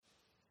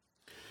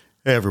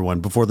Hey everyone,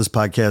 before this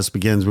podcast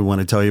begins, we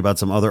want to tell you about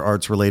some other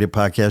arts-related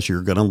podcasts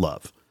you're going to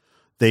love.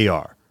 They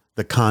are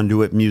the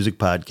Conduit Music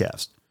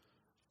Podcast,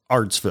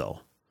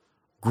 Artsville,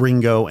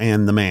 Gringo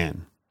and the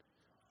Man,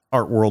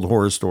 Art World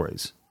Horror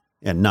Stories,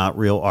 and Not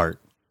Real Art.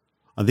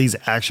 On these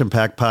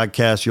action-packed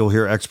podcasts, you'll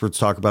hear experts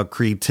talk about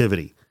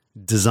creativity,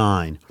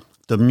 design,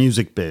 the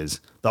music biz,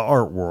 the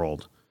art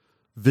world,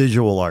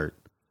 visual art,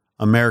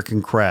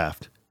 American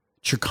craft,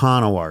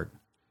 Chicano art,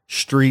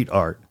 street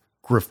art,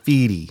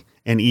 graffiti,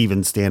 and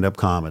even stand-up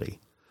comedy.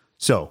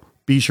 So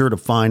be sure to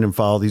find and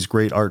follow these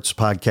great arts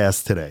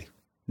podcasts today.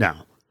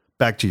 Now,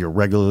 back to your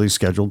regularly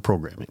scheduled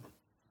programming.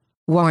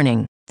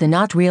 Warning: the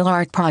Not Real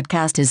Art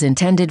podcast is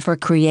intended for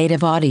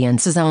creative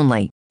audiences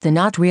only. The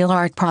Not Real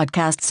Art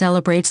podcast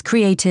celebrates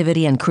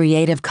creativity and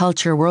creative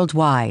culture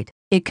worldwide.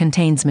 It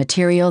contains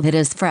material that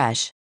is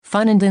fresh,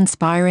 fun, and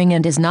inspiring,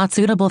 and is not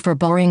suitable for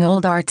boring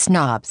old art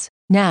snobs.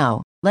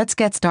 Now, let's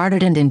get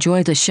started and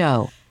enjoy the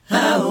show.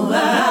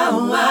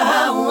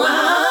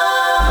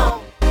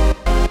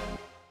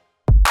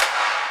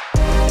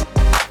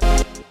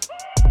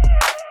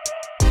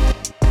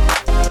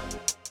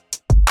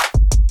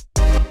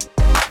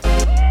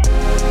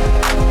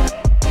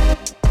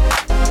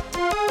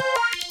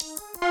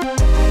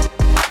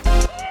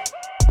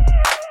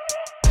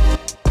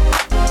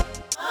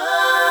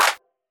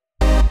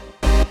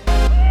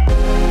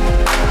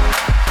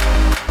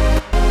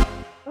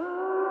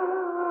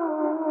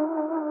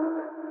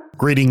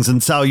 Greetings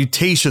and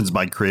salutations,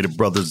 my creative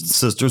brothers and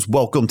sisters.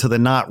 Welcome to the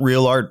Not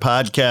Real Art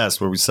Podcast,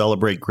 where we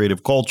celebrate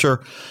creative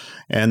culture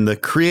and the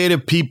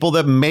creative people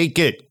that make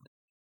it.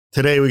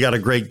 Today, we got a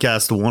great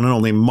guest, the one and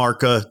only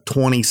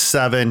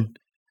Marka27,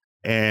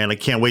 and I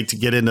can't wait to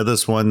get into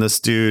this one. This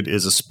dude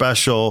is a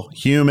special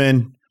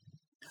human.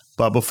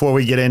 But before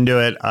we get into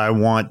it, I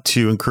want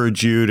to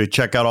encourage you to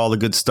check out all the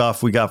good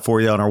stuff we got for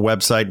you on our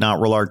website,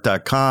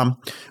 notrealart.com.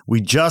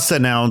 We just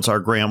announced our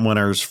grant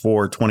winners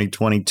for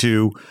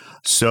 2022.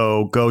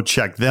 So go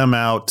check them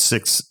out.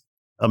 6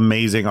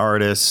 amazing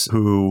artists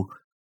who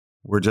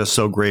we're just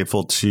so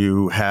grateful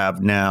to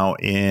have now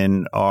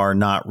in our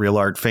Not Real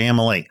Art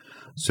family.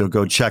 So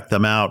go check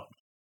them out.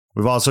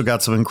 We've also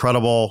got some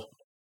incredible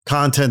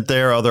content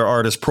there, other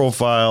artist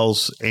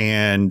profiles,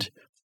 and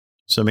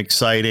some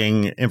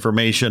exciting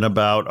information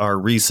about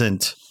our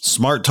recent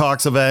Smart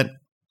Talks event.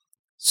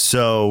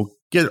 So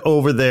get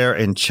over there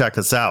and check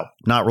us out,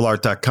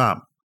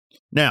 notrealart.com.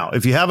 Now,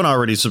 if you haven't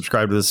already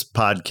subscribed to this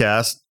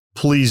podcast,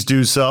 please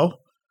do so.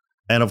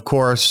 And of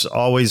course,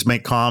 always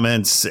make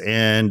comments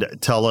and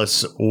tell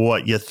us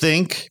what you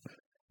think.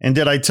 And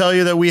did I tell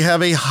you that we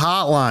have a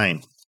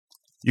hotline?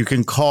 You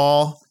can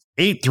call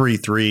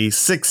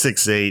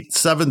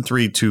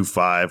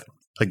 833-668-7325.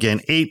 Again,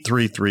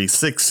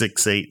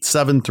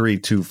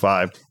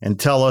 833-668-7325. And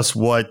tell us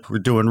what we're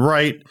doing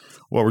right,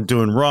 what we're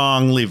doing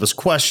wrong. Leave us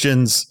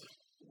questions.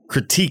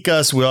 Critique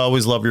us. We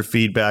always love your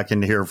feedback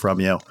and to hear from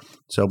you.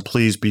 So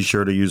please be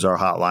sure to use our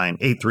hotline,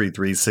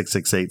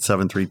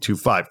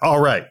 833-668-7325.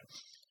 All right.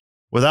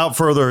 Without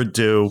further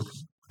ado,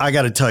 I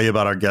got to tell you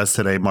about our guest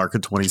today,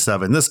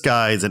 Marka27. This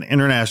guy is an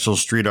international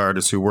street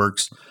artist who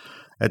works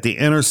at the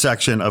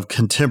intersection of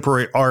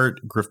contemporary art,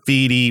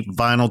 graffiti,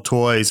 vinyl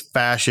toys,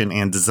 fashion,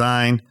 and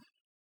design.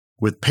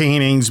 With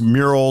paintings,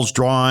 murals,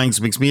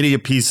 drawings, mixed media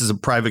pieces,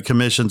 and private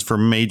commissions for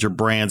major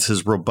brands,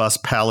 his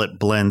robust palette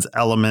blends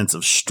elements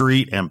of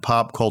street and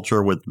pop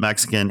culture with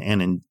Mexican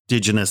and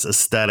indigenous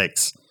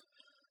aesthetics.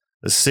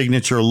 The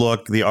signature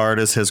look the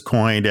artist has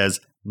coined as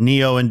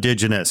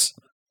neo-indigenous.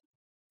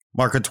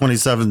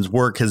 Marka27's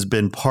work has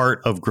been part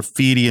of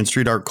graffiti and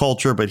street art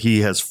culture, but he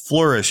has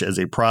flourished as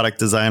a product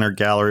designer,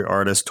 gallery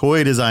artist,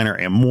 toy designer,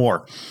 and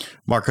more.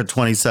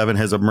 Marka27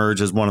 has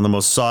emerged as one of the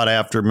most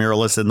sought-after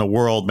muralists in the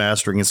world,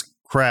 mastering his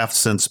craft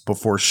since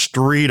before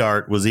street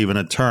art was even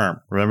a term.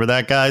 Remember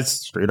that, guys?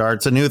 Street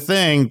art's a new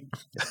thing.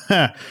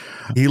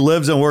 He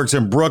lives and works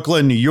in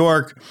Brooklyn, New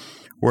York,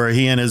 where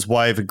he and his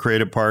wife and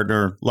creative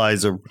partner,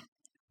 Liza,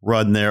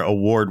 run their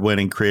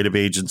award-winning creative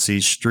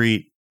agency,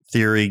 Street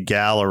Theory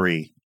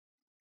Gallery.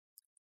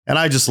 And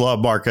I just love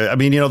Marka. I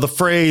mean, the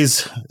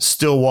phrase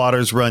 "still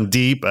waters run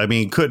deep," I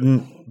mean,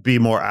 couldn't be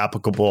more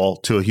applicable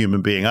to a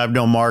human being. I've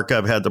known Marka.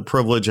 I've had the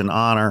privilege and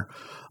honor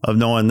of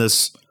knowing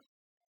this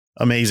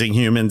amazing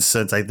human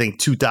since, I think,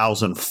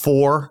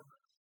 2004.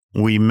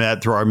 We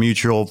met through our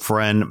mutual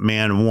friend,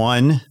 Man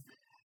One,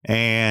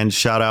 and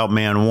shout out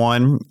Man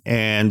One.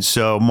 And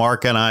so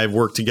Marka and I have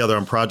worked together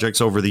on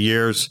projects over the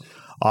years,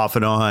 off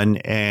and on,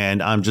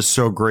 and I'm just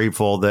so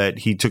grateful that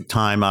he took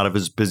time out of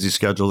his busy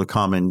schedule to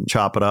come and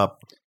chop it up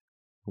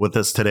with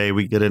us today.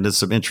 We get into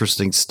some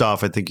interesting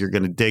stuff. I think you're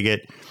going to dig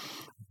it.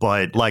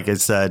 But like I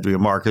said,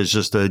 Marka is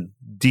just a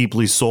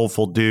deeply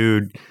soulful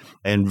dude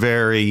and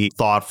very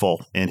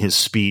thoughtful in his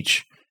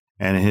speech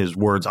and his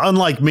words.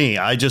 Unlike me,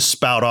 I just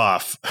spout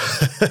off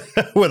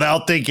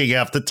without thinking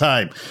half the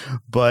time.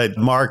 But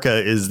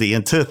Marka is the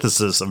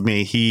antithesis of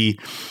me. He,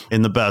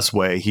 in the best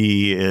way,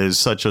 he is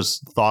such a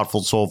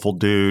thoughtful, soulful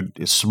dude,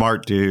 a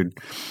smart dude.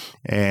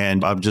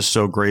 And I'm just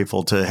so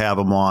grateful to have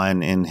him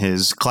on in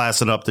his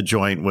classing up the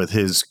joint with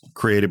his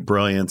creative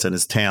brilliance and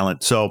his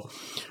talent. So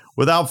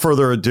without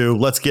further ado,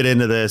 let's get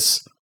into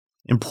this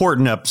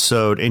important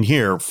episode and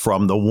hear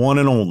from the one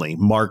and only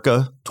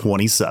Marka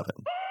 27.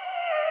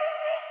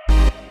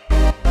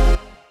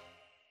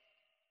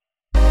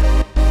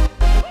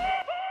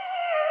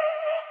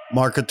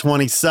 Marka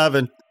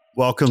 27,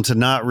 welcome to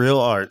Not Real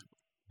Art.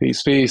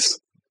 Peace, peace.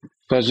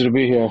 Pleasure to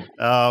be here.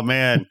 Oh,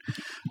 man.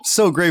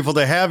 So grateful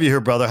to have you here,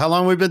 brother. How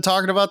long have we been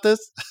talking about this?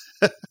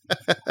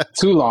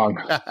 Too long.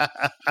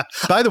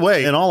 By the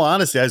way, in all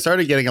honesty, I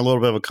started getting a little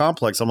bit of a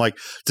complex. I'm like,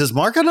 does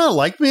Marka not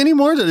like me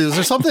anymore? Is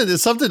there something?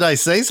 Is something I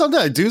say something?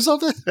 I do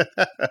something?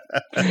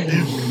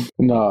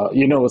 No,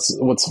 you know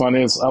what's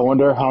funny is I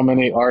wonder how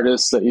many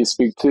artists that you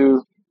speak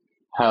to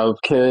have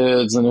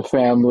kids and a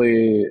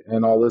family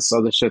and all this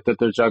other shit that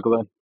they're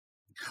juggling.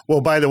 Well,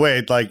 by the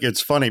way, like,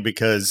 it's funny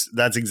because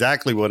that's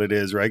exactly what it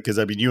is, right? Because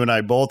I mean, you and I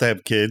both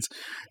have kids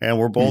and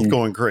we're both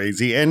going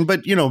crazy.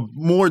 But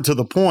more to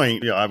the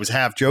point, I was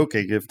half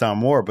joking, if not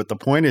more. But the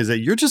point is that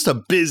you're just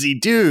a busy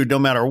dude, no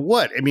matter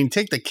what. I mean,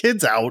 take the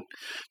kids out.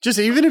 Just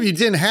even if you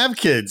didn't have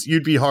kids,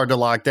 you'd be hard to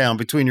lock down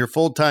between your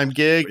full-time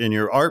gig and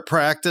your art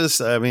practice.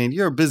 I mean,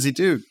 you're a busy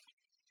dude.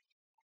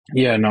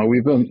 Yeah, no,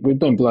 we've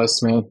been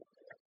blessed, man.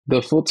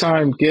 The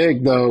full-time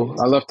gig, though,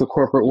 I left the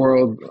corporate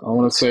world, I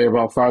want to say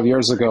about 5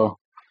 years ago.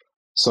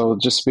 So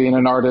just being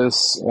an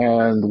artist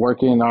and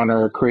working on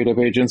our creative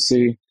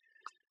agency,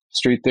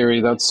 Street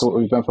Theory, that's what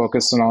we've been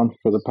focusing on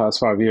for the past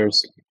 5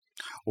 years.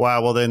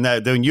 Wow. Well,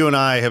 then you and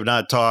I have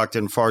not talked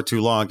in far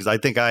too long because I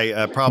think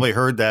I probably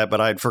heard that, but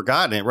I'd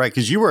forgotten it, right?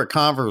 Because you were at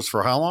Converse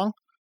for how long?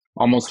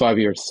 Almost 5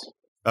 years.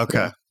 Okay.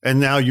 Yeah. And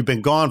now you've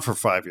been gone for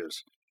 5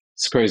 years.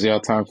 It's crazy how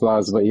time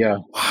flies, but yeah.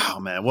 Wow,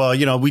 man. Well,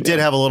 we did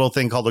have a little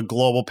thing called the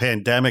global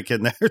pandemic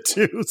in there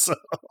too. So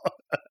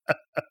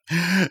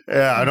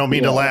yeah, I don't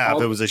mean to laugh.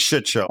 It was a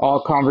shit show.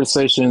 All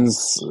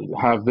conversations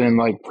have been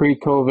like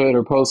pre-COVID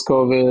or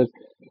post-COVID.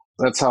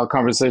 That's how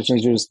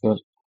conversations used to,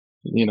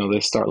 they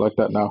start like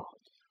that now.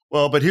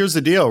 Well, but here's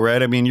the deal,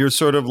 right? I mean, you're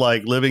sort of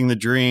like living the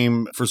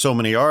dream for so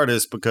many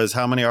artists because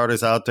how many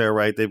artists out there,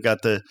 right? They've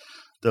got the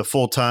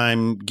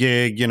full-time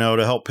gig,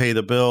 to help pay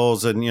the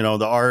bills. And,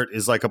 the art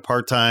is like a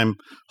part-time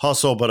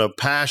hustle, but a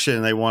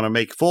passion they want to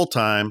make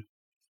full-time.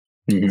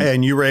 Mm-hmm.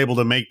 And you were able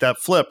to make that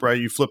flip, right?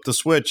 You flipped the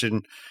switch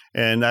and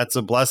that's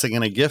a blessing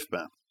and a gift,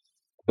 man.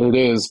 It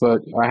is,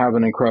 but I have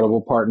an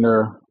incredible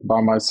partner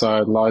by my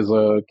side,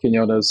 Liza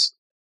Quinones.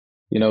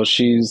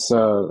 She's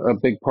a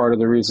big part of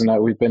the reason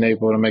that we've been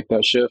able to make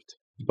that shift.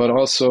 But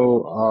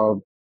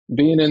also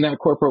being in that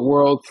corporate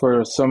world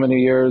for so many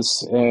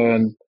years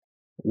and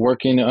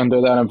working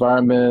under that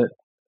environment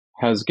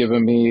has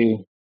given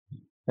me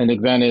an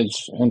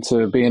advantage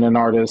into being an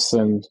artist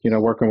and,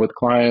 working with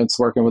clients,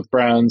 working with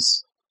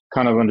brands,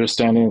 kind of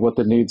understanding what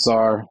the needs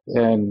are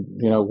and,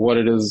 what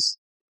it is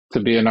to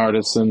be an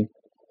artist and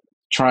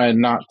trying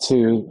not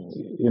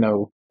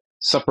to,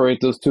 separate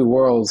those two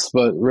worlds,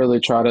 but really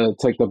try to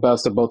take the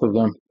best of both of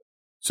them.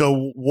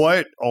 So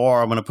I'm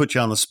going to put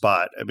you on the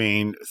spot. I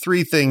mean,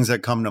 3 things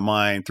that come to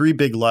mind, 3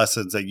 big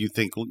lessons that you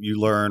think you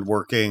learned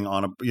working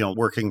on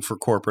working for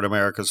corporate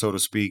America, so to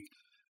speak,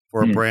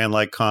 for a brand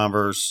like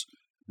Converse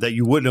that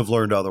you wouldn't have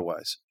learned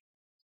otherwise.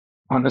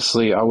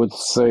 Honestly, I would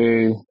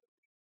say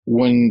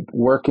when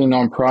working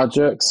on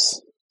projects,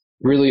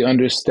 really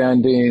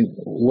understanding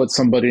what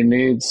somebody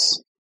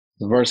needs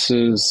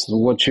versus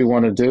what you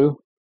want to do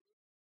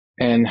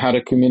and how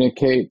to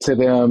communicate to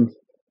them.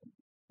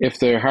 If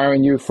they're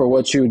hiring you for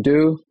what you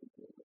do,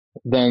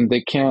 then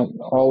they can't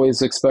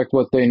always expect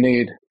what they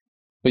need.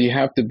 But you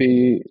have to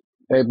be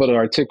able to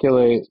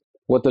articulate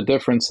what the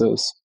difference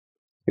is.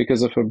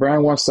 Because if a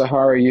brand wants to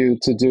hire you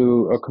to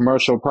do a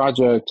commercial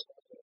project,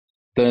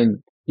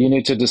 then you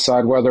need to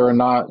decide whether or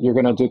not you're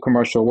going to do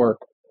commercial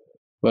work.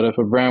 But if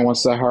a brand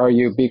wants to hire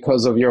you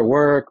because of your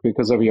work,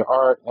 because of your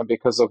art, and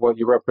because of what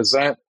you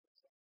represent,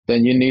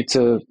 then you need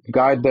to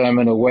guide them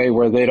in a way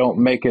where they don't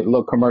make it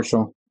look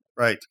commercial.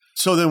 Right.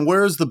 So then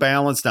where's the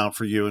balance now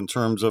for you in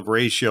terms of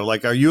ratio?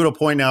 Like, are you at a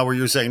point now where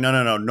you're saying,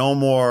 no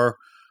more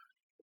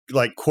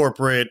like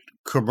corporate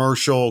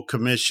commercial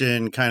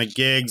commission kind of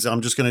gigs?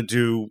 I'm just going to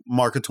do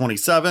Marka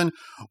 27.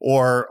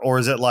 Or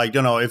is it like,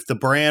 if the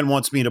brand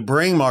wants me to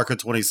bring Marka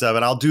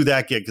 27, I'll do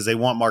that gig because they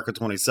want Marka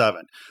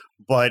 27.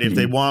 But if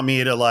they want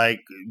me to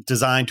like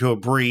design to a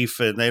brief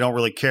and they don't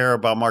really care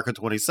about Marka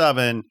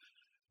 27,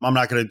 I'm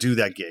not going to do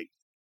that gig.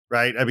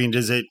 Right. I mean,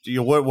 does it,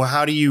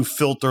 how do you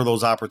filter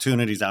those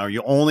opportunities now? Are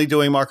you only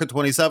doing Marka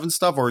 27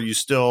 stuff or are you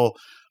still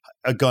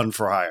a gun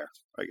for hire,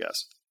 I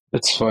guess?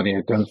 It's funny,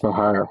 a gun for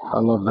hire. I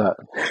love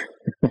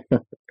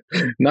that.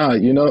 No,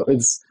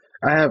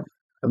 I have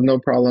no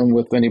problem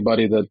with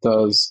anybody that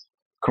does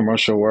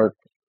commercial work,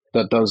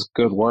 that does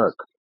good work,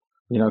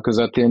 because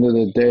at the end of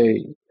the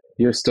day,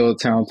 you're still a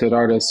talented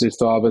artist. You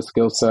still have a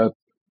skill set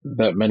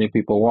that many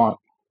people want.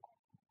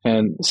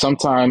 And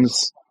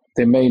sometimes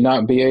they may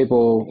not be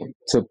able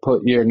to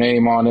put your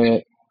name on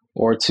it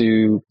or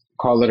to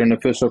call it an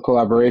official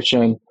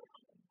collaboration.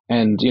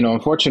 And,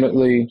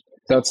 unfortunately,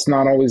 that's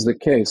not always the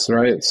case,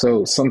 right?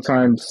 So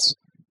sometimes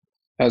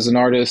as an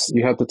artist,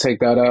 you have to take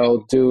that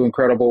out, do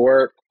incredible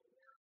work,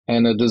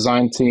 and the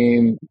design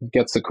team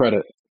gets the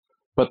credit.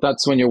 But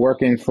that's when you're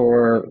working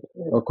for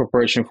a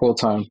corporation full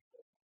time.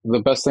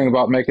 The best thing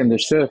about making the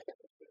shift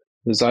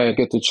is I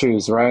get to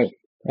choose, right?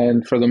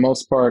 And for the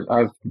most part,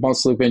 I've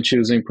mostly been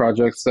choosing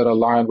projects that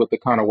align with the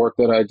kind of work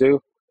that I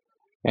do.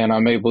 And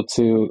I'm able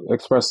to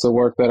express the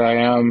work that I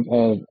am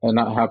and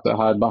not have to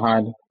hide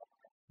behind,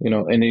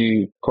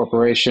 any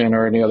corporation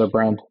or any other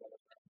brand.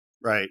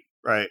 Right.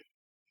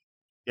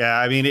 Yeah.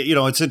 I mean,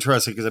 it's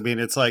interesting because,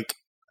 it's like,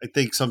 I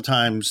think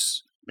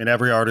sometimes,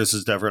 every artist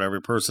is different.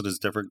 Every person is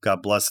different.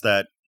 God bless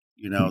that,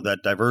 that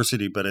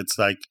diversity. But it's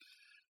like,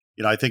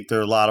 I think there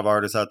are a lot of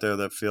artists out there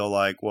that feel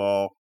like,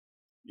 well,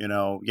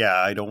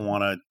 I don't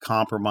want to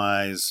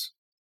compromise,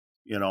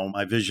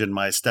 my vision,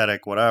 my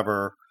aesthetic,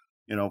 whatever,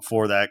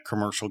 for that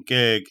commercial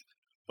gig.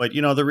 But,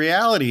 the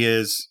reality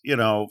is,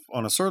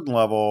 on a certain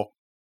level,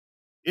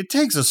 it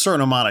takes a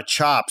certain amount of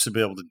chops to be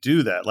able to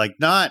do that. Like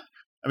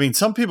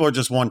some people are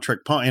just one trick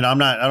pony. And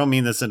I don't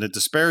mean this in a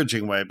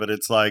disparaging way, but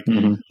it's like,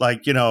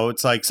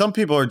 it's like some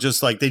people are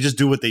just like, they just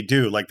do what they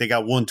do. Like they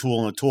got one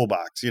tool in a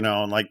toolbox,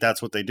 and like,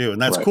 that's what they do. And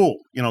that's cool.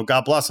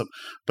 God bless them.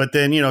 But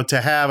then,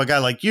 to have a guy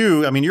like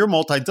you, you're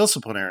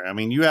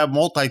multidisciplinary. You have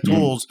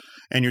multi-tools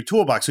in your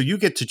toolbox. So you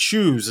get to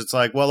choose. It's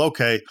like, well,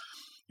 okay,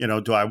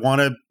 do I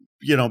want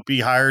to, be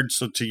hired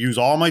to use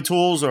all my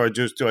tools, or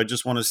do I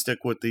just want to stick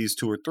with these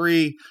 2 or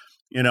 3?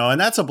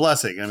 And that's a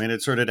blessing.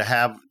 It's sort of to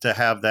have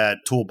that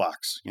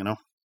toolbox,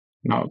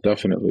 No,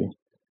 definitely.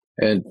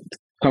 And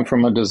come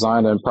from a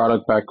design and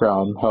product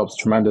background helps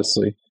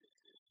tremendously.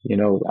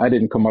 I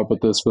didn't come up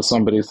with this, but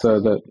somebody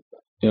said that,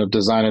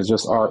 design is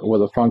just art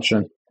with a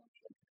function.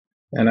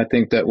 And I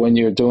think that when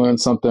you're doing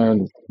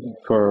something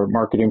for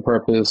marketing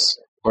purpose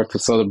or to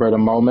celebrate a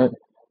moment,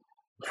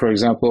 for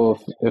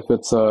example, if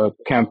it's a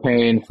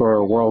campaign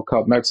for World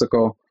Cup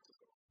Mexico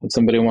and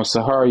somebody wants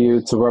to hire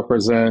you to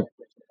represent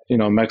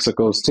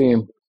Mexico's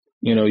team,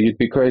 you'd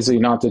be crazy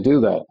not to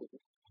do that.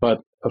 But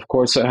of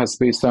course, it has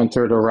to be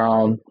centered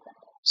around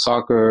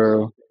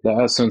soccer, the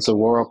essence of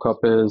World Cup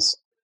is,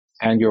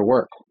 and your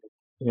work.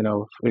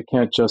 It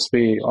can't just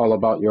be all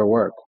about your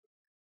work.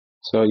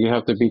 So you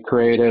have to be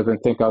creative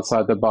and think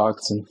outside the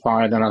box and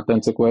find an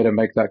authentic way to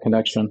make that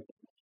connection.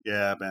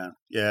 Yeah, man.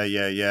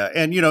 Yeah.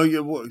 And,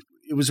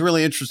 it was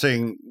really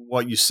interesting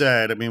what you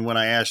said. When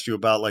I asked you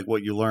about like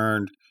what you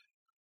learned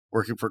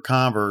working for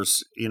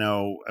Converse,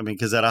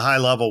 because at a high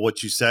level,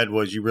 what you said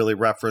was you really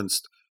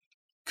referenced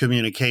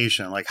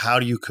communication. Like, how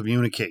do you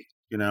communicate,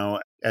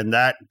 and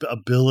that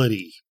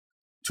ability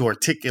to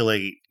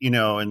articulate,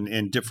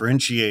 and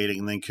differentiating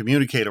and then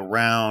communicate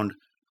around,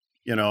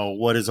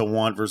 what is a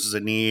want versus a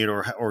need,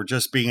 or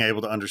just being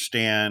able to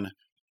understand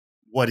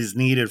what is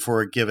needed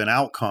for a given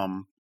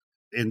outcome.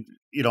 And,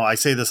 I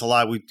say this a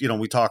lot.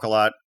 We talk a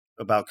lot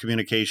about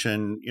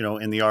communication,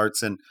 in the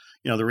arts. And,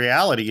 the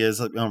reality is,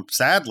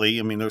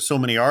 sadly, there's so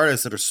many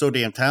artists that are so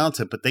damn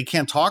talented, but they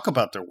can't talk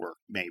about their work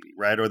maybe,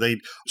 right? Or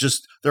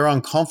they're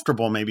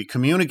uncomfortable maybe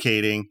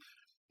communicating.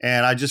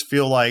 And I just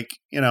feel like,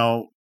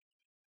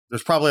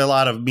 there's probably a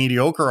lot of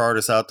mediocre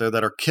artists out there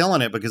that are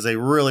killing it because they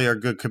really are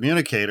good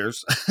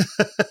communicators,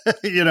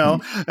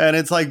 and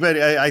it's like, but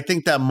I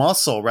think that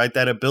muscle, right?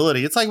 That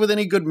ability, it's like with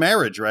any good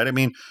marriage, right?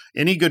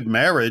 Any good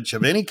marriage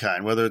of any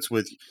kind, whether it's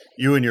with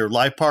you and your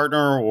life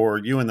partner or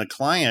you and the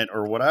client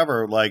or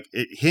whatever, like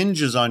it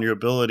hinges on your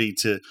ability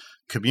to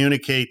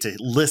communicate, to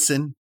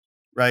listen,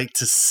 right?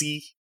 To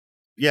see.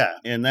 Yeah.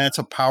 And that's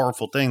a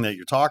powerful thing that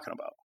you're talking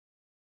about.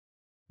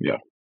 Yeah.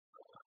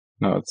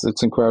 No,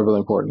 it's incredibly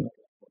important.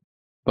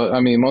 But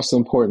most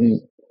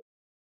important,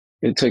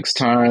 it takes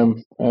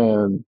time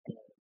and,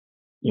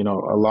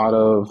 a lot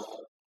of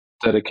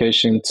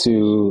dedication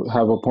to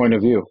have a point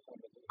of view.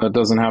 That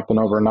doesn't happen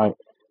overnight.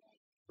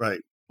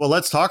 Right. Well,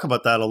 let's talk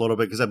about that a little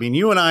bit because,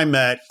 you and I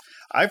met.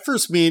 I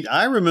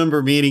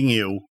remember meeting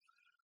you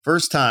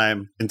first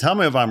time, and tell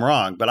me if I'm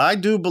wrong, but I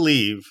do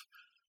believe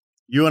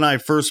you and I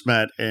first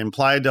met in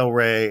Playa del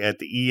Rey at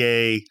the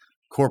EA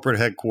corporate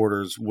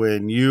headquarters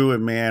when you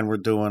and Man were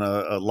doing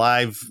a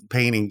live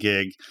painting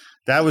gig.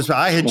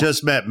 I had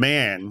just met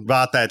Man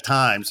about that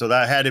time. So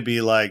that had to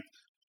be like,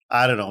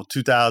 I don't know,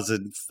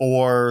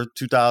 2004,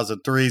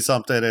 2003,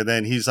 something. And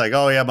then he's like,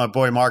 oh yeah, my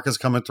boy Marcus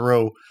coming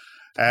through.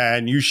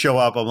 And you show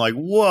up. I'm like,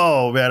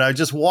 whoa, man, I'm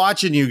just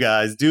watching you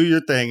guys do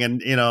your thing.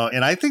 And,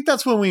 and I think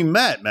that's when we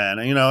met, man,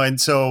 and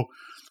so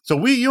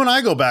you and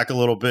I go back a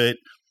little bit,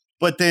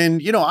 but then,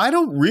 I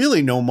don't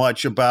really know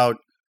much about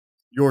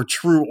your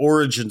true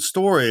origin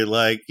story.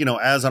 Like,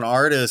 as an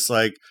artist,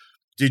 like,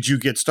 did you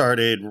get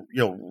started,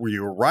 were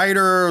you a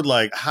writer?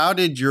 Like, how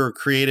did your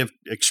creative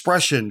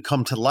expression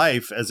come to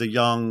life as a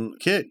young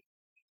kid?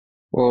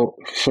 Well,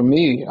 for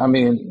me,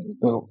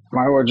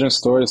 my origin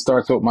story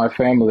starts with my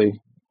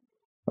family.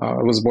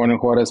 I was born in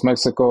Juarez,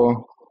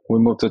 Mexico. We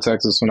moved to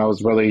Texas when I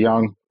was really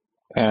young.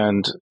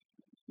 And,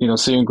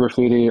 seeing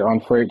graffiti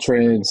on freight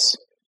trains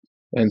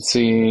and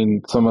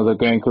seeing some of the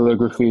gang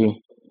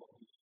calligraphy,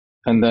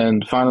 and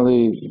then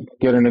finally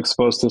getting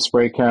exposed to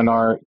spray can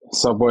art,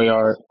 subway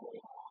art.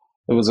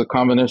 It was a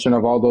combination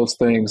of all those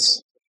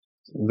things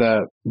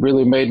that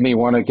really made me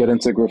want to get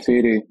into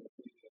graffiti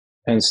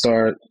and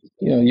start,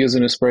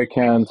 using a spray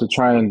can to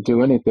try and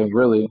do anything,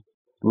 really.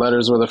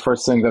 Letters were the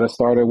first thing that I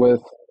started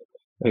with.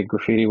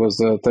 Graffiti was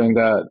the thing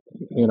that,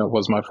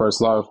 was my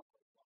first love.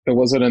 It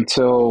wasn't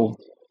until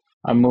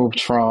I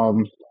moved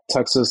from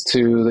Texas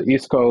to the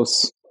East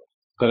Coast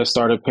that I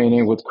started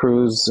painting with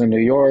crews in New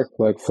York,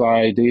 like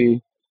Fly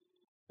ID,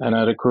 and I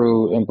had a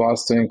crew in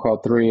Boston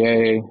called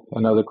 3A,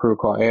 another crew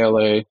called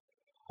ALA.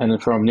 And then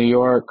from New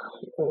York,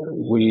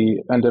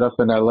 we ended up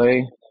in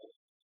LA.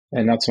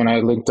 And that's when I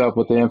linked up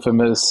with the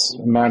infamous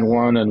Man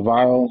One and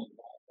Vile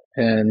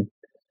and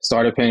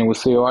started painting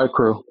with COI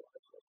crew.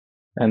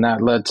 And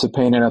that led to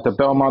painting at the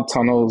Belmont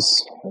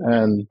tunnels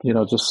and,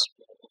 just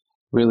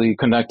really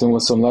connecting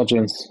with some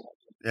legends.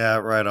 Yeah,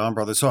 right on,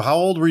 brother. So how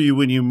old were you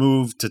when you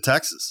moved to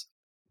Texas?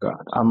 God,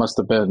 I must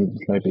have been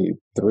maybe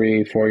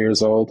 3-4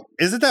 years old.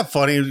 Isn't that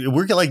funny?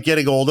 We're like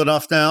getting old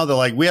enough now that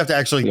like we have to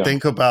actually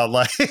think about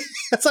like,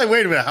 it's like,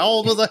 wait a minute, how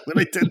old was I when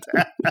I did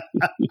that?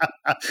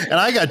 And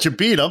I got you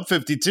beat. I'm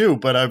 52,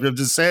 but I'm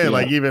just saying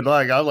like, even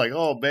like, I'm like,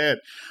 oh man,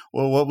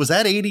 well, what was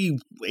that? 80,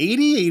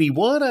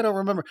 81? I don't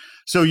remember.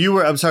 So you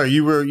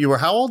were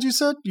how old you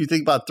said? You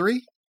think about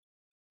 3?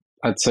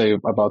 I'd say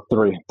about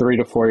 3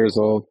 to 4 years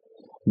old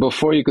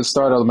before you could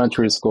start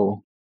elementary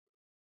school.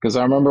 Because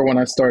I remember when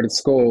I started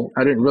school,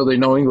 I didn't really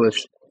know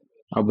English.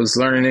 I was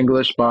learning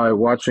English by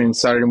watching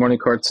Saturday morning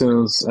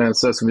cartoons and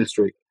Sesame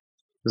Street,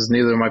 because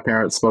neither of my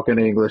parents spoke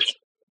any English.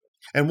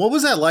 And what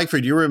was that like for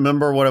you? Do you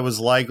remember what it was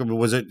like? Or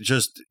was it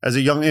just as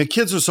a young,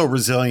 kids are so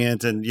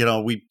resilient and,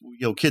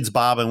 kids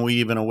bob and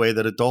weave in a way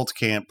that adults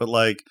can't. But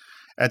like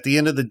at the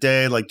end of the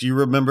day, like, do you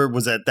remember,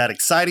 was that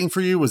exciting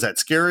for you? Was that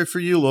scary for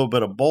you? A little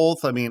bit of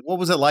both? I mean, what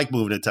was it like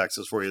moving to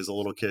Texas for you as a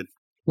little kid?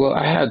 Well,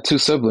 I had 2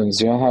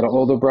 siblings. I had an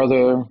older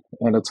brother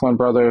and a twin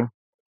brother.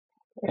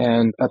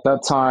 And at that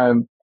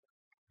time,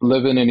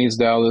 living in East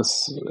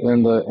Dallas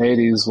in the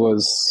 80s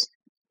was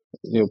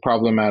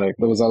problematic.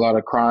 There was a lot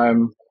of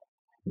crime.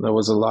 There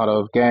was a lot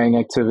of gang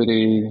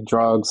activity,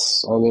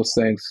 drugs, all those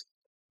things.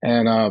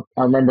 And I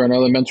remember in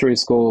elementary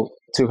school,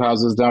 2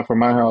 houses down from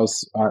my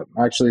house, I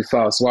actually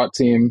saw a SWAT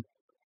team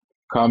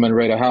come and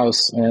raid a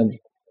house. And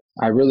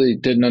I really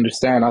didn't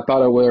understand. I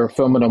thought we were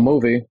filming a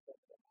movie.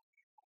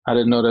 I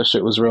didn't know that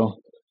shit was real.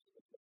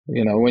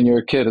 When you're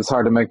a kid, it's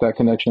hard to make that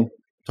connection.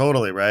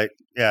 Totally, right?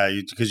 Yeah,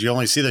 because you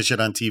only see that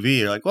shit on TV.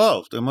 You're like,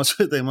 whoa, they must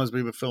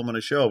be filming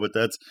a show, but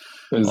that's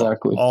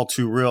exactly all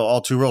too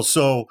real.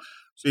 So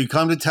you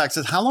come to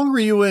Texas. How long were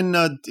you in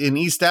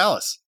East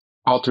Dallas?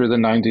 All through the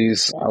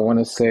 90s. I want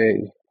to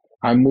say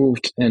I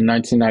moved in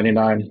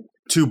 1999.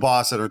 To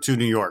Boston or to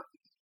New York?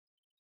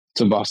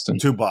 To Boston.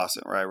 To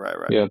Boston, right.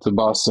 Yeah, to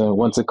Boston.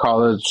 Went to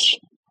college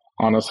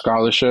on a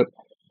scholarship.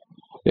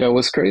 Yeah,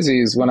 what's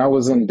crazy is when I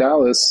was in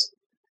Dallas,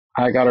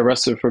 I got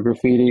arrested for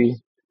graffiti.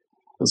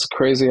 It was a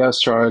crazy-ass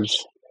charge.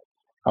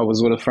 I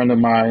was with a friend of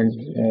mine,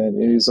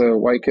 and he's a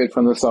white kid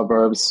from the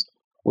suburbs.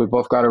 We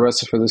both got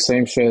arrested for the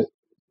same shit.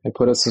 They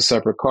put us in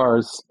separate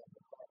cars,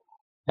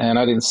 and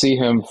I didn't see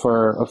him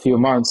for a few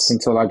months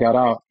until I got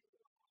out.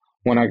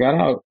 When I got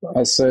out,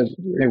 I said,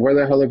 hey, where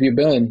the hell have you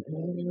been?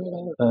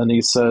 And he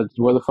said,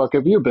 where the fuck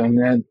have you been?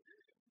 And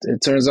it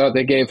turns out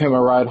they gave him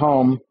a ride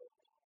home.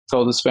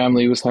 Told his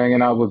family he was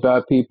hanging out with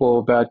bad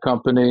people, bad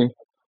company.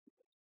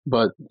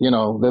 But, they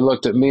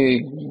looked at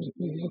me.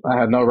 I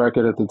had no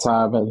record at the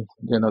time. And,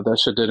 that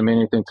shit didn't mean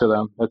anything to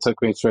them. It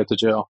took me straight to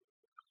jail.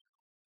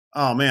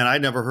 Oh, man, I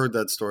never heard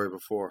that story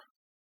before.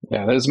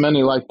 Yeah, there's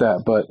many like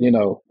that. But,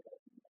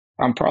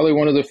 I'm probably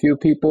one of the few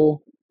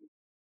people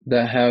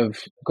that have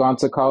gone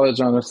to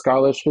college on a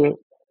scholarship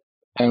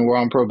and were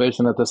on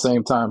probation at the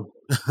same time.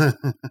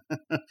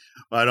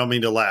 Well, I don't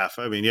mean to laugh.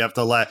 I mean, you have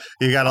to laugh.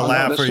 You got to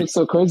laugh. That shit's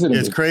so crazy to me.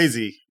 It's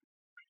crazy.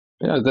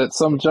 Yeah, that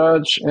some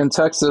judge in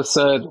Texas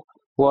said,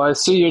 well, I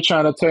see you're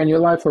trying to turn your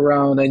life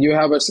around and you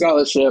have a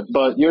scholarship,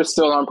 but you're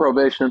still on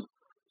probation.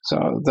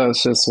 So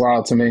that's just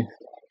wild to me.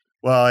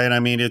 Well, and I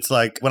mean, it's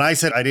like when I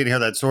said I didn't hear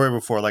that story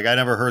before, like I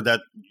never heard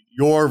that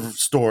your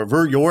story,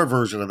 your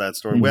version of that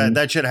story. Mm-hmm.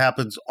 That shit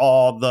happens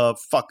all the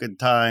fucking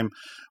time.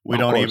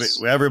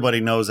 Everybody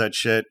knows that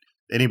shit.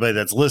 Anybody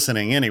that's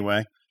listening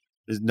anyway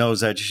knows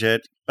that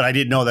shit. But I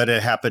didn't know that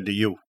it happened to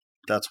you.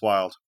 That's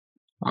wild.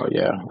 Oh,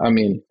 yeah. I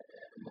mean,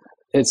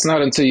 it's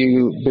not until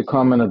you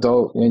become an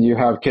adult and you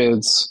have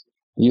kids,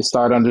 you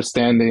start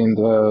understanding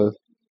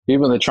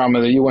even the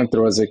trauma that you went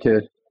through as a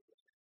kid.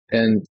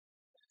 And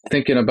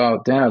thinking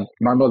about, damn,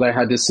 my mother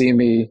had to see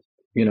me,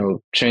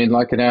 chained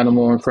like an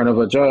animal in front of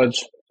a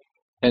judge.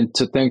 And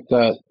to think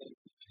that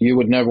you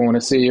would never want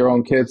to see your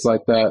own kids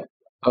like that,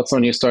 that's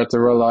when you start to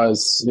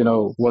realize,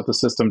 what the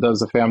system does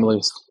to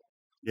families.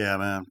 Yeah,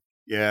 man.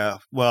 Yeah.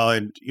 Well,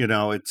 and,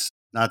 it's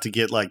not to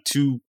get like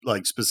too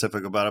like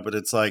specific about it, but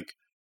it's like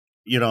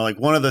like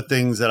one of the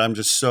things that I'm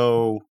just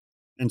so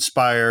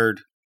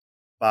inspired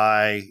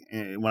by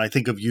when I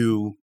think of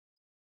you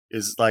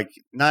is like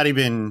not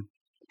even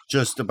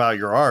just about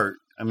your art.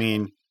 I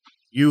mean,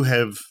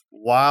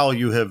 while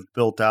you have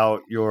built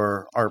out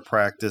your art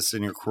practice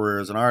and your career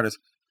as an artist,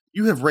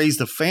 you have raised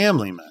a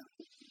family, man.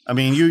 I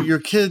mean, your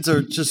kids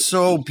are just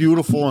so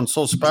beautiful and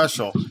so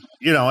special,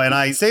 and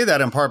I say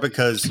that in part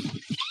because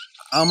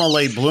I'm a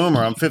late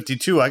bloomer. I'm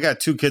 52. I got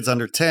 2 kids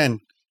under 10.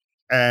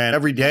 And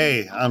every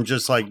day I'm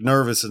just like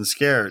nervous and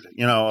scared,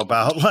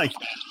 about like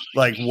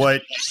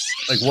what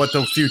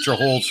the future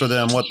holds for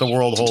them, what the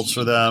world holds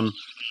for them,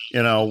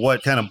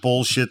 what kind of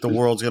bullshit the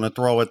world's going to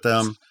throw at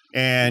them.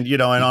 And,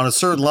 and on a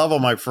certain level,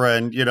 my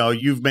friend,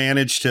 you've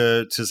managed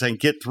to say,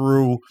 get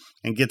through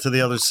and get to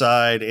the other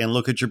side and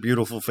look at your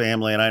beautiful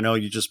family. And I know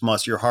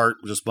your heart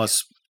just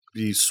must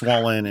be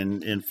swollen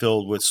and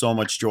filled with so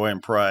much joy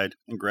and pride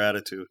and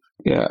gratitude.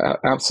 Yeah,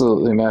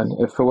 absolutely, man.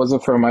 If it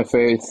wasn't for my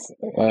faith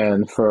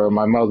and for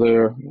my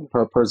mother,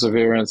 her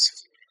perseverance,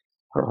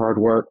 her hard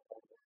work,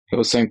 it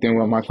was the same thing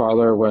with my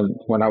father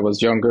when I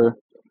was younger.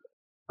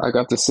 I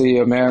got to see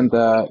a man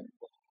that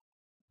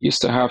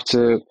used to have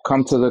to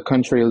come to the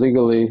country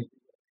illegally,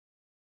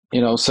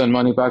 send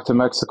money back to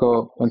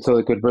Mexico until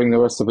he could bring the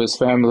rest of his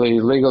family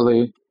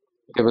legally,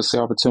 give us the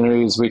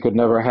opportunities we could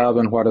never have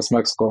in Juarez,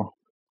 Mexico.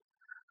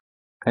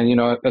 And,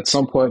 at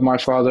some point, my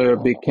father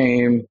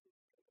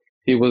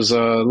he was a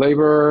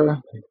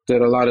laborer,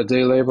 did a lot of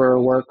day labor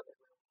work,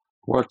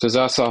 worked his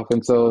ass off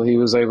until he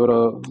was able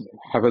to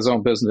have his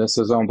own business,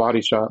 his own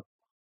body shop,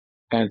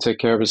 and take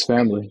care of his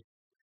family.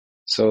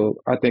 So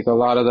I think a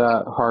lot of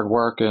that hard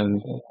work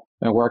and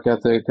work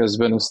ethic has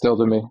been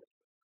instilled in me.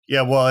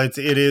 Yeah, well, it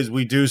is.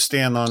 We do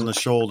stand on the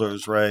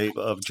shoulders, right,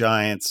 of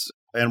giants.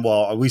 And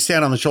we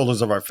stand on the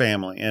shoulders of our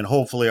family, and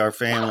hopefully our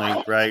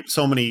family, right?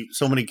 So many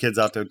kids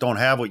out there don't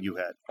have what you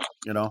had,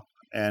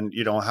 and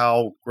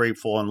how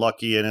grateful and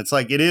lucky. And it's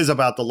like, it is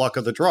about the luck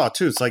of the draw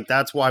too. It's like,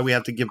 that's why we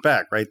have to give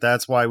back, right?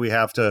 That's why we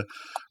have to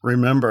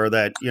remember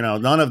that,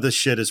 none of this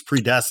shit is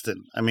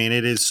predestined. I mean,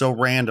 it is so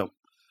random.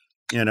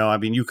 I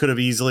mean, you could have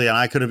easily, and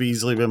I could have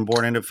easily been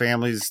born into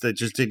families that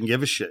just didn't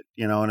give a shit,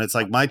 and it's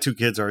like my 2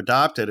 kids are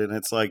adopted, and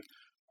it's like,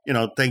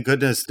 thank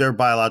goodness their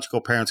biological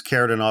parents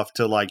cared enough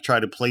to like try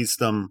to place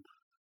them,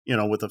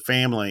 with a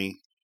family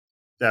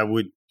that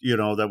would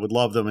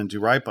love them and do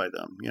right by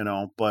them,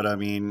 but I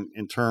mean,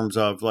 in terms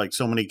of like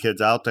so many kids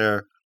out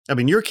there, I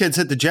mean, your kids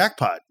hit the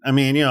jackpot. I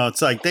mean,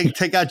 it's like they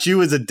got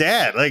you as a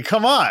dad. Like,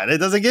 come on, it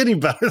doesn't get any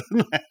better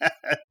than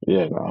that.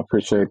 Yeah, no, I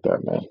appreciate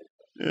that,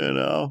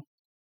 man.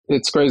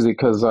 It's crazy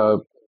because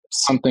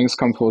some things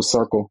come full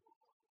circle.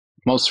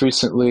 Most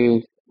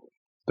recently,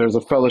 there's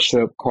a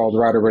fellowship called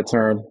Right of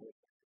Return.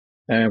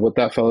 And what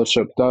that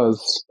fellowship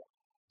does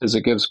is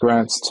it gives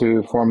grants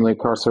to formerly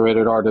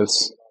incarcerated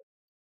artists.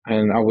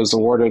 And I was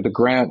awarded a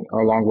grant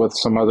along with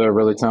some other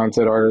really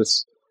talented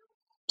artists.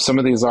 Some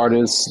of these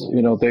artists,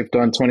 they've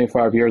done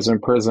 25 years in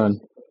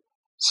prison.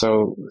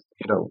 So,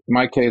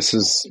 my case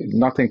is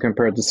nothing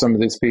compared to some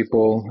of these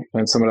people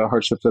and some of the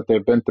hardships that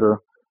they've been through.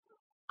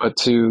 But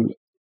to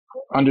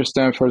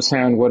understand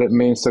firsthand what it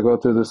means to go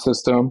through the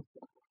system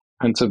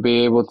and to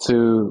be able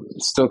to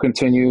still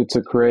continue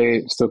to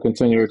create, still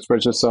continue to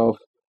express yourself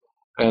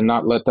and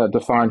not let that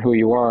define who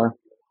you are.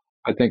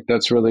 I think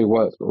that's really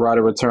what Right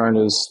of Return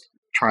is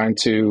trying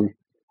to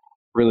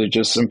really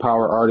just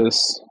empower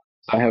artists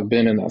that have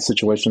been in that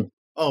situation.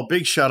 Oh,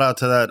 big shout out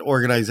to that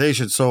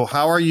organization. So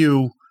how do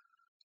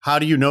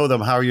you know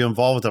them? How are you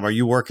involved with them? Are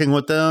you working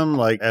with them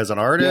like as an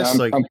artist?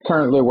 Yeah, I'm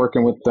currently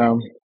working with them.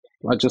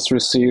 I just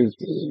received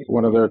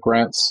one of their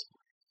grants,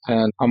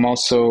 and I'm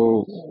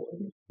also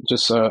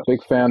just a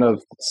big fan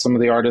of some of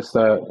the artists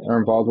that are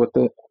involved with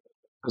it.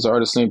 There's an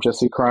artist named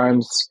Jesse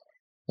Crimes.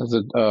 There's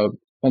an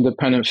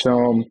independent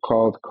film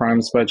called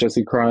Crimes by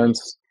Jesse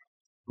Crimes.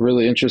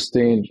 Really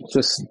interesting,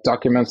 just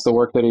documents the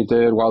work that he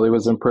did while he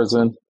was in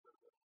prison.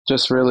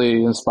 Just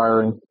really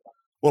inspiring.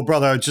 Well,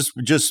 brother, I'm just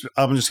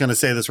going to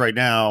say this right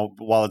now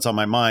while it's on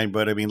my mind,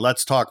 but I mean,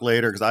 let's talk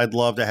later because I'd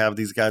love to have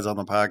these guys on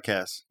the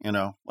podcast,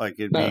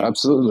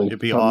 absolutely. It'd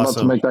be I'd awesome love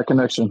to make that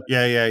connection.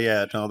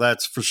 Yeah. No,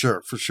 that's for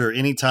sure.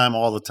 Anytime,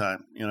 all the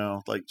time,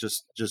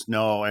 just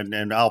know,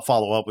 and I'll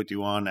follow up with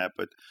you on that,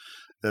 but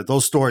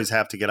those stories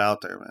have to get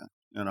out there, man,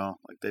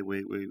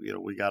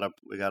 we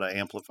gotta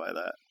amplify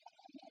that,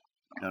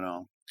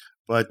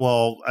 but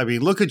well, I mean,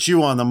 look at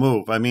you on the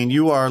move. I mean,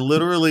 you are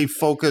literally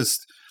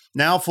focused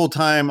now full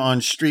time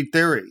on Street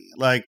Theory.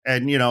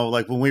 And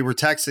when we were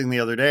texting the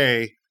other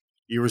day,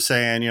 you were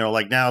saying,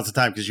 like now's the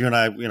time because you and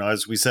I,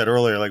 as we said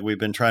earlier, like we've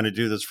been trying to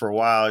do this for a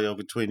while,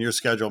 between your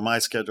schedule, my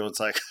schedule, it's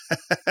like,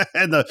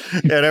 and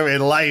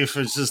life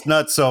is just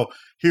nuts. So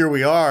here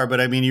we are. But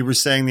I mean, you were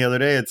saying the other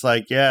day, it's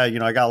like, yeah,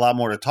 I got a lot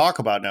more to talk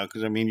about now.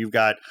 Cause I mean,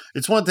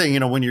 it's one thing,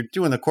 when you're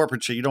doing the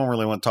corporate shit, you don't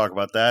really want to talk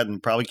about that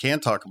and probably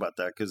can't talk about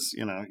that because,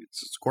 it's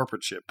just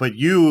corporate shit, but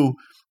you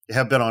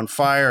have been on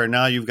fire and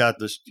now you've got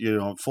this,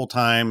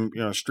 full-time,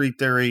 Street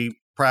Theory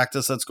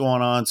practice that's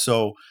going on.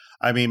 So,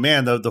 I mean,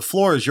 man, the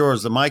floor is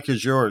yours. The mic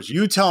is yours.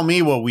 You tell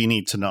me what we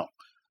need to know.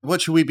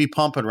 What should we be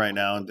pumping right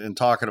now and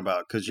talking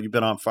about? Because you've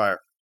been on fire.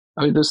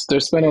 I mean,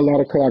 there's been a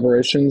lot of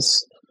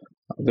collaborations.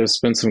 There's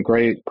been some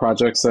great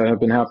projects that have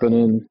been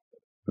happening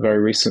very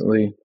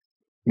recently.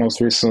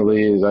 Most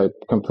recently, I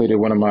completed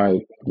one of my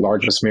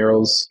largest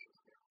murals.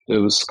 It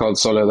was called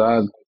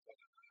Soledad.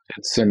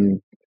 It's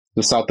in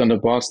the south end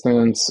of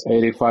Boston. It's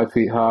 85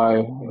 feet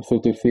high,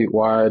 50 feet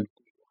wide.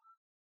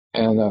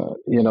 And,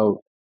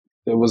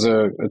 it was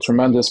a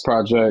tremendous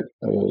project.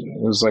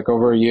 It was like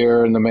over a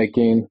year in the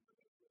making.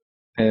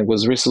 And it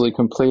was recently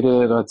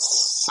completed, I'd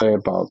say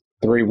about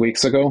 3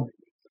 weeks ago.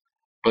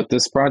 But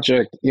this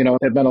project,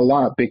 it meant a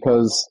lot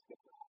because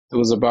it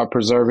was about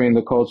preserving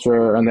the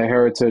culture and the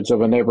heritage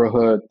of a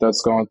neighborhood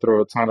that's going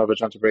through a ton of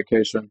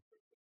gentrification.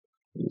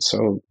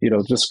 So,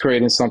 just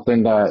creating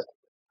something that,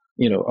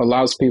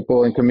 allows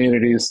people in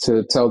communities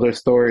to tell their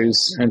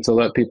stories and to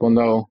let people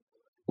know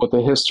what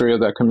the history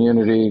of that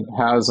community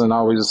has and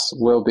always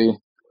will be.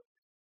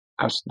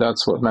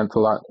 That's what meant a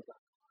lot.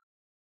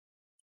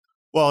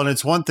 Well, and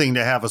it's one thing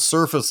to have a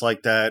surface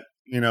like that,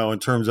 in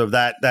terms of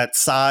that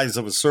size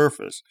of a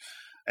surface.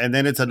 And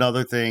then it's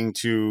another thing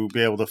to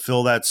be able to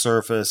fill that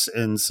surface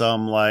in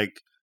some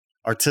like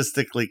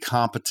artistically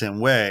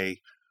competent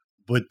way.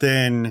 But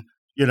then,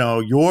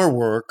 your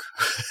work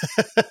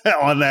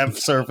on that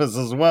surface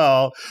as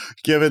well,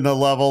 given the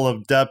level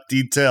of depth,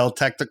 detail,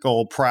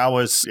 technical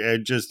prowess,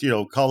 and just,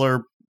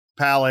 color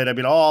palette. I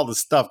mean, all the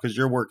stuff, because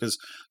your work is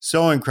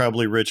so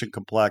incredibly rich and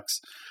complex.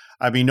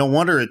 I mean, no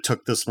wonder it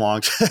took this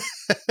long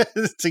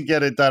to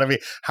get it done. I mean,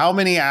 how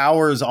many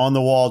hours on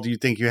the wall do you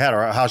think you had?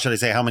 Or how should I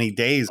say, how many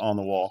days on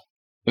the wall?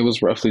 It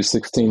was roughly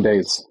 16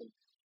 days,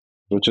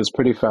 which is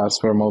pretty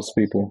fast for most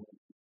people,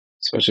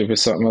 especially if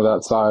it's something of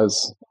that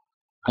size.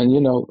 And,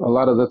 a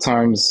lot of the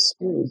times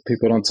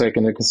people don't take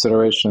into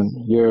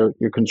consideration you're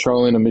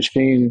controlling a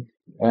machine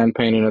and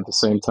painting at the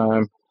same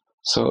time.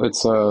 So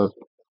it's,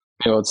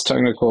 it's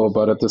technical,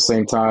 but at the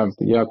same time,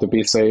 you have to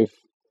be safe.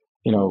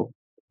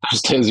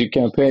 There's days you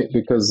can't paint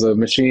because the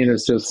machine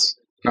is just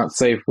not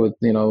safe with,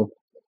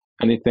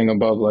 anything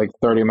above like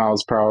 30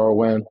 miles per hour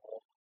wind.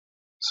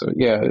 So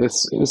yeah,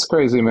 it's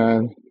crazy,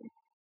 man.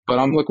 But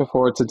I'm looking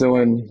forward to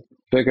doing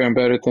bigger and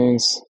better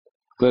things,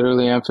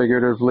 literally and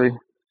figuratively.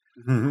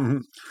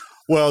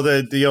 Well,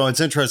 it's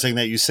interesting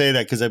that you say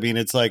that because I mean,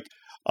 it's like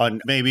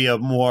on maybe a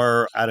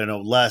more, I don't know,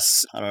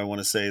 less, how do I want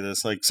to say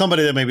this? Like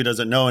somebody that maybe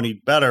doesn't know any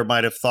better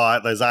might have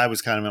thought, as I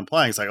was kind of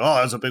implying, it's like, oh,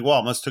 that was a big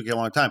wall. It must have took you a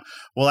long time.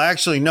 Well,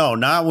 actually, no,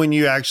 not when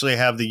you actually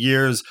have the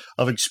years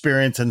of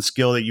experience and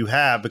skill that you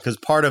have, because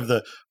part of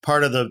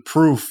the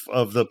proof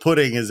of the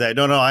pudding is that,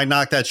 no, I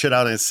knocked that shit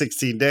out in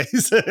 16 days.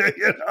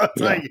 It's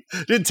like,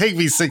 it didn't take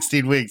me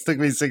 16 weeks. It took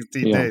me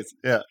 16 days.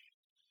 Yeah.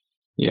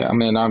 Yeah. I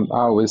mean, I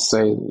always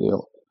say,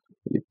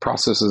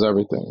 process is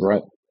everything,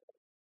 right?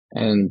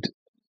 And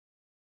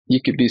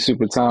you could be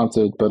super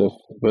talented, but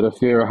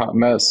if you're a hot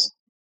mess,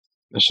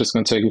 it's just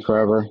going to take you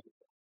forever.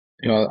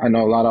 I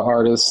know a lot of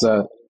artists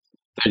that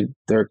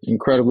they're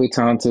incredibly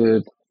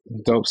talented,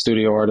 dope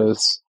studio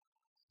artists.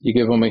 You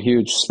give them a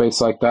huge space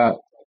like that,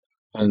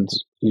 and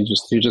you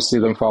just see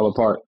them fall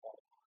apart.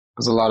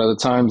 Because a lot of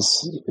the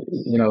times,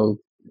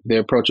 they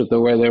approach it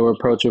the way they would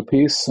approach a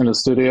piece in a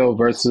studio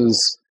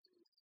versus,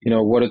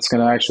 what it's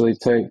going to actually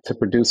take to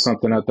produce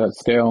something at that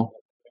scale.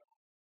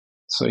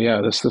 So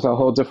yeah, this is a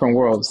whole different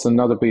world. It's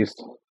another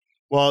beast.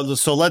 Well,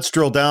 so let's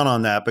drill down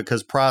on that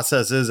because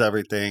process is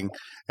everything.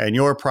 And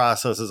your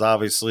process is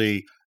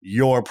obviously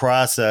your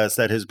process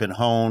that has been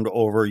honed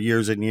over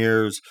years and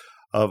years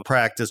of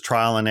practice,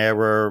 trial and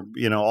error,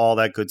 all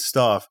that good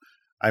stuff.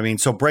 I mean,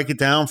 so break it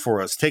down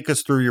for us. Take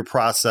us through your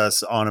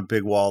process on a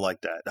big wall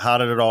like that. How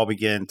did it all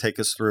begin? Take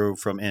us through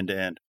from end to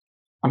end.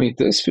 I mean,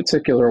 this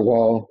particular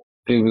wall,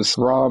 it was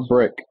raw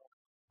brick.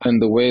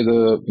 And the way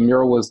the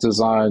mural was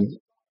designed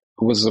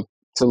was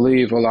to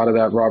leave a lot of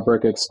that raw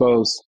brick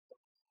exposed.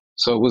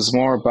 So it was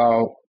more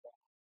about,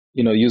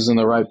 using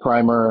the right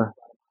primer,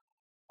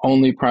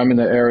 only priming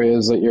the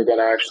areas that you're going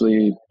to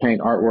actually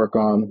paint artwork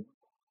on.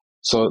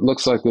 So it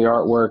looks like the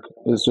artwork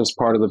is just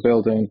part of the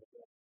building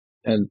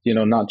and,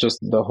 not just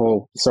the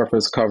whole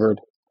surface covered.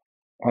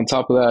 On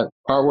top of that,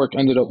 artwork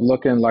ended up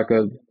looking like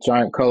a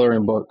giant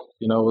coloring book.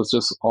 It was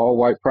just all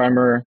white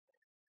primer,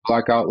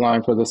 black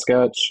outline for the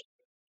sketch,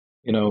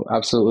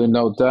 absolutely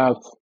no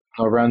depth,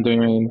 no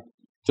rendering,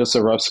 just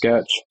a rough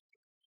sketch.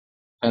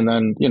 And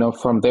then,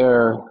 from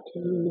there,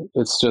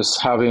 it's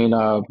just having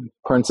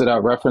printed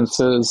out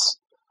references,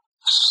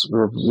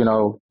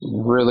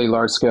 really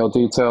large scale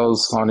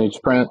details on each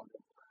print.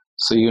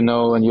 So,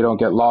 and you don't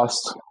get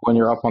lost when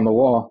you're up on the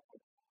wall.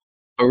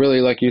 But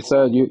really, like you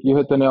said, you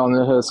hit the nail on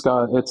the head,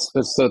 Scott. It's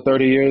the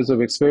 30 years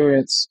of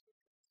experience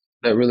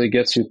that really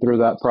gets you through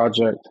that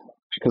project.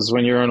 Because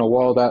when you're in a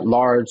wall that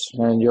large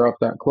and you're up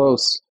that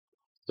close,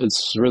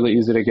 it's really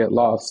easy to get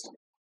lost.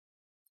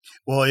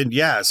 Well, and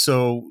yeah,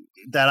 so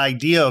that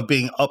idea of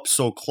being up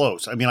so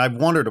close, I mean, I've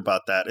wondered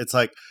about that. It's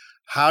like,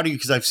 how do you,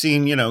 because I've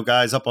seen,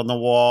 guys up on the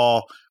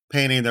wall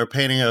painting, they're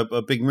painting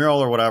a big mural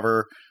or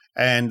whatever,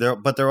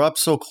 but they're up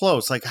so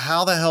close. Like,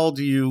 how the hell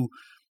do you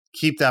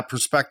keep that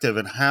perspective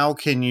and how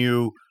can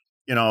you,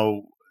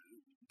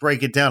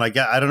 break it down. I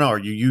don't know. Are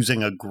you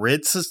using a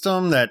grid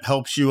system that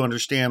helps you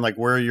understand like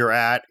where you're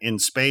at in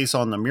space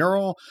on the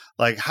mural?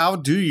 Like, how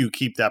do you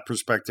keep that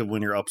perspective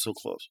when you're up so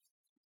close?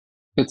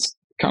 It's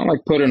kind of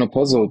like putting a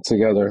puzzle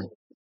together.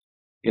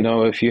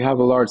 If you have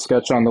a large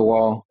sketch on the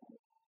wall,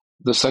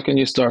 the second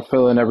you start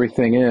filling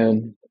everything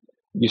in,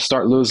 you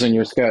start losing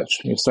your sketch.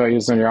 You start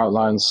using your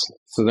outlines.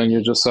 So then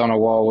you're just on a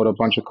wall with a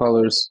bunch of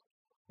colors.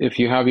 If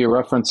you have your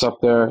reference up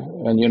there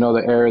and you know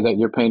the area that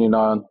you're painting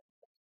on,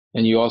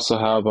 and you also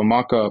have a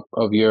mock-up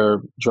of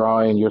your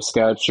drawing, your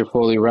sketch, your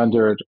fully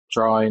rendered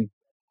drawing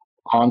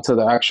onto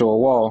the actual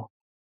wall,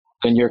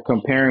 then you're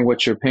comparing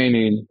what you're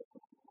painting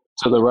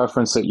to the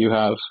reference that you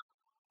have.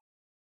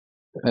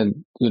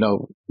 And,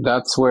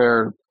 that's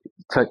where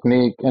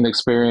technique and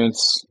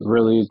experience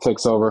really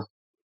takes over.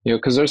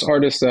 Because there's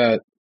artists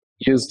that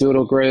use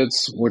doodle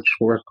grids, which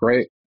work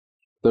great.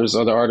 There's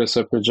other artists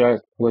that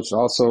project, which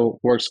also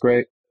works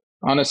great.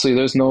 Honestly,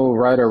 there's no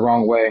right or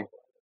wrong way.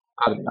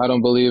 I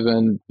don't believe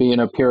in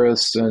being a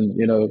purist and,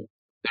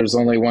 there's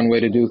only one way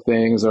to do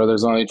things or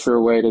there's only a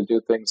true way to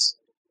do things.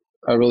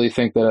 I really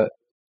think that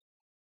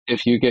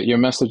if you get your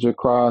message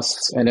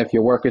across and if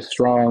your work is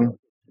strong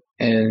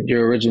and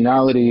your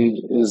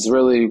originality is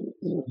really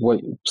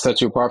what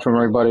sets you apart from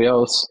everybody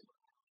else,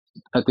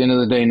 at the end of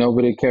the day,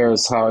 nobody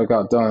cares how it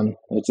got done.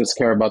 They just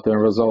care about the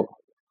result.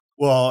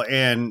 Well,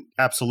 and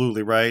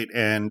absolutely right.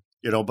 And,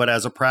 but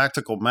as a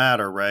practical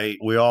matter, right,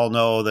 we all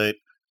know that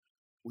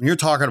when you're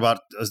talking about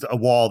a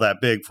wall that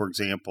big, for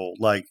example,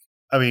 like,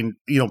 I mean,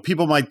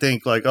 people might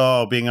think like,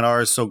 oh, being an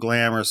artist is so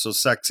glamorous, so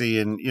sexy,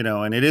 and,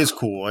 and it is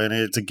cool, and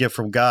it's a gift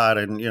from God,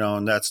 and,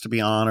 and that's to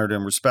be honored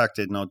and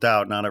respected, no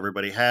doubt. Not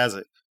everybody has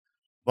it.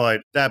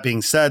 But that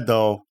being said,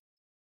 though,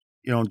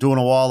 doing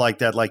a wall like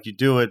that, like you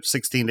do it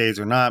 16 days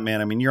or not, man,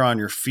 I mean, you're on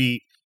your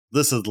feet.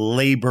 This is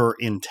labor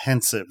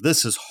intensive.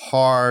 This is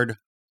hard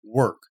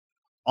work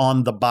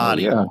on the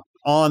body,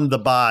 on the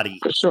body.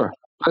 For sure.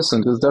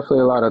 Listen, there's definitely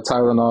a lot of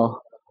Tylenol,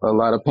 a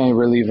lot of pain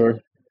reliever,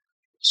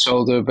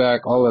 shoulder,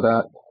 back, all of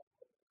that.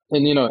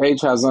 And,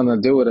 age has nothing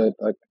to do with it.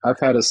 Like, I've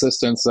had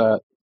assistants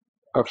that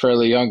are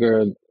fairly younger,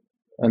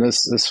 and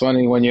it's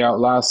funny when you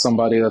outlast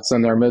somebody that's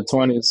in their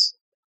mid-20s,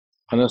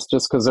 and it's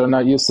just because they're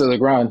not used to the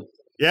grind.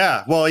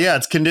 Yeah. Well, yeah,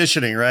 it's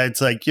conditioning, right?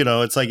 It's like,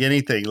 it's like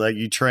anything. Like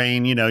you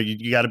train, you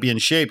got to be in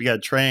shape, you got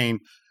to train.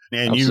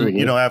 And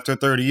Absolutely. After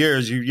 30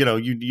 years, you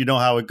know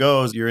how it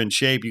goes. You're in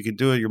shape, you can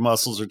do it, your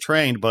muscles are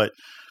trained, but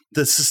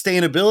the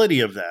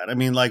sustainability of that. I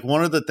mean, like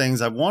one of the things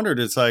I've wondered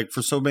is like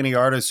for so many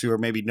artists who are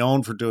maybe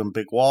known for doing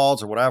big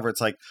walls or whatever, it's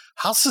like,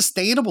 how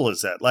sustainable is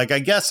that? Like, I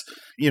guess,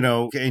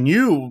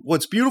 and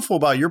what's beautiful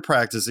about your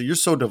practice is that you're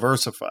so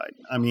diversified.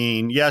 I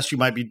mean, yes, you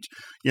might be,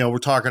 we're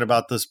talking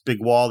about this big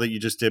wall that you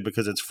just did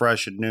because it's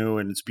fresh and new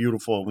and it's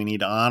beautiful. And we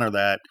need to honor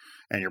that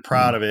and you're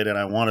proud of it. And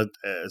I want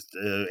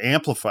to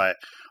amplify it.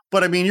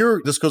 But I mean,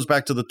 this goes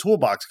back to the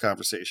toolbox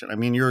conversation. I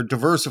mean, you're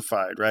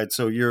diversified, right?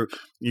 So you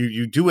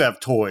do have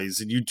toys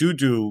and you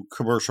do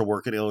commercial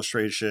work and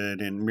illustration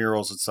and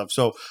murals and stuff.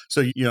 So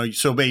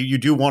maybe you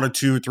do 1 or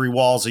 2 or 3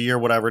 walls a year,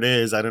 whatever it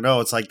is. I don't know.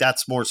 It's like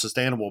that's more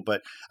sustainable.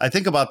 But I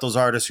think about those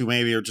artists who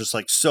maybe are just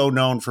like so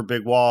known for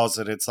big walls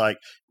and it's like,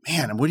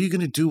 man, what are you going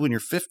to do when you're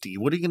 50?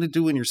 What are you going to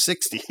do when you're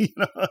 60?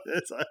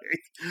 It's like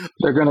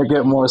they're going to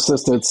get more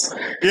assistants.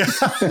 Yeah.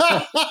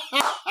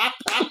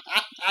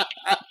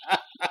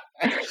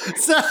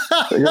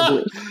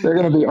 They're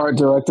gonna be art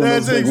directing.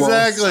 That's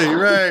exactly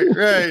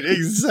right.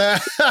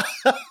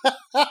 Exactly.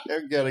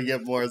 They're gonna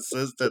get more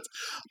assistance.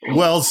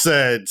 Well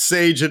said.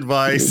 Sage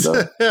advice.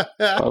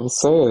 I'm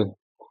saying.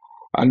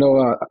 I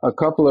know a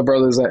couple of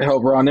brothers that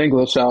help Ron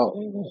English out.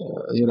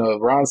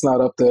 Ron's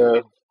not up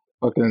there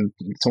fucking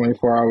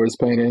 24 hours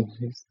painting.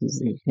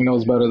 He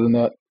knows better than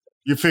that.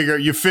 You figure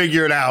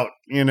it out.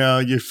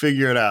 You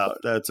figure it out.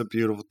 That's a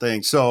beautiful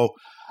thing. So,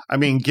 I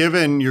mean,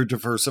 given your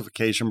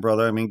diversification,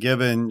 brother, I mean,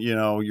 given,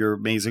 your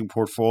amazing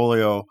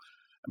portfolio,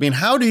 I mean,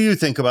 how do you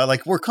think about,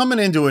 like, we're coming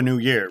into a new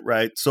year,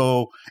 right?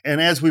 So,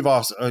 and as we've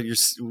also,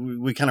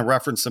 we kind of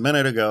referenced a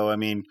minute ago, I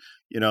mean,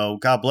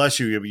 God bless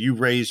you. You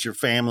raised your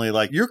family,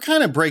 like, you're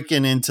kind of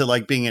breaking into,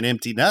 like, being an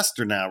empty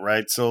nester now,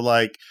 right? So,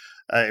 like,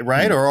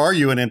 right? Or are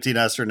you an empty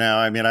nester now?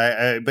 I mean,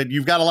 but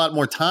you've got a lot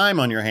more time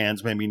on your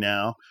hands maybe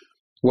now.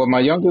 Well,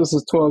 my youngest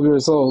is 12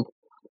 years old.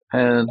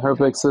 And her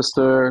big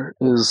sister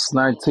is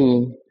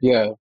 19.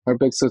 Yeah, her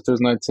big sister is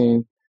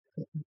 19.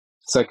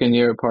 Second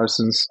year at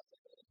Parsons.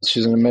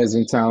 She's an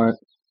amazing talent.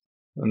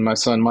 And my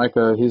son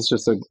Micah, he's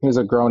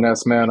a grown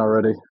ass man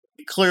already.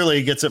 Clearly,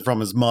 he gets it from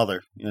his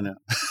mother.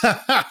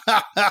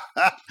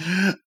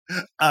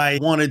 I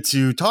wanted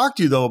to talk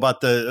to you though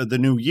about the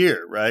new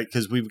year, right?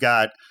 Because we've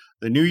got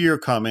the new year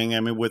coming. I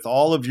mean, with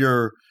all of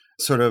your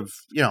sort of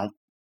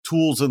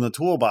tools in the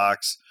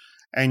toolbox,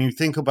 and you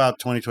think about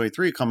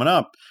 2023 coming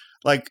up.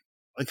 Like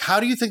how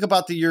do you think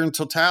about the year in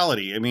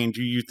totality? I mean,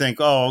 do you think,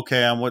 oh,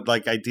 okay,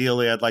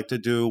 ideally I'd like to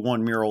do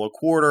 1 mural a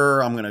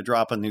quarter. I'm going to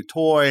drop a new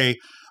toy.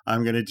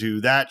 I'm going to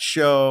do that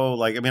show.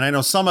 Like, I mean, I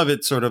know some of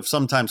it sort of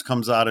sometimes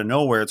comes out of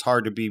nowhere. It's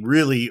hard to be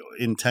really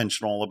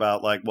intentional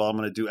about like, well, I'm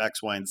going to do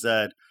X, Y, and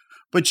Z.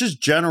 But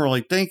just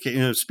generally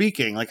thinking,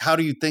 speaking, like, how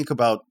do you think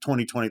about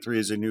 2023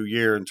 as a new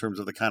year in terms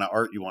of the kind of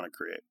art you want to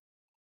create?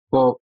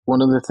 Well,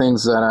 one of the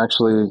things that I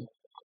actually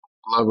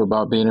love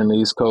about being in the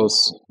East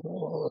Coast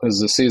is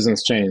the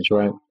seasons change,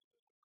 right?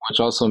 Which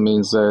also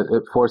means that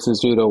it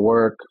forces you to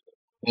work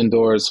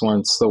indoors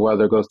once the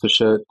weather goes to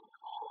shit.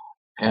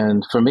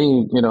 And for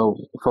me,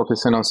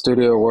 focusing on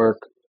studio work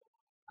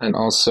and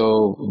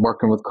also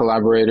working with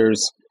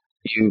collaborators,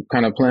 you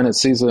kind of plan it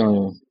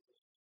seasonally.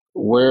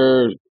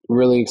 We're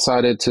really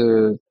excited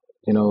to,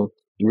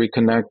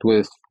 reconnect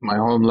with my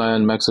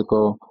homeland,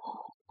 Mexico.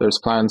 There's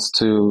plans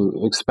to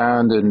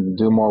expand and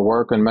do more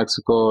work in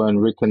Mexico and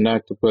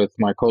reconnect with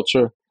my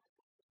culture,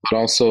 but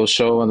also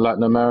show in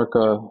Latin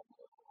America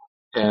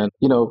and,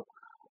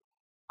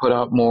 put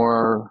out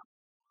more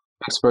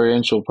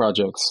experiential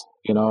projects.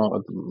 I'd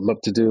love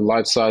to do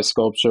life-size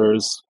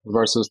sculptures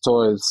versus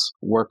toys,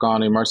 work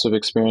on immersive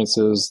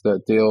experiences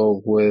that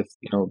deal with,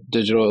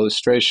 digital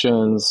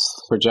illustrations,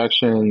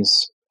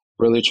 projections,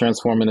 really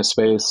transforming a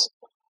space,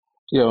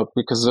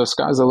 because the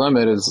sky's the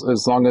limit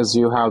as long as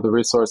you have the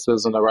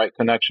resources and the right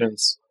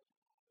connections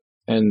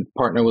and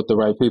partner with the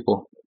right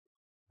people.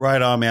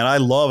 Right on, man. I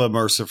love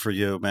immersive for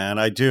you, man.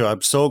 I do.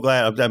 I'm so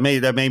glad that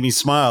made me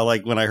smile.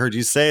 Like when I heard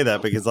you say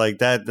that, because like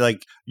that,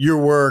 like your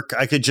work,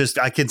 I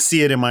can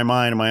see it in my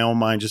mind, in my own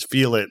mind, just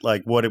feel it,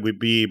 like what it would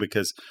be,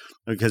 because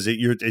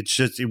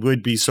it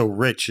would be so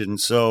rich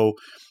and so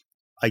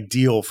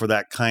ideal for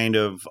that kind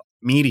of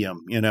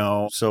medium,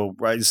 So,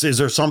 right. Is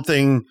there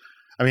something,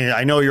 I mean,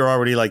 I know you're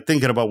already like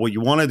thinking about what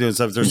you want to do and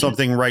stuff. Is there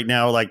something right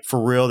now, like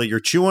for real, that you're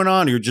chewing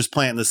on, or you're just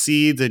planting the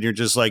seeds and you're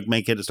just like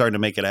starting to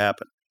make it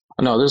happen?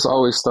 No, there's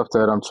always stuff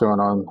that I'm chewing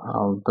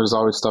on. There's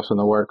always stuff in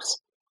the works.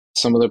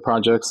 Some of the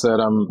projects that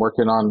I'm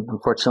working on,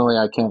 unfortunately,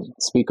 I can't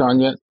speak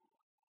on yet,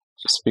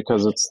 just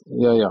because it's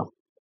no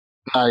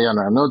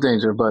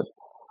danger. But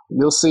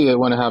you'll see it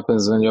when it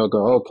happens, and you'll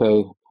go,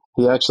 okay,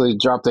 he actually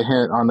dropped a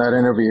hint on that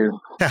interview.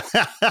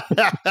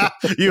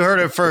 You heard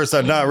it first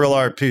on Not Real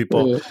Art,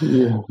 people.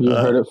 You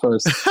heard it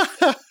first.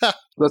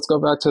 Let's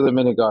go back to the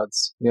mini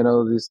gods.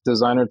 These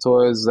designer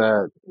toys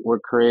that were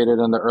created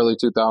in the early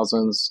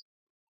 2000s.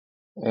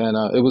 And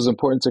it was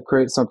important to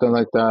create something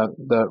like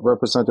that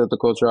represented the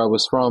culture I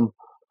was from,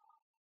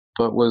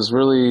 but was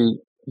really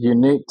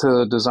unique to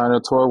the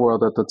designer toy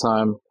world at the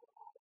time.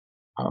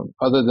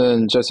 Other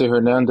than Jesse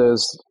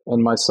Hernandez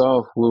and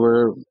myself, we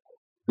were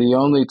the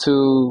only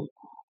two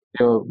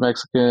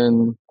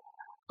Mexican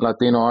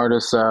Latino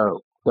artists that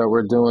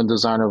were doing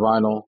designer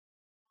vinyl,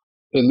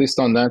 at least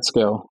on that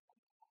scale.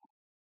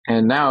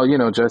 And now,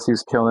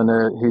 Jesse's killing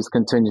it. He's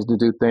continued to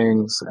do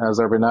things as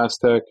Urban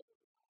Aztec.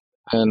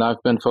 And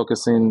I've been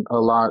focusing a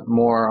lot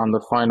more on the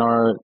fine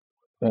art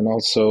and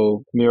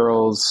also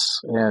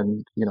murals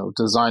and,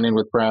 designing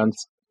with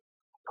brands,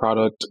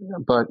 product.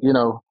 But,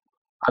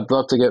 I'd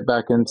love to get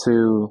back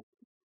into,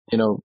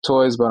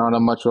 toys, but on a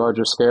much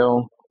larger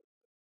scale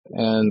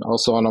and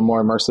also on a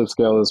more immersive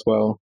scale as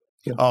well.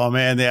 Yeah. Oh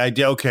man, the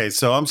idea. Okay,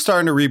 so I'm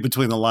starting to read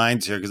between the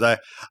lines here, because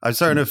I'm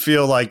starting to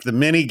feel like the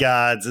mini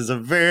gods is a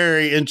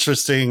very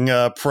interesting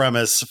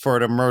premise for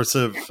an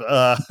immersive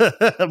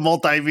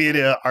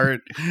multimedia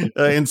art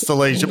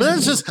installation. But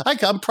that's just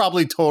I'm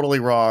probably totally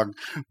wrong,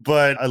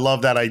 but I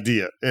love that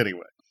idea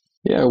anyway.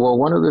 Yeah, well,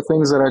 one of the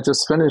things that I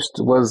just finished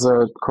was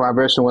a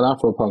collaboration with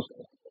Afropunk,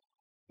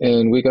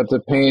 and we got to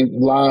paint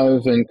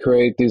live and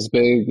create these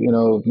big,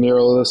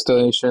 mural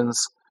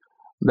installations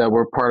that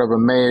were part of a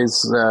maze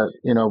that,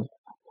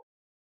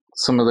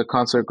 some of the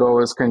concert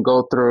goers can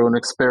go through and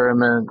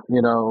experiment,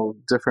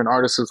 different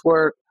artists'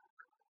 work,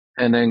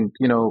 and then,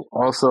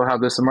 also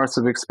have this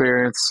immersive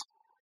experience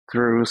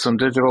through some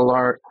digital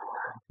art.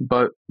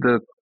 But the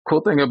cool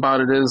thing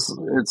about it is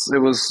it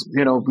was,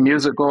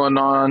 music going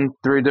on,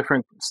 3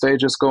 different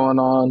stages going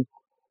on.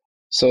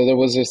 So there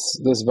was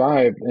this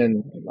vibe,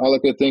 and all I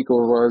could think of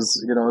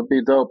was, it'd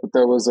be dope if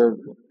there was a,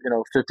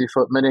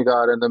 50-foot mini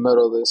god in the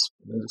middle of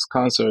this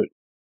concert.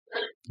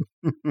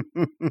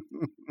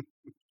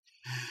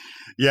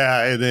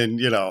 Yeah, and then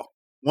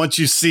once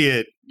you see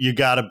it, you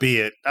gotta be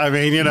it. I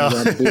mean, You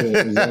gotta be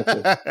it,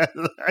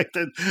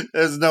 exactly.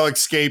 There's no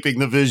escaping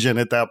the vision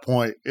at that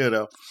point.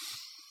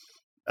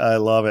 I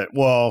love it.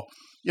 Well,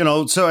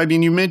 so I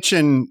mean, you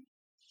mentioned,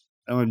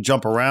 I'm gonna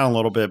jump around a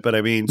little bit, but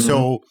I mean,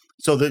 so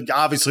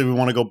obviously we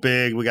want to go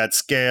big. We got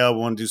scale.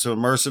 We want to do some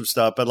immersive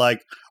stuff, but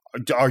like,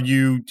 do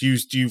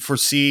you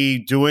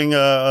foresee doing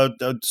a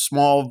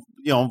small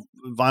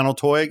vinyl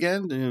toy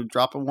again?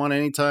 Dropping one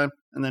anytime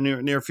in the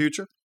near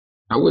future?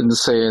 I wouldn't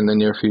say in the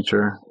near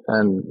future,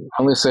 and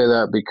I only say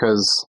that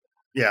because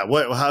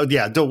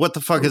what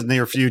the fuck is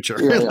near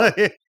future?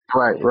 Yeah.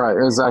 Right.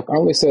 Exactly. I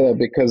only say that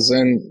because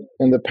in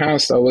the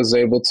past I was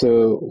able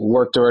to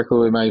work directly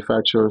with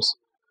manufacturers.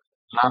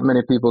 Not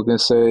many people can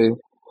say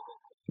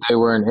they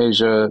were in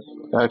Asia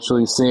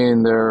actually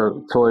seeing their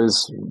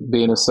toys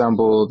being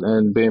assembled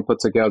and being put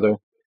together,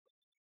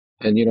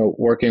 and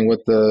working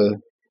with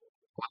the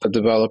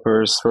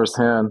developers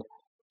firsthand.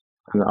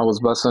 And I was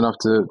blessed enough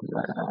to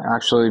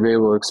actually be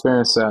able to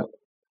experience that.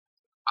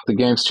 The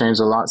game's changed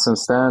a lot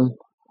since then.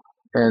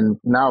 And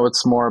now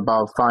it's more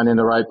about finding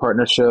the right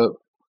partnership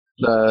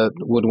that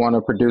would want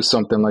to produce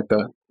something like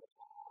that.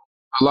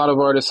 A lot of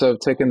artists have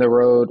taken the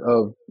road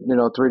of,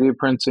 3D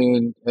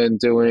printing and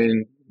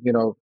doing,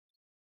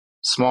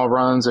 small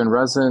runs in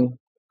resin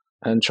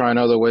and trying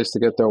other ways to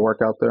get their work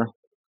out there.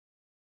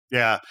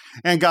 Yeah.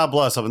 And God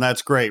bless them. And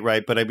that's great.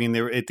 Right. But I mean,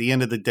 at the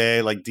end of the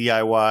day, like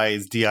DIY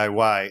is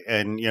DIY.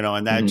 And,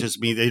 and that just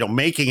means,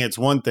 making it's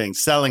one thing,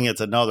 selling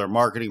it's another,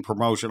 marketing,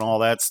 promotion, all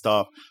that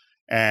stuff.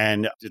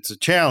 And it's a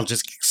challenge.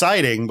 It's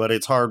exciting, but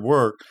it's hard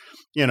work,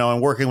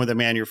 and working with a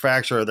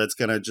manufacturer that's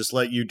going to just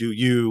let you do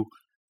you.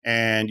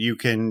 And you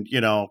can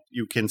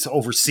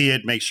oversee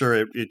it, make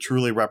sure it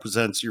truly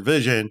represents your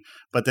vision,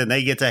 but then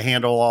they get to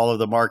handle all of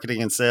the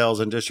marketing and sales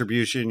and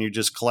distribution. You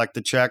just collect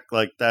the check.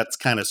 Like, that's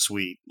kind of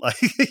sweet.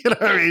 Like,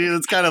 what I mean?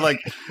 It's kind of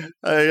like,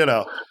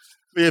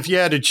 if you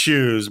had to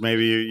choose,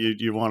 maybe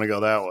you want to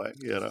go that way,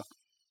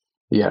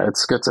 Yeah,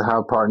 it's good to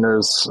have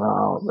partners,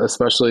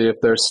 especially if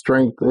their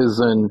strength is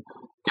in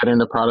getting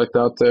the product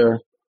out there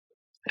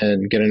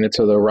and getting it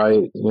to the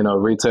right,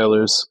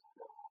 retailers.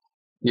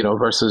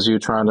 Versus you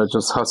trying to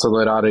just hustle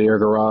it out of your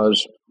garage.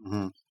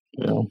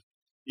 Mm-hmm.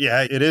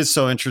 Yeah, it is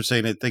so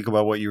interesting to think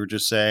about what you were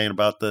just saying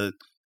about the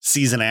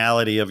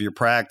seasonality of your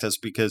practice,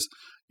 because,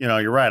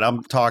 you're right.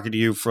 I'm talking to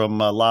you from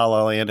La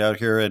La Land out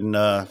here in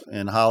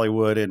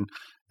Hollywood,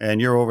 and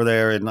you're over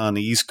there on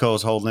the East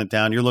Coast holding it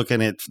down. You're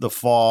looking at the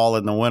fall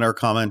and the winter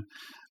coming.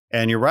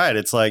 And you're right.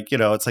 It's like,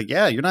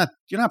 yeah, you're not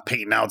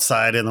painting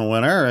outside in the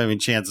winter. I mean,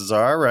 chances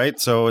are, right?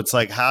 So it's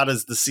like, how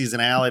does the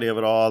seasonality of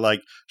it all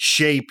like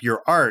shape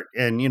your art?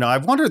 And,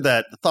 I've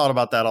thought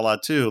about that a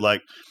lot too,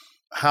 like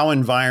how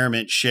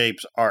environment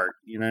shapes art.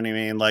 You know what I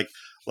mean? Like,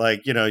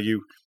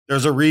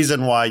 there's a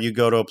reason why you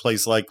go to a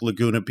place like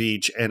Laguna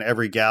Beach and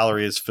every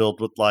gallery is filled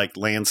with like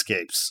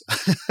landscapes,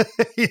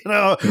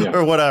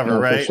 or whatever,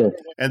 right? Sure.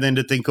 And then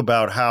to think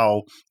about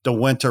how the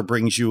winter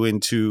brings you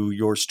into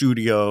your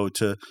studio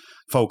to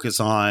focus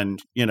on,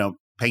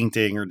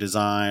 painting or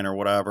design or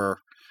whatever,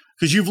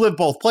 because you've lived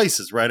both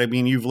places, right? I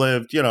mean, you've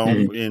lived, in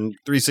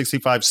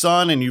 365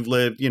 sun, and you've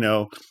lived,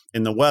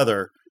 in the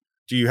weather.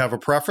 Do you have a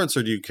preference,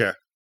 or do you care?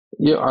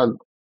 Yeah,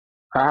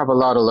 I have a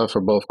lot of love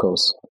for both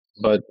coasts,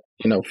 but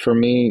for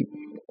me,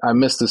 I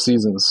miss the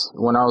seasons.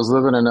 When I was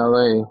living in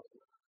LA,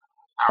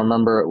 I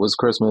remember it was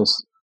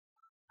Christmas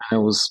and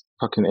it was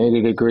fucking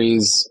 80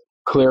 degrees,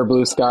 clear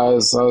blue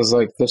skies. I was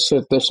like, this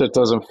shit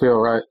doesn't feel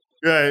right.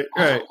 Right.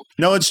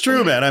 No, it's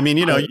true, man. I mean,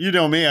 you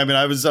know me. I mean,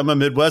 I'm a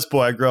Midwest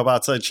boy. I grew up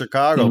outside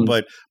Chicago,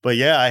 but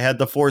yeah, I had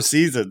the 4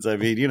 seasons. I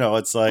mean,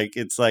 it's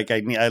like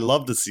I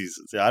love the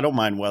seasons. I don't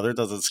mind weather. It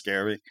doesn't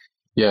scare me.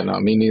 Yeah, no,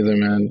 me neither,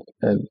 man.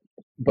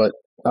 But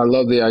I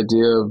love the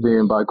idea of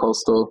being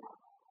bi-coastal.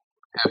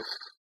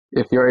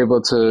 If you're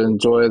able to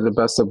enjoy the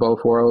best of both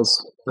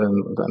worlds,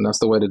 then that's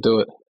the way to do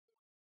it.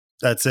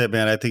 That's it,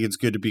 man. I think it's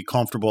good to be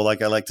comfortable.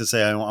 Like I like to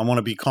say, I want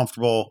to be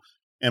comfortable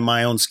in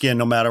my own skin,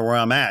 no matter where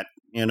I'm at.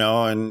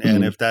 And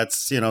if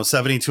that's,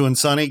 72 and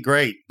sunny,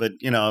 great. But,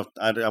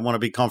 I want to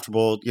be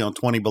comfortable,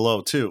 20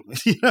 below too.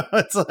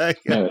 It's like,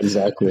 yeah,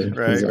 exactly.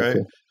 Right.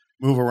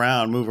 Move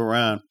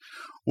around.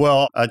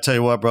 Well, I tell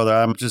you what, brother,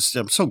 I'm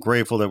so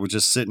grateful that we're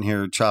just sitting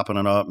here chopping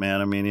it up,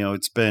 man. I mean,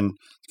 it's been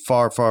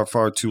far, far,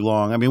 far too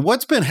long. I mean,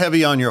 what's been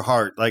heavy on your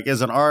heart? Like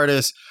as an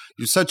artist,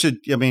 you're such a,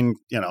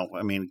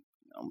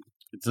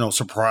 it's no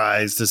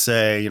surprise to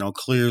say,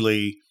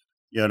 clearly,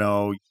 you're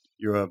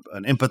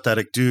an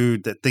empathetic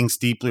dude that thinks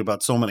deeply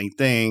about so many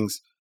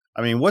things.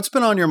 I mean, what's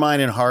been on your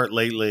mind and heart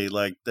lately,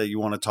 like that you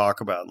want to talk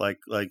about, like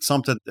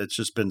something that's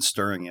just been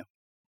stirring you?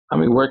 I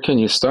mean, where can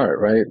you start,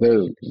 right?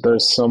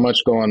 There's so much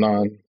going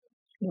on.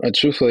 And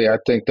truthfully, I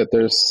think that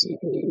there's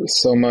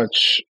so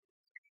much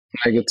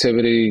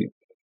negativity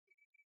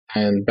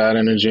and bad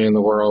energy in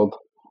the world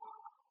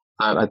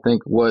that I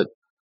think what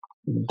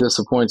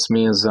disappoints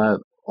me is that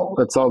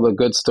it's all the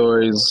good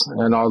stories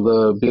and all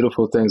the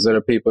beautiful things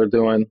that people are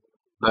doing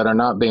that are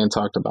not being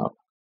talked about.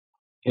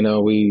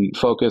 We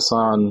focus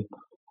on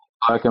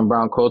Black and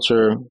brown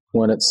culture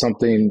when it's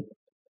something,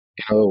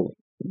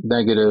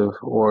 negative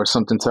or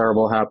something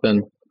terrible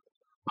happened.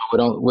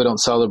 We don't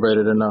celebrate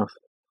it enough.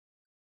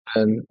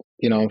 And,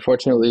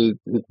 unfortunately,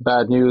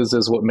 bad news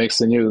is what makes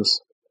the news.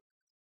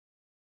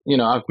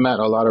 I've met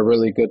a lot of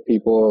really good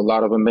people, a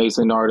lot of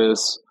amazing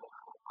artists,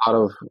 a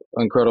lot of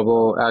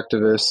incredible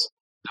activists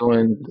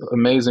doing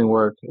amazing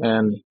work.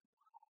 And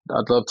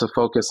I'd love to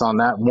focus on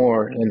that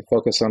more and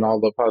focus on all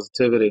the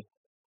positivity.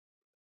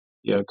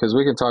 Yeah, because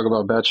we can talk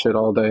about bad shit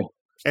all day.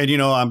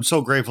 And, I'm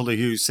so grateful to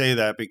hear you say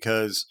that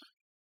because,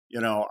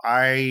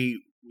 I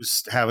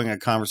was having a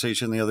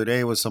conversation the other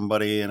day with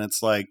somebody, and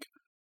it's like,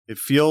 it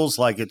feels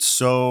like it's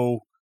so,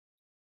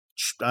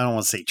 I don't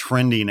want to say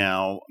trendy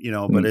now,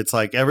 but it's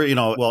like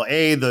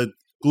the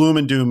gloom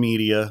and doom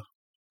media,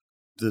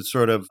 the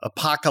sort of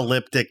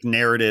apocalyptic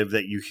narrative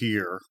that you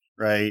hear,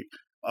 right,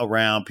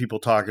 around people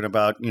talking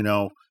about,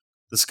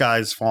 the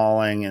sky's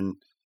falling and,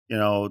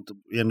 the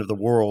end of the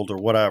world or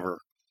whatever.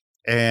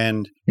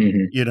 And,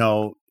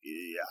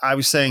 I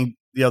was saying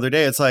the other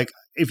day, it's like,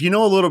 if you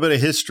know a little bit of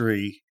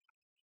history,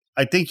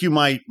 I think you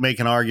might make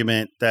an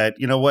argument that,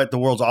 you know what, the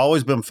world's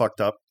always been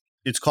fucked up.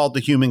 It's called the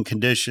human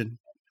condition.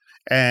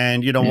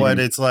 And you know what,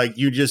 it's like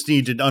you just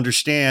need to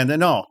understand that,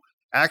 no,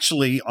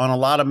 actually, on a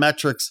lot of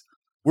metrics,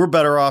 we're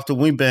better off than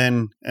we've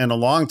been in a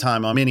long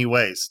time on many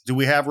ways. Do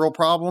we have real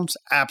problems?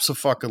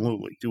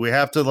 Absolutely. Do we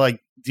have to like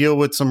deal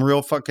with some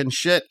real fucking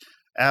shit?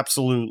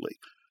 Absolutely.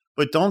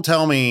 But don't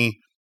tell me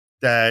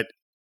that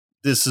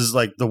this is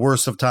like the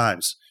worst of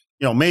times.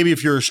 You know, maybe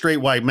if you're a straight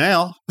white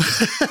male,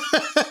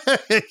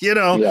 you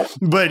know,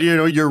 but, you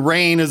know, your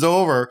reign is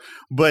over.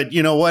 But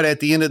you know what? At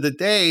the end of the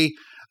day,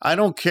 I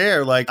don't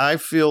care. Like, I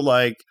feel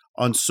like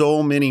on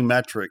so many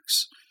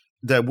metrics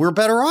that we're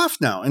better off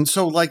now. And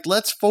so, like,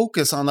 let's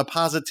focus on the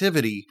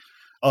positivity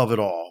of it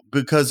all,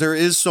 because there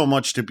is so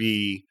much to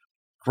be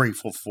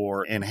grateful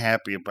for and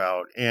happy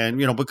about.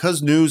 And, you know,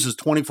 because news is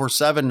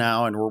 24/7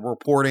 now and we're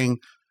reporting,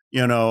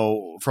 you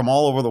know, from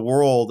all over the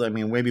world. I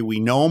mean, maybe we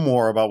know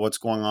more about what's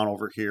going on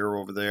over here,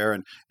 over there.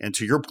 And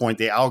to your point,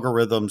 the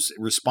algorithms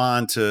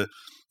respond to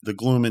the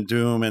gloom and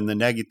doom and the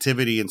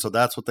negativity. And so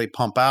that's what they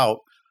pump out.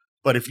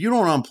 But if you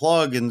don't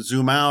unplug and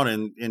zoom out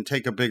and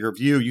take a bigger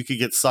view, you could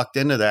get sucked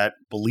into that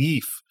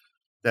belief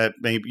that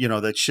maybe, you know,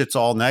 that shit's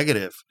all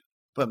negative.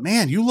 But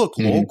man, you look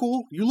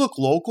local, you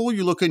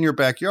look in your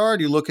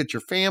backyard, you look at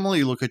your family,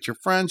 you look at your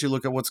friends, you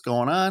look at what's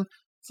going on.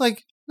 It's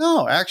like,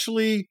 no,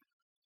 actually,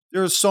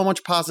 there's so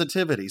much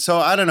positivity. So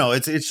I don't know.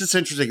 It's just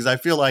interesting because I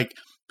feel like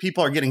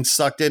people are getting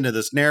sucked into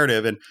this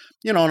narrative, and,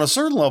 you know, on a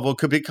certain level, it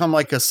could become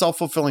like a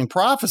self-fulfilling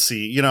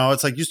prophecy. You know,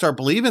 it's like you start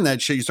believing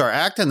that shit, you start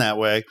acting that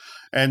way,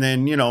 and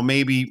then, you know,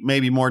 maybe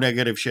more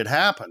negative shit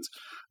happens.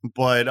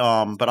 But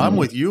I'm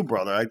with you,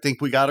 brother. I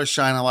think we got to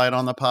shine a light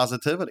on the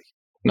positivity.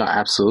 No,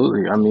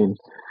 absolutely. I mean,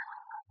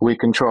 we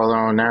control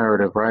our own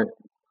narrative, right?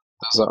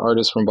 There's an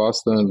artist from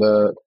Boston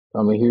that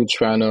I'm a huge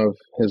fan of.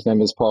 His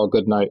name is Paul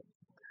Goodnight.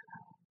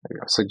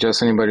 I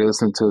suggest anybody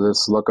listening to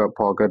this, look up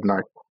Paul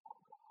Goodnight.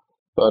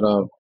 But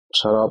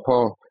shout out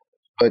Paul.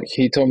 But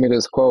he told me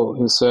this quote.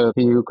 He said,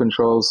 "He who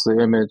controls the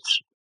image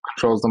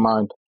controls the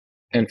mind."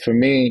 And for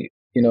me,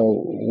 you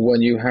know,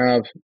 when you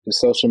have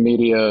social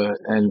media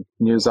and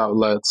news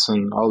outlets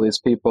and all these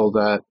people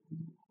that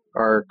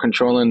are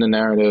controlling the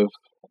narrative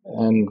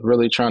and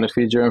really trying to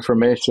feed you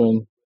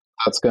information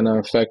that's going to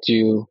affect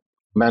you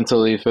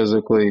mentally,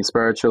 physically,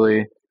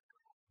 spiritually,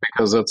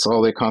 because that's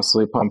all they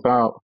constantly pump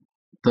out,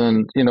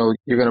 then, you know,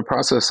 you're going to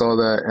process all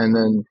that, and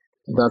then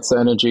that's the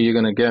energy you're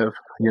going to give.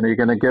 You know, you're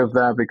going to give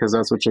that because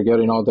that's what you're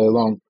getting all day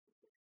long.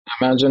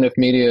 Imagine if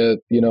media,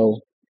 you know,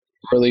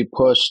 really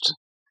pushed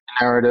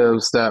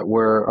narratives that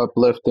were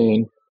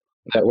uplifting,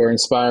 that were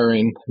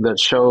inspiring, that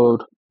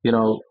showed, you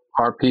know,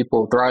 our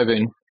people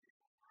thriving.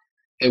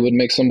 It would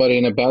make somebody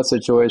in a bad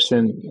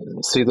situation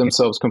see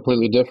themselves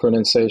completely different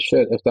and say,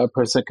 shit, if that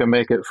person can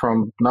make it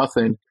from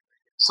nothing,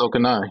 so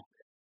can I.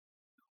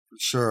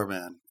 Sure,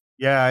 man.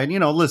 Yeah. And, you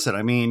know, listen,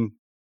 I mean,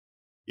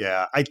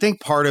 yeah, I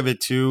think part of it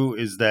too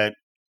is that,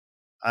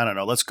 I don't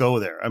know, let's go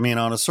there. I mean,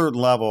 on a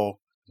certain level,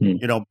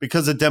 you know,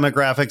 because the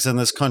demographics in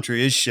this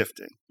country is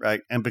shifting,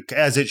 right? And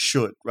as it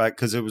should, right?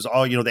 Because it was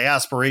all, you know, the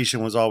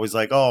aspiration was always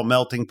like, oh,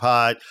 melting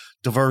pot,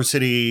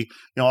 diversity,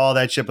 you know, all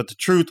that shit. But the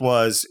truth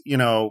was, you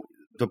know,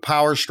 the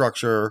power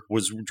structure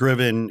was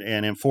driven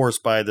and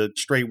enforced by the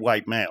straight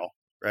white male,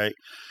 right?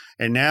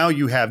 And now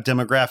you have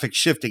demographic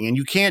shifting, and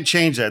you can't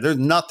change that. There's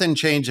nothing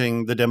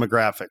changing the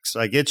demographics.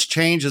 Like, its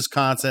change is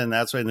constant, and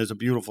that's right. And there's a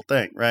beautiful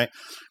thing, right?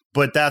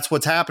 But that's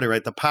what's happening,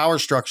 right? The power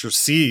structure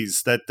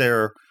sees that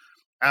they're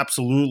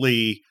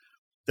absolutely,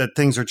 that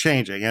things are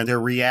changing, and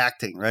they're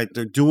reacting, right?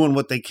 They're doing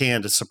what they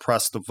can to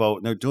suppress the vote,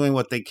 and they're doing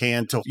what they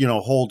can to, you know,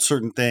 hold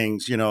certain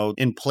things, you know,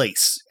 in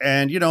place.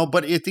 And, you know,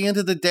 but at the end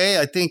of the day,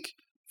 I think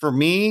for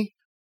me,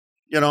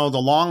 you know, the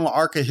long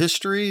arc of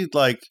history,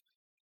 like,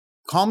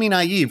 call me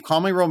naive, call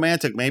me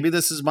romantic. Maybe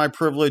this is my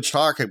privilege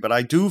talking, but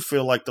I do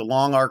feel like the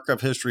long arc of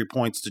history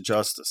points to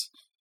justice,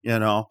 you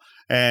know?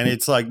 And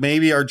it's like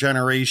maybe our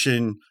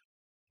generation,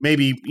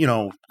 maybe, you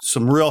know,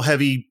 some real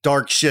heavy,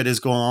 dark shit is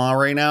going on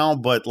right now,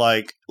 but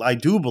like, I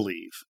do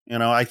believe, you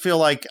know, I feel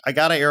like I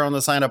got to err on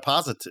the side of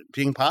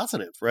being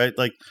positive, right?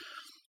 Like,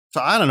 so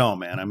I don't know,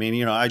 man. I mean,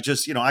 you know, I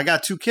just, you know, I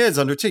got 2 kids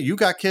under 2. You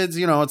got kids,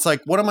 you know, it's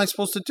like, what am I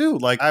supposed to do?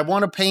 Like, I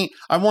want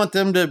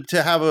them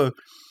to have a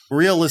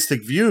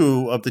realistic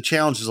view of the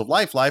challenges of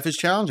life. Life is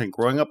challenging.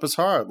 Growing up is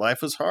hard.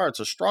 Life is hard. It's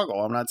a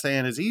struggle. I'm not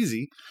saying it's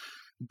easy,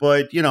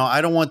 but, you know,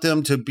 I don't want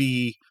them to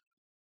be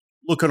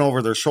looking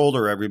over their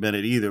shoulder every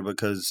minute either,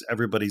 because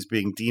everybody's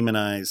being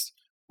demonized,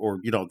 or,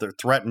 you know, they're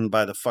threatened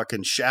by the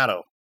fucking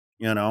shadow,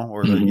 you know,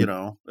 or the, you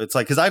know, it's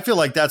like, because I feel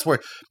like that's where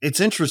it's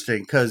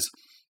interesting, because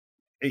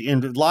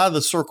in a lot of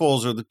the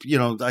circles, or the, you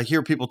know, I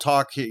hear people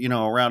talk, you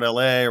know, around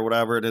LA or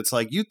whatever, and it's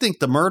like, you think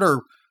the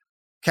murder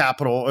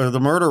capital or the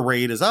murder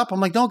rate is up. I'm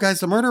like, no, guys,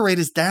 the murder rate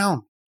is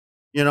down.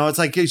 You know, it's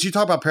like, as you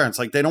talk about parents,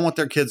 like, they don't want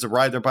their kids to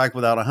ride their bike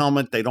without a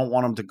helmet. They don't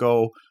want them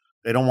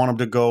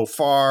to go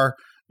far,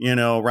 you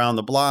know, around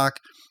the block,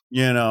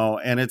 you know,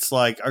 and it's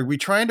like, are we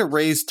trying to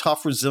raise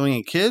tough,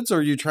 resilient kids, or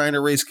are you trying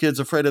to raise kids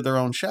afraid of their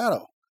own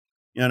shadow,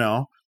 you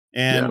know?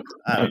 And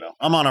I don't know.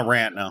 I'm on a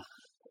rant now.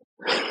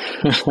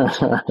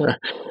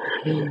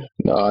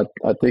 No,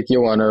 I think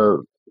you want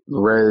to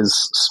raise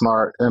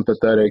smart,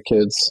 empathetic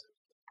kids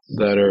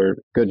that are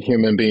good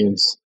human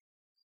beings,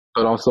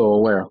 but also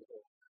aware,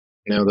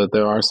 that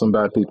there are some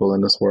bad people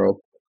in this world,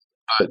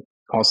 but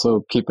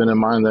also keeping in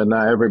mind that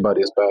not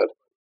everybody is bad.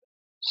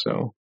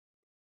 So,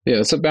 yeah,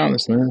 it's a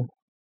balance, man.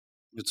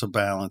 It's a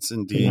balance,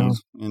 indeed,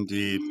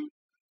 indeed.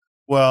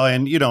 Well,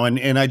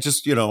 and I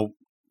just, the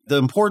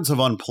importance of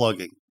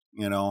unplugging,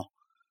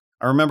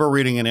 I remember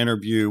reading an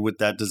interview with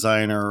that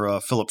designer,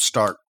 Philip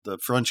Stark, the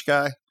French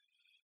guy.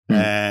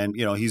 And,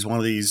 he's one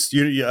of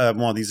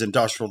these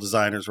industrial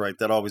designers, right,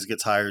 that always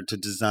gets hired to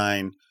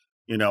design,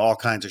 all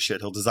kinds of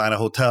shit. He'll design a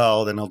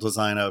hotel, then he'll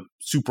design a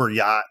super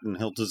yacht, and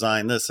he'll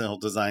design this and he'll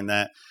design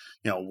that,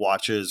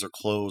 watches or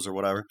clothes or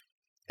whatever.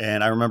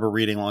 And I remember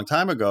reading a long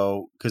time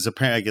ago, because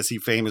apparently, I guess he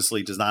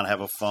famously does not have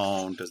a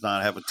phone, does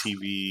not have a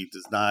TV,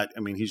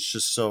 he's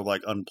just so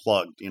like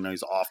unplugged,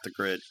 he's off the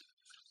grid.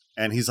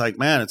 And he's like,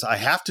 man, I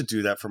have to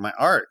do that for my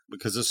art,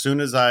 because as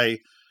soon as I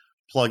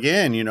plug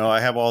in, I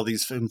have all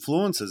these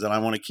influences and I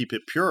want to keep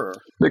it pure.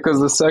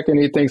 Because the second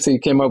he thinks he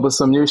came up with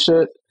some new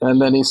shit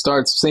and then he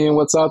starts seeing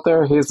what's out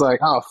there, he's like,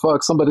 oh,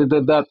 fuck, somebody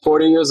did that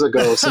 40 years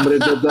ago. Somebody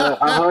did that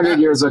 100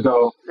 years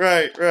ago.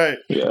 Right.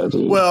 Yeah,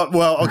 dude.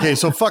 Well, okay,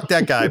 so fuck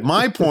that guy.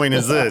 My point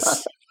is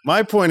this,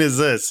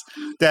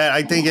 that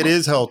I think it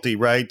is healthy,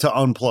 right, to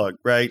unplug,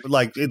 right?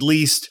 Like at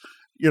least,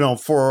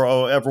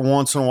 for every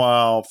once in a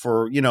while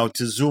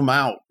to zoom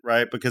out,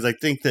 right? Because I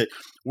think that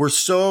we're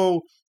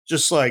so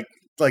just like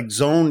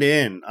zoned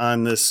in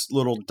on this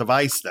little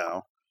device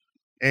now,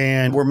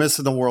 and we're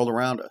missing the world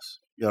around us,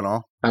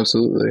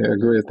 Absolutely. I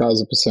agree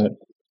 1,000%.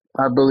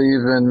 I believe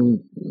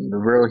in the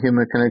real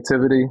human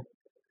connectivity.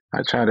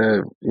 I try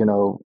to,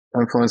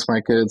 influence my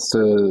kids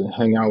to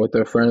hang out with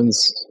their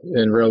friends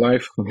in real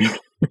life.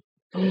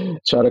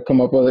 Try to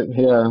come up with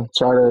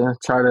try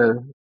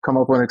to come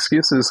up with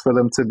excuses for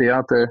them to be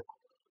out there,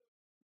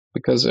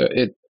 because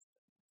there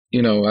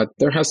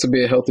has to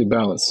be a healthy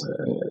balance.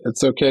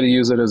 It's okay to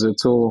use it as a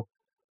tool.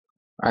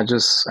 I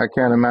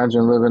can't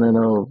imagine living in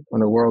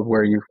a world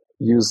where you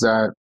use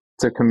that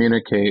to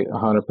communicate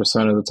 100%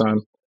 of the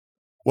time.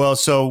 Well,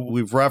 so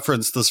we've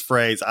referenced this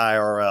phrase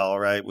IRL,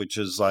 right? Which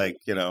is like,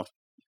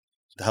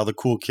 how the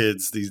cool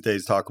kids these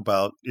days talk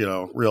about,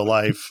 real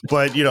life.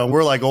 But,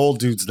 we're like old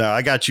dudes now.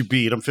 I got you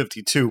beat. I'm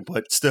 52,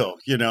 but still,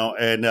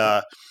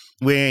 and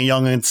we ain't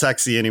young and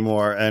sexy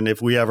anymore. And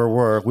if we ever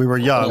were, if we were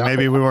young,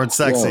 maybe we weren't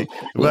sexy.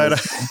 But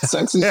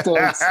sexy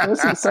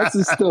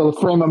still a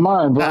frame of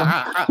mind, bro.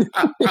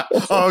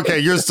 Oh, okay,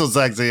 you're still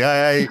sexy.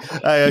 I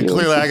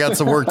clearly I got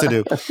some work to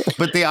do.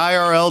 But the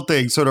IRL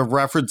thing sort of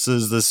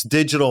references this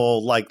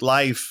digital like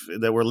life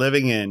that we're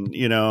living in,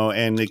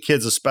 and the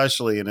kids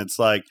especially. And it's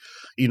like,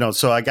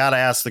 so I got to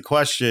ask the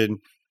question,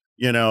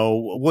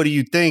 what do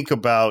you think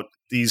about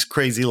these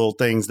crazy little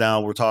things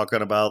now we're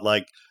talking about,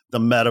 like the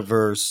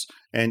metaverse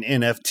and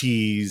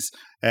NFTs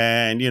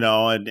and,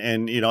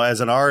 as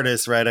an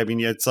artist, right? I mean,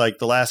 it's like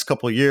the last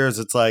couple of years,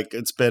 it's like,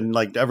 it's been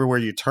like everywhere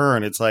you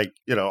turn, it's like,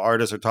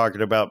 artists are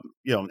talking about,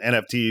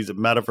 NFTs and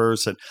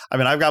metaverse. And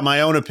I've got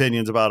my own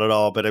opinions about it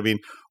all, but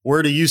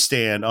where do you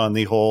stand on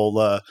the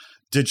whole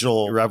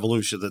digital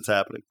revolution that's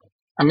happening?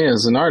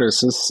 As an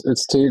artist,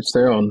 it's to each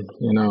their own,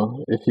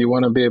 if you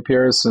want to be a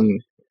purist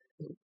and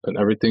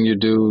everything you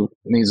do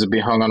needs to be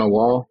hung on a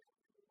wall,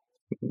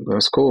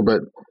 that's cool.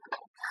 But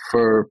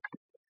for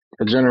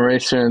a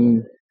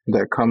generation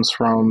that comes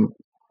from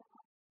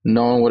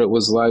knowing what it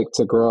was like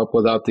to grow up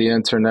without the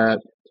internet,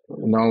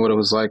 knowing what it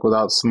was like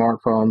without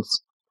smartphones,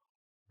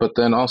 but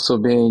then also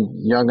being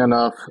young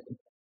enough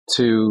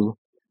to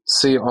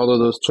see all of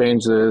those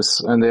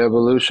changes and the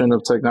evolution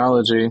of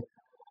technology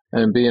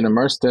and being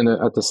immersed in it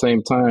at the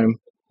same time,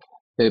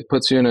 it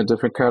puts you in a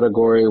different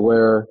category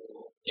where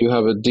you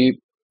have a deep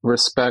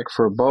respect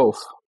for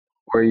both,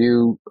 where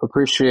you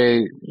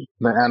appreciate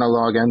the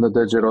analog and the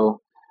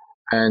digital,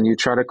 and you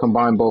try to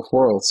combine both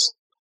worlds.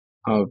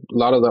 A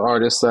lot of the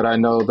artists that I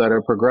know that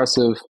are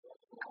progressive,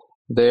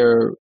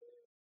 they're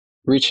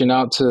reaching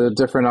out to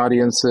different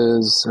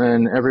audiences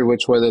in every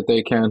which way that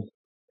they can.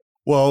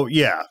 Well,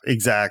 yeah,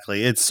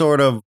 exactly. It's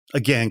sort of,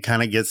 again,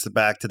 kind of gets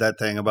back to that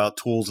thing about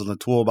tools in the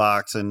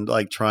toolbox and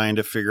like trying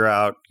to figure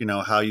out,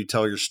 how you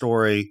tell your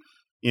story,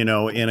 in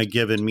a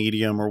given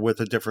medium or with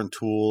a different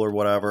tool or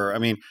whatever.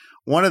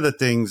 One of the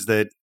things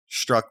that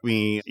struck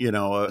me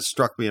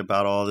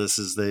about all this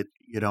is that,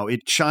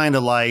 it shined a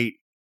light,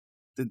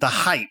 the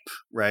hype,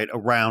 right,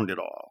 around it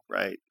all,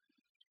 right?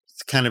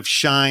 It's kind of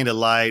shined a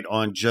light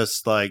on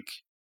just like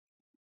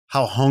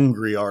how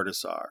hungry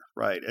artists are,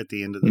 right, at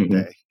the end of the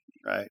day,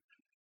 right?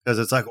 Because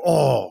it's like,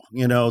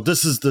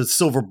 this is the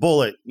silver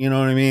bullet, you know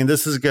what I mean?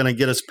 This is going to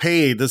get us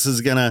paid. This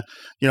is going to,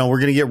 we're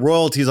going to get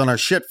royalties on our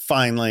shit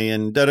finally,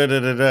 and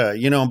da-da-da-da-da.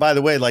 And by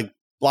the way, like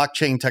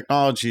blockchain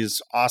technology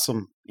is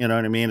awesome, you know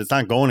what I mean? It's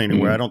not going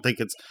anywhere. I don't think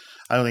it's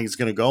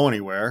going to go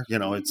anywhere.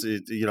 And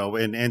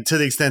to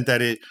the extent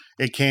that it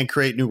can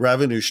create new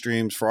revenue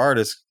streams for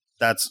artists,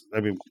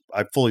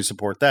 I fully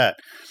support that.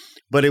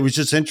 But it was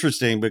just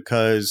interesting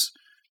because,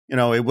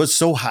 it was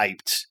so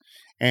hyped.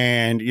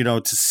 And,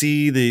 to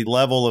see the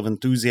level of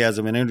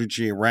enthusiasm and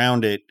energy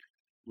around it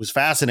was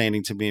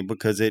fascinating to me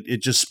because it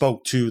just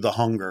spoke to the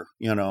hunger,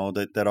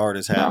 that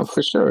artists have. No,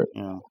 for sure.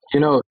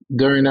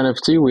 During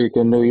NFT week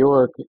in New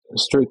York,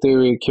 Street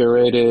Theory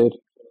curated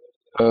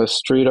a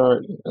street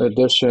art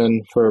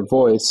edition for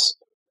Voice.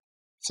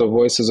 So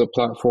Voice is a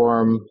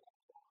platform,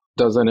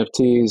 does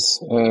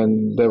NFTs,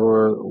 and they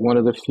were one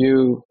of the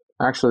few,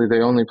 actually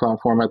the only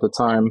platform at the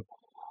time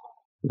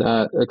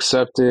that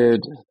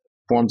accepted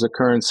forms of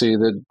currency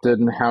that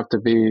didn't have to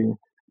be,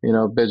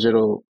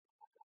 digital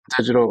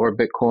or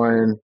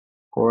Bitcoin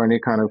or any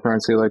kind of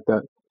currency like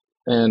that.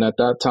 And at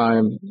that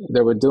time,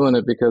 they were doing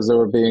it because they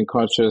were being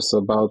conscious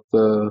about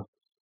the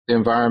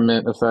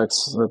environment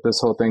effects that this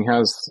whole thing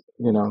has,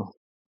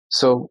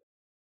 So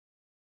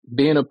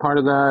being a part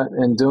of that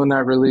and doing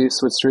that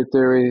release with Street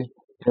Theory,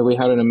 we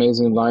had an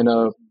amazing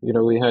lineup.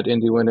 We had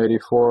Indie Wind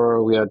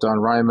 84, we had Don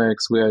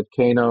Rymix, we had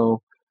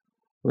Kano,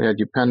 we had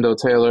Upendo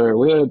Taylor.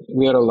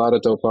 We had a lot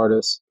of dope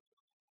artists.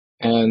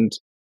 And,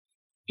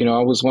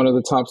 I was one of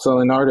the top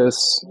selling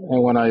artists.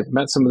 And when I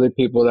met some of the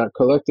people that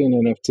collecting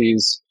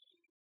NFTs,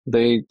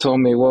 they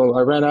told me, well,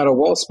 I ran out of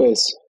wall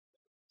space.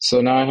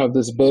 So now I have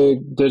this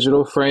big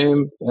digital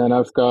frame and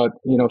I've got,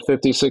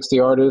 50, 60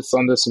 artists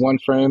on this one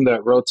frame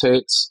that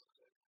rotates.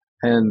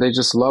 And they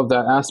just love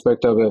that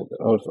aspect of it,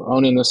 of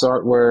owning this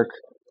artwork,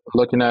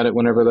 looking at it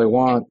whenever they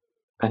want,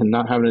 and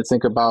not having to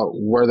think about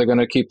where they're going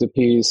to keep the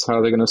piece, how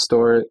they're going to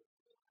store it.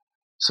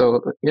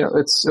 So, it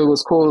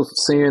was cool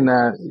seeing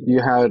that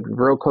you had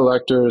real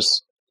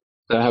collectors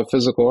that have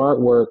physical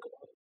artwork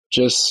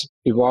just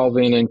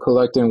evolving and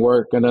collecting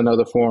work in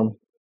another form.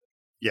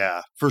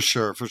 Yeah, for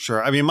sure.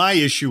 I mean, my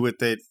issue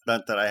with it,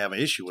 not that I have an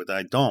issue with it,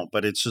 I don't,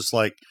 but it's just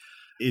like,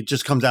 it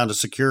just comes down to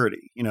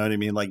security. You know what I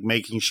mean? Like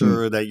making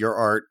sure that your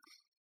art,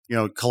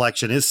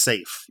 collection is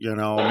safe,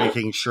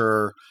 making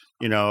sure,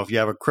 if you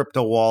have a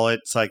crypto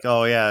wallet, it's like,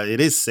 oh yeah, it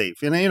is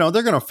safe. And,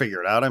 they're going to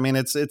figure it out. I mean,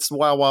 it's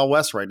wild, wild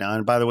west right now.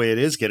 And by the way, it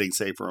is getting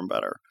safer and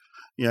better,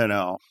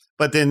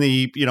 but then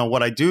the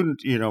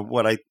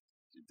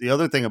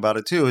other thing about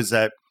it too is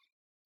that,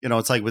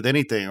 it's like with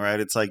anything, right?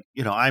 It's like,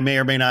 I may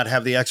or may not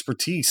have the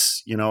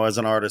expertise, as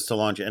an artist to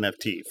launch an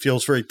NFT. It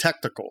feels very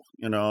technical.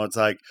 It's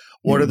like,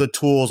 what are the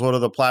tools? What are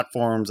the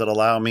platforms that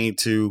allow me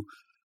to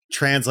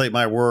translate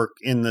my work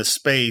in this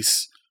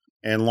space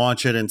and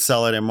launch it and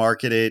sell it and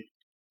market it,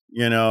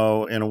 in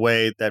a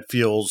way that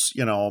feels,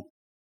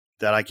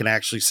 that I can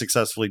actually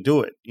successfully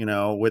do it,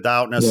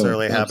 without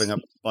necessarily having a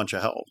bunch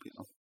of help,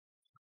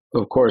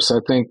 Of course, I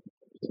think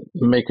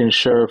making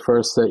sure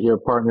first that you're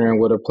partnering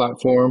with a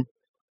platform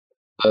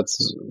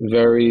that's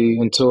very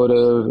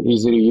intuitive,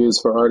 easy to use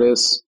for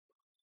artists,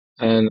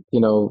 and,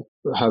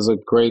 has a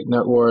great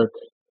network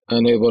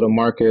and able to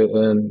market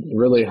and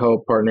really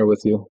help partner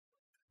with you.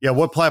 Yeah.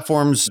 What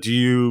platforms if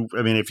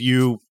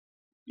you,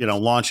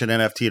 launch an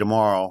NFT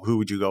tomorrow, who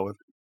would you go with?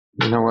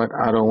 You know what?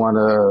 I don't want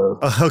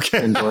to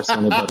endorse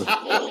anybody.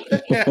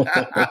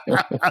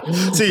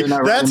 See,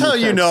 that's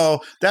how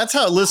that's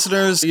how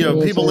listeners,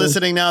 people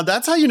listening now,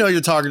 that's how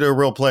you're talking to a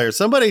real player.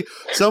 Somebody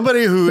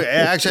who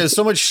actually has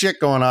so much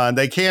shit going on,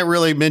 they can't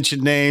really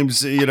mention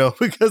names,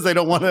 because they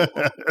don't want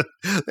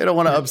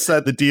to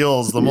upset the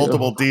deals, the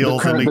multiple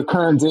deals. The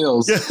current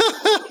deals.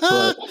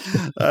 But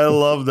I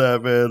love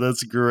that, man.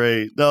 That's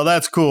great. No,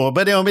 that's cool.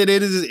 But it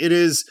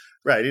is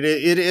right.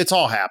 It's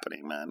all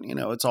happening, man.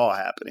 It's all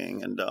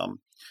happening. And,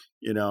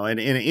 and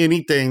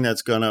anything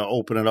that's going to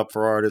open it up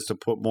for artists to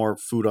put more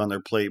food on their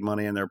plate,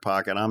 money in their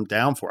pocket, I'm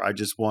down for. I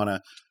just want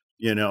to,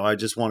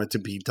 it to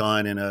be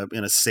done in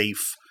a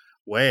safe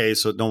way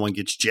so no one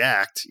gets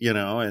jacked,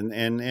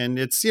 and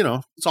it's,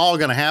 it's all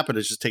going to happen.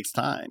 It just takes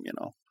time,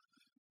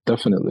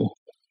 Definitely.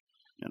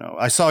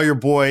 I saw your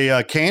boy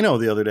Kano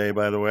the other day,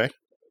 by the way.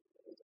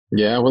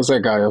 Yeah, what's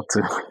that guy up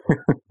to?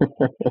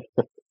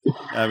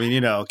 I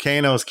mean,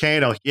 Kano's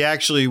Kano. He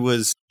actually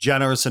was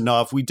generous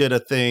enough. We did a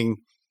thing.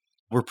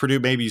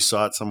 Maybe you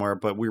saw it somewhere,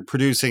 but we're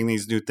producing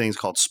these new things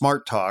called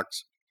Smart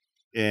Talks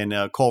in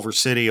Culver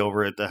City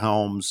over at the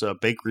Helms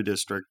Bakery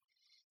District.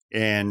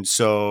 And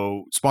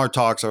so Smart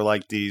Talks are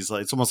like these,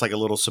 it's almost like a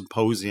little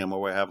symposium where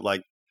we have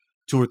like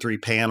 2 or 3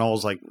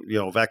 panels, like,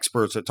 of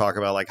experts that talk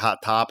about like hot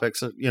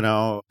topics,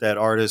 that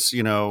artists,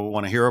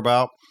 want to hear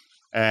about.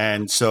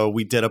 And so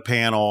we did a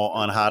panel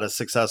on how to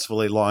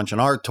successfully launch an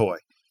art toy.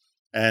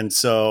 And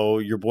so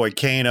your boy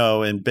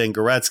Kano and Ben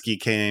Goretzky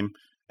came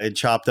and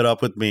chopped it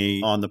up with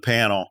me on the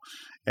panel.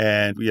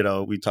 And,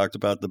 we talked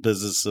about the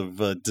business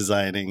of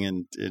designing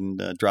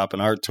and dropping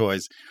art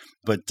toys.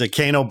 But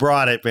Kano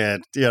brought it,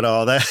 man. That's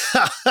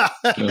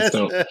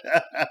dope.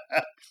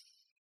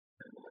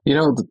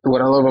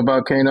 What I love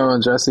about Kano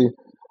and Jesse,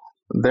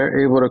 they're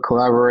able to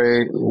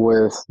collaborate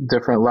with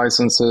different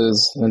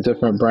licenses and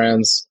different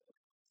brands,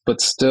 but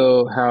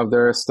still have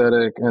their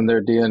aesthetic and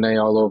their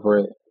DNA all over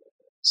it.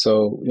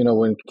 So,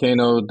 when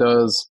Kano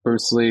does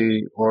Bruce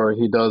Lee or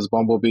he does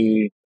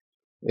Bumblebee,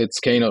 it's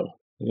Kano,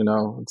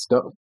 it's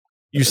dope.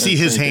 You see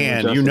his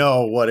hand, you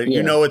know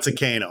it's a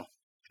Kano.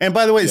 And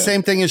by the way, the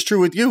same thing is true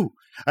with you.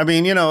 I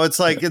mean, it's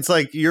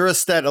like your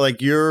aesthetic,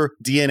 like your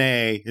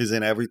DNA is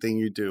in everything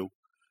you do.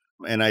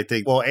 And I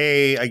think, well,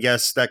 I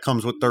guess that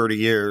comes with 30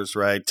 years,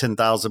 right?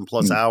 10,000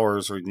 plus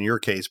hours, or in your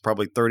case,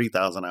 probably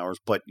 30,000 hours.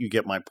 But you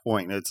get my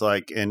point. It's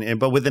like,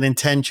 but with an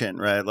intention,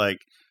 right? Like,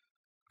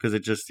 because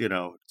it just,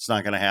 it's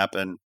not going to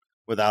happen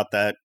without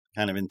that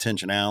kind of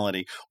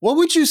intentionality. What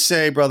would you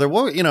say, brother?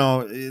 What,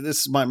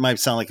 this might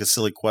sound like a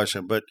silly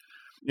question, but,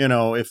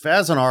 if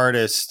as an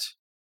artist,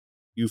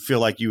 you feel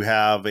like you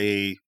have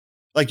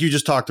like you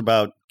just talked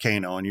about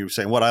Kano, and you were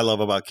saying what I love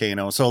about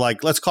Kano. So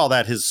like, let's call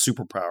that his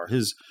superpower.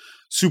 His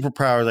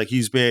superpower, like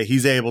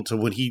he's able to,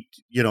 when he,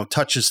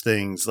 touches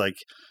things, like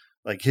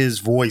his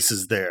voice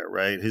is there,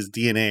 right? His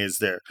DNA is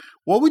there.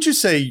 What would you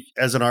say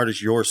as an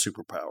artist your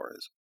superpower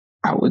is?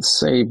 I would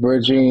say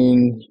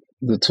bridging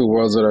the two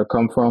worlds that I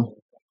come from.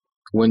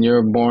 When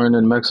you're born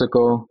in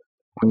Mexico,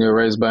 when you're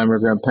raised by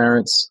immigrant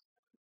parents,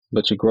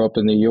 but you grow up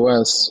in the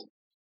U.S.,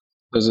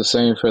 there's a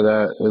saying for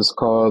that. It's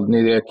called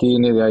ni de aquí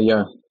ni de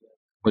allá,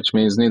 which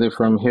means neither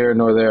from here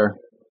nor there.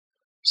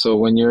 So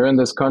when you're in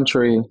this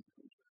country,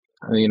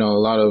 a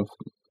lot of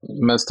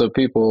messed up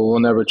people will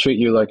never treat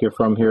you like you're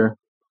from here.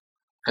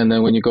 And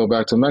then when you go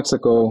back to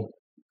Mexico,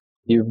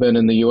 you've been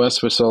in the U.S.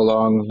 for so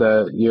long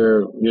that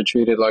you're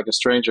treated like a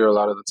stranger a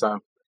lot of the time.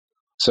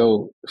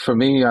 So for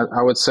me,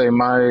 I would say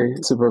my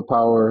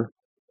superpower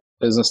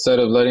is, instead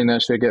of letting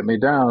that shit get me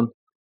down,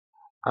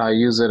 I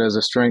use it as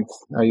a strength.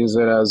 I use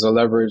it as a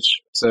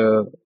leverage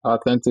to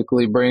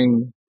authentically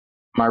bring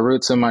my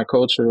roots and my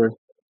culture,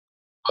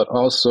 but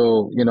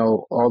also,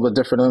 all the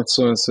different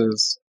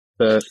influences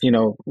that,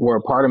 were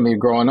a part of me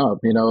growing up,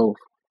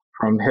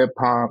 from hip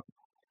hop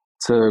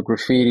to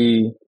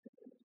graffiti,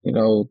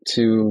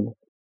 to,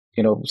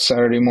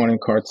 Saturday morning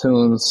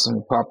cartoons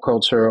and pop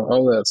culture,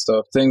 all that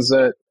stuff, things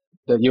that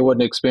you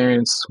wouldn't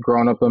experience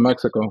growing up in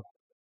Mexico.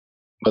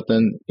 But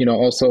then,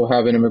 also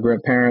having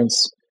immigrant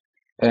parents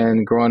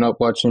and growing up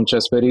watching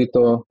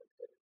Chespirito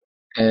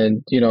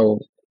and,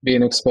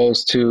 being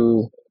exposed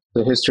to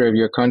the history of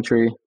your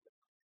country,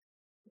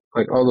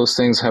 like all those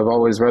things have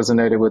always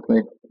resonated with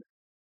me.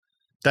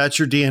 That's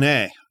your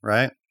DNA,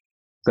 right?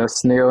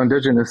 That's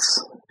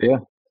neo-indigenous, yeah.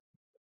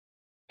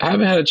 I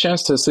haven't had a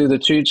chance to see the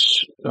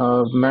Cheech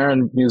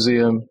Marin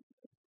Museum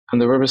in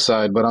the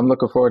Riverside, but I'm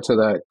looking forward to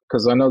that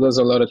because I know there's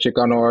a lot of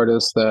Chicano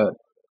artists that,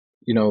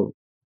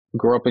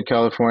 grew up in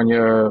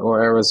California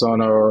or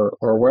Arizona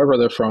or wherever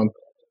they're from,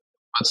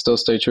 but still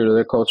stay true to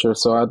their culture.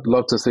 So I'd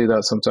love to see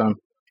that sometime.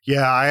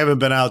 Yeah, I haven't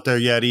been out there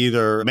yet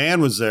either.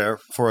 Man was there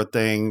for a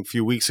thing a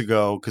few weeks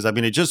ago because,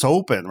 it just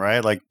opened,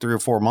 right? Like 3 or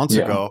 4 months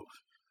ago.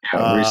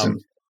 Yeah,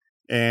 recent.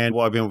 And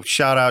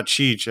shout out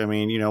Cheech.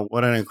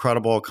 What an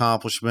incredible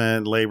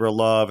accomplishment, labor of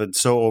love, and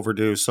so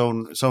overdue,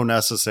 so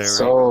necessary.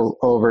 So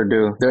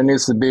overdue. There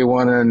needs to be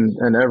one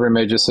in every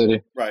major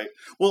city. Right.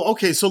 Well,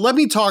 okay, so let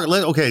me talk.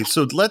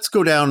 So let's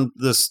drill down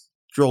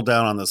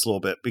on this a little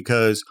bit,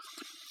 because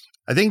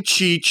I think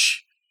Cheech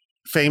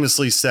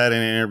famously said in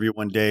an interview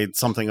one day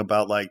something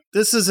about like,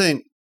 this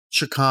isn't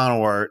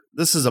Chicano art,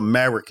 this is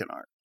American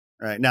art.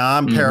 Right. Now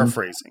I'm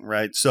paraphrasing,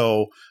 right?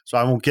 So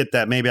I won't get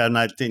that. Maybe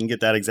didn't get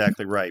that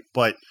exactly right.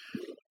 But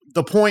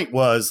the point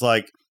was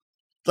like,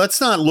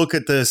 let's not look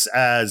at this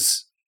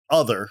as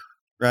other,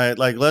 right?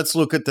 Like, let's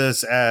look at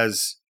this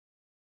as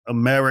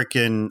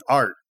American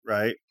art,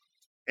 right?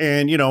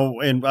 And,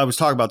 and I was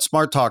talking about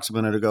Smart Talks a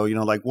minute ago,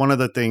 like one of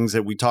the things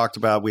that we talked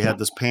about, we had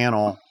this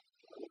panel,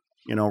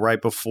 right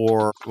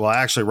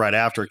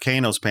after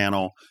Kano's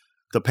panel.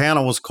 The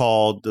panel was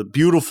called The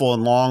Beautiful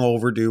and Long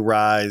Overdue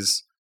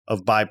Rise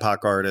of BIPOC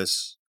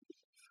Artists,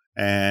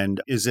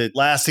 and is it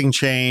lasting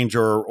change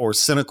or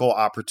cynical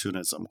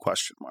opportunism? ?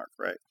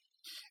 Right.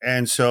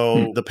 And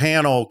so the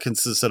panel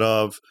consisted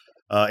of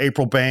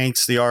April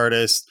Banks, the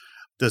artist,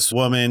 this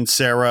woman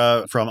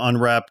Sarah from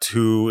Unrept,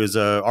 who is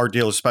a art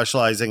dealer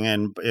specializing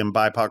in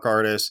BIPOC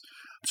artists,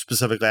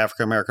 specifically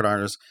African American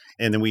artists,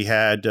 and then we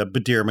had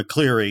Badir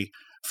McCleary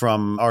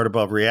from Art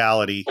Above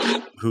Reality,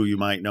 who you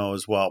might know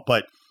as well,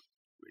 but.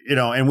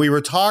 And we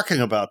were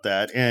talking about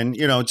that, and,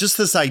 just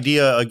this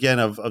idea again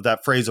of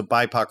that phrase of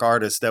BIPOC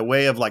artists, that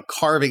way of like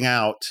carving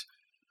out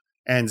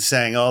and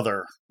saying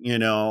other,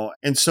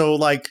 and so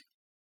like,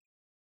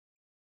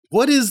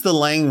 what is the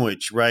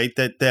language, right,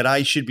 that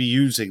I should be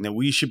using, that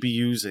we should be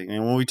using?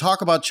 And when we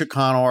talk about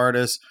Chicano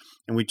artists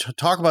and we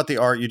talk about the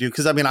art you do,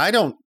 because I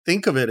don't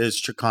think of it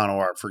as Chicano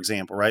art, for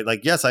example, right?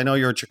 Like, yes, I know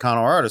you're a Chicano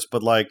artist,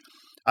 but like,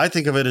 I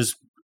think of it as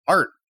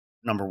art,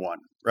 number one.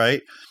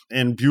 Right.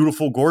 And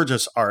beautiful,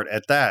 gorgeous art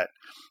at that.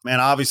 And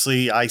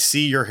obviously I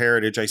see your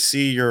heritage. I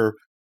see your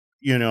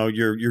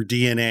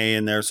DNA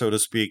in there, so to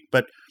speak,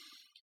 but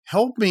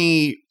help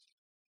me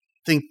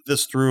think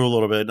this through a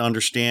little bit and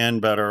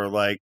understand better,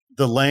 like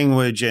the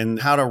language and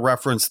how to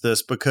reference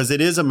this, because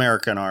it is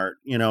American art,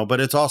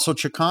 but it's also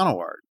Chicano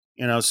art,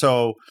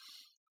 so,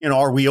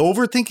 are we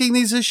overthinking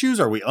these issues?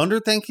 Are we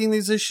underthinking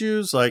these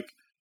issues? Like,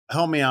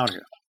 help me out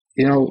here.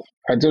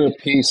 I did a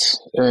piece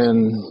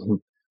in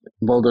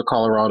Boulder,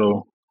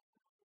 Colorado,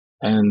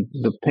 and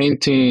the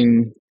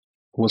painting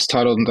was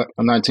titled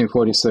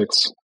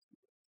 1946.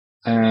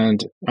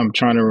 And I'm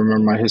trying to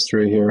remember my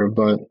history here,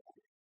 but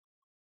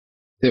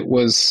it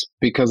was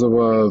because of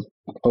a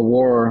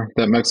war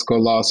that Mexico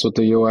lost with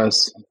the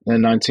U.S.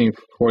 in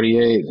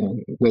 1948.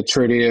 The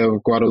Treaty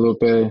of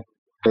Guadalupe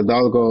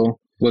Hidalgo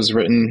was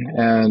written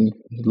and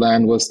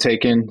land was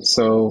taken.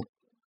 So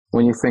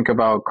when you think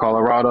about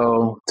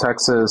Colorado,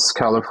 Texas,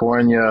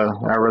 California,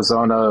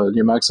 Arizona,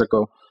 New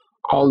Mexico,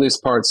 all these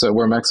parts that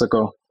were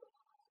Mexico.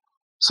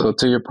 So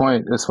to your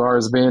point, as far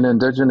as being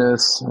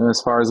indigenous, and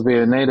as far as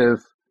being native,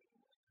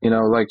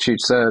 like Cheech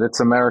said, it's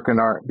American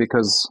art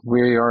because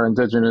we are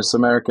indigenous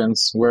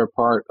Americans. We're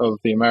part of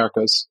the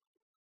Americas.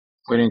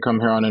 We didn't come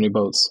here on any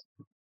boats.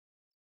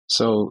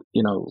 So,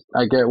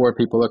 I get where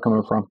people are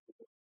coming from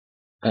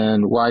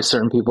and why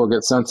certain people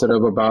get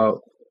sensitive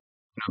about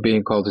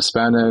being called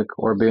Hispanic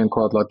or being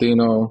called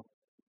Latino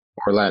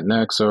or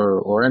Latinx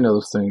or any of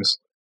those things.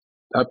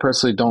 I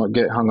personally don't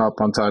get hung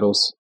up on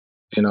titles.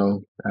 At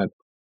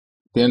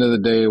the end of the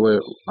day,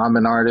 I'm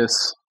an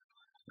artist,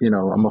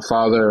 I'm a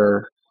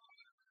father,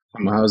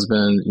 I'm a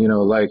husband,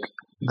 like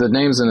the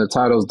names and the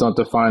titles don't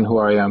define who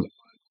I am.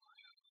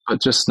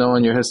 But just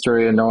knowing your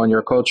history and knowing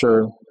your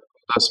culture,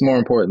 that's more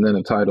important than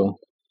a title.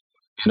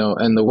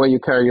 And the way you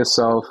carry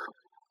yourself,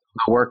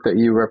 the work that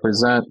you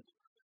represent,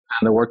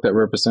 and the work that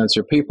represents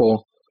your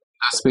people,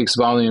 that speaks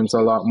volumes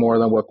a lot more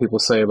than what people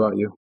say about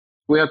you.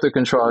 We have to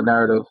control our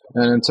narrative.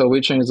 And until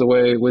we change the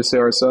way we see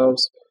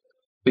ourselves,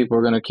 people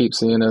are going to keep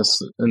seeing us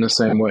in the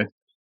same way.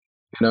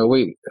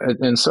 We,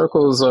 in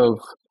circles of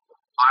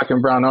Black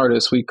and brown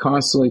artists, we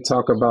constantly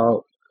talk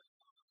about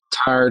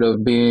tired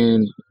of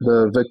being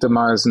the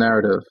victimized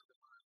narrative.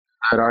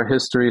 That our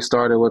history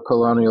started with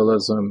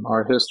colonialism,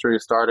 our history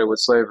started with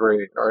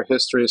slavery, our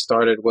history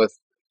started with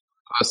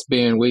us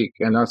being weak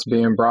and us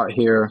being brought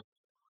here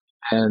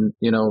and,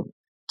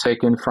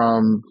 taken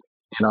from,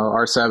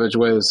 our savage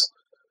ways.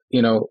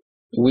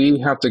 We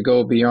have to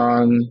go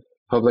beyond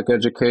public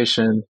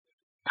education.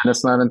 And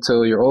it's not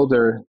until you're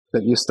older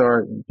that you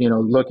start,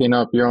 looking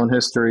up your own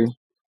history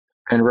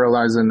and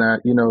realizing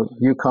that,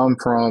 you come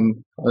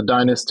from a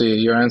dynasty,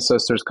 your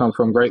ancestors come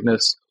from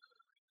greatness.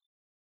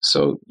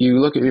 So you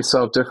look at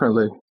yourself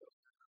differently.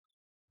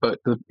 But,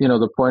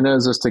 the point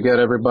is to get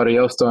everybody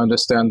else to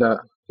understand that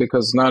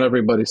because not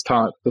everybody's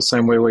taught the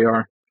same way we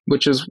are,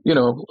 which is,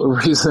 a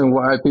reason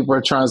why people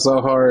are trying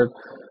so hard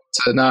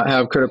to not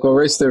have critical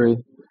race theory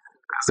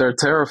because they're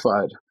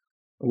terrified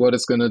what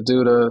it's going to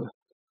do to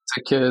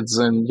kids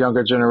and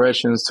younger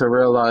generations to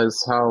realize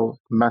how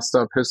messed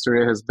up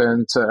history has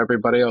been to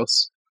everybody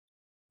else.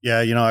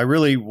 Yeah,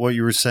 what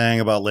you were saying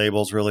about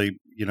labels really,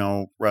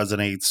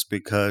 resonates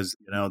because,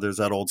 there's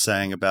that old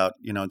saying about,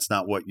 it's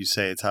not what you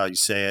say, it's how you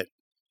say it.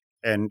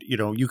 And,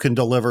 you can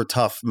deliver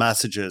tough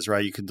messages,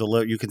 right?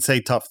 You can say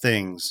tough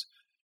things,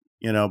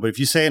 but if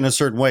you say it in a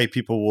certain way,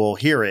 people will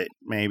hear it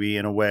maybe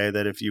in a way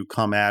that if you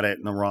come at it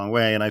in the wrong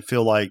way. And I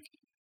feel like,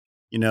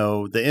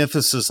 the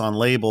emphasis on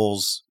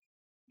labels,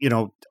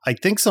 I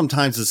think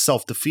sometimes it's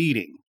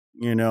self-defeating,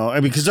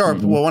 because there are,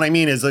 well, what I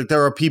mean is like,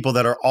 there are people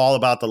that are all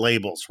about the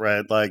labels,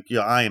 right? Like,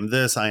 I am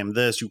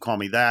this, you call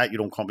me that, you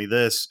don't call me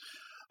this.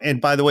 And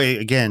by the way,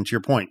 again, to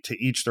your point, to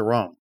each their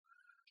own,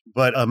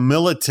 but a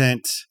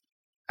militant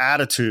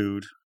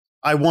attitude,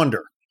 I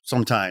wonder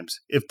sometimes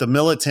if the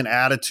militant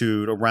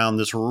attitude around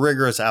this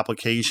rigorous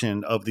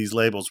application of these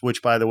labels,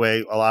 which by the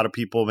way, a lot of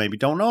people maybe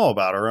don't know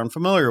about or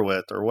unfamiliar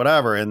with or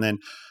whatever. And then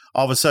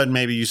all of a sudden,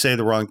 maybe you say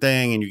the wrong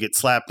thing and you get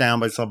slapped down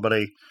by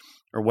somebody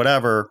or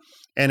whatever.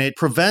 And it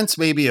prevents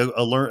maybe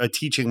a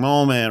teaching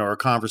moment or a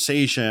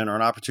conversation or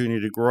an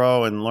opportunity to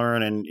grow and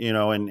learn and,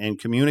 and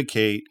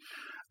communicate.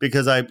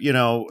 Because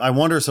I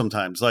wonder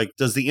sometimes, like,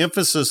 does the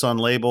emphasis on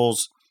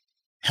labels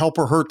help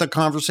or hurt the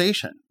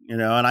conversation?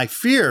 And I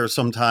fear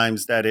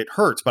sometimes that it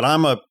hurts, but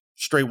I'm a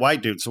straight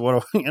white dude. So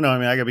what, I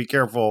gotta be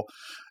careful,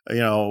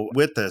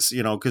 with this,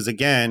 because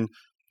again,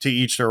 to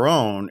each their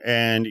own.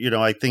 And,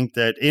 I think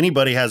that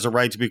anybody has a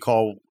right to be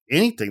called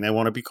anything they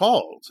want to be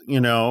called,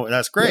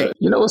 that's great.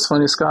 Yeah. What's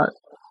funny, Scott?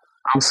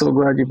 I'm so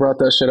glad you brought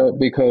that shit up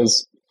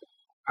because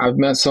I've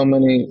met so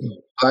many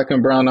Black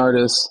and brown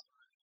artists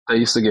that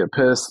used to get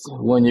pissed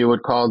when you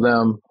would call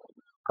them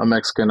a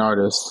Mexican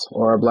artist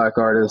or a Black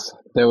artist.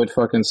 They would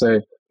fucking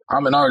say,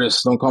 I'm an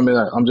artist, don't call me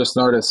that, I'm just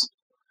an artist.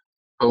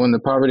 But when the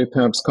poverty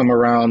pimps come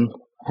around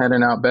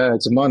handing out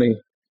bags of money,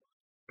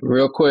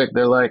 real quick,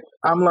 they're like,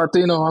 I'm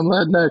Latino, I'm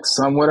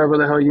Latinx, I'm whatever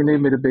the hell you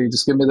need me to be,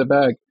 just give me the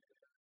bag.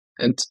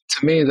 And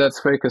to me,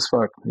 that's fake as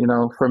fuck.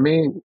 For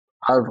me,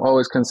 I've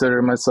always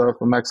considered myself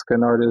a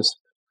Mexican artist.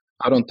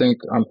 I don't think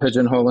I'm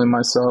pigeonholing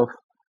myself.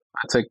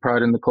 I take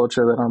pride in the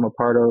culture that I'm a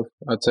part of.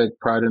 I take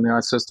pride in the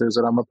ancestors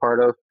that I'm a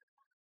part of.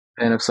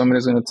 And if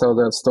somebody's going to tell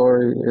that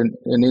story, it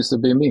needs to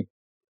be me,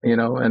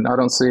 and I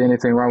don't see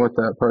anything wrong with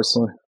that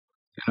personally,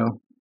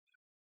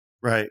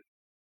 Right.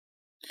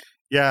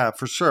 Yeah,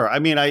 for sure. I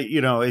mean,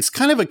 it's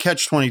kind of a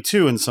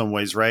catch-22 in some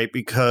ways, right?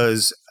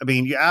 Because,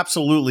 you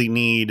absolutely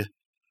need,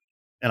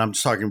 and I'm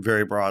just talking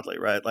very broadly,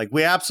 right? Like,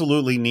 we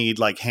absolutely need,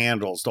 like,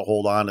 handles to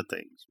hold on to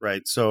things,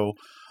 right? So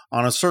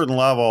on a certain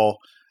level,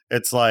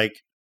 it's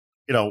like,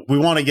 we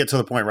want to get to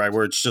the point, right,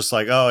 where it's just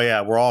like, oh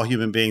yeah, we're all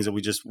human beings and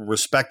we just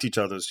respect each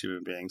other as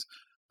human beings.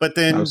 But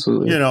then,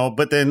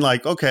 Absolutely.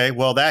 like, okay,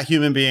 well, that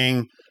human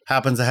being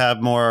happens to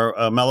have more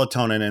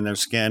melatonin in their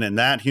skin and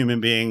that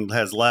human being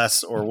has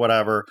less or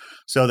whatever.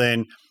 So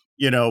then,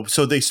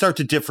 so they start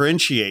to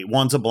differentiate.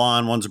 One's a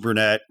blonde, one's a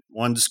brunette,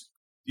 one's,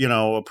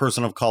 a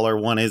person of color,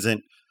 one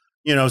isn't,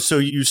 so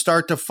you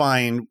start to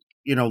find,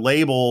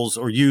 labels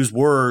or use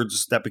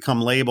words that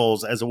become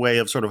labels as a way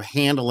of sort of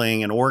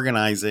handling and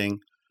organizing,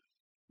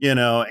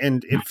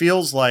 and it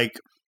feels like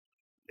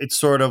it's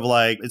sort of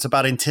like it's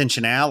about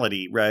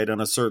intentionality, right?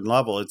 On a certain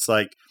level, it's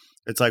like,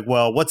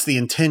 well, what's the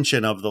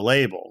intention of the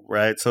label,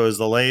 right? So is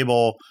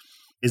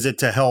it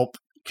to help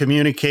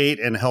communicate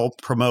and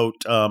help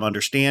promote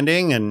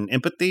understanding and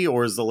empathy,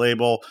 or is the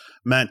label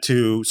meant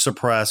to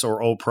suppress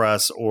or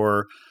oppress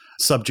or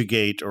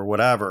subjugate or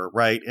whatever,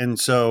 right? And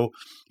so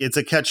it's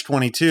a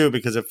catch-22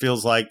 because it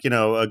feels like,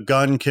 a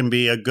gun can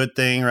be a good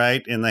thing,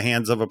 right, in the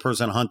hands of a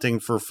person hunting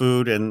for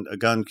food, and a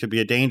gun could be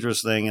a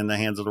dangerous thing in the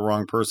hands of the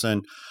wrong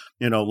person,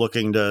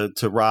 looking to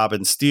rob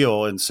and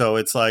steal. And so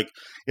it's like,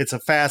 it's a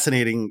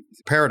fascinating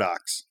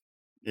paradox,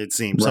 it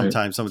seems, Right.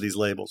 sometimes, some of these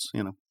labels,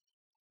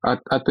 I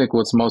think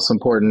what's most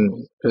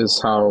important is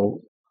how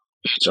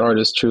each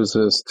artist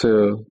chooses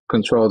to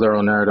control their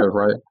own narrative,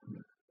 right?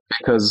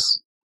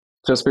 Because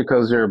just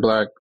because you're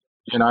Black,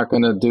 you're not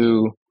going to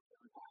do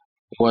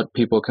what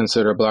people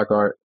consider Black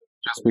art.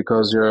 Just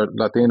because you're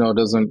Latino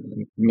doesn't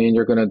mean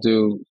you're going to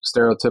do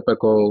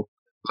stereotypical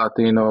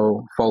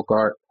Latino folk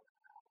art,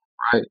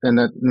 right? And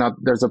that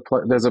there's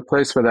a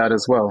place for that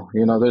as well.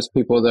 There's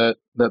people that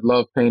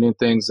love painting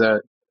things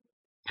that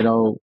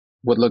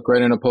would look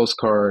great in a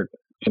postcard,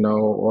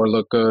 or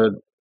look good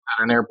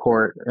at an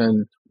airport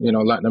in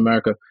Latin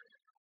America.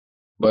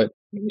 But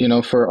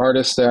for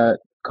artists that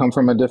come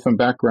from a different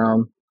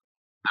background,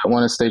 that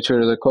want to stay true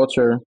to their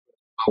culture,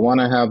 but want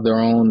to have their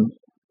own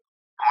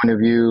point of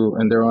view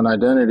and their own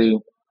identity,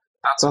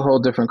 that's a whole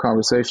different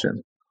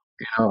conversation.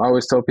 I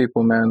always tell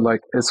people, man,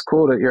 like, it's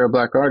cool that you're a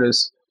Black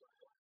artist.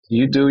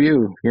 You do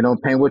you,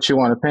 paint what you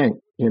want to paint.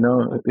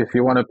 If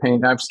you want to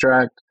paint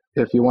abstract,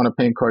 if you want to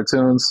paint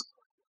cartoons,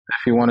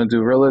 if you want to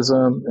do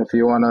realism, if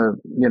you want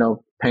to,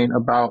 paint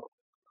about,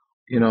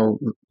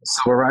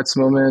 civil rights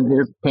movement,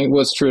 you paint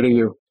what's true to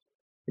you.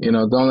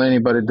 Don't let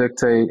anybody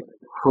dictate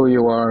who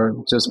you are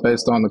just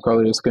based on the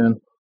color of your skin.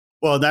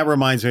 Well, that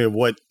reminds me of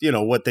what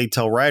they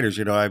tell writers.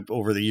 I've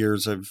over the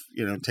years I've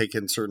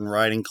taken certain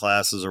writing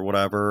classes or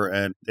whatever,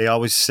 and they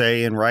always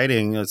say in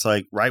writing, it's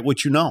like, write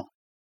what you know.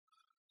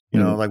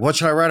 Like, what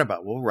should I write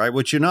about? Well, write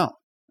what you know.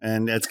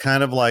 And it's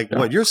kind of like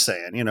what you're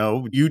saying,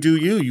 you do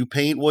you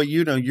paint what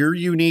you know. You're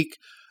unique.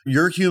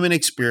 Your human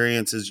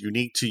experience is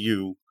unique to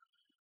you.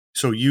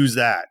 So use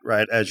that,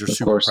 right, as your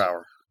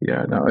superpower.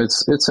 Yeah, no,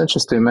 it's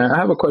interesting, man. I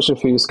have a question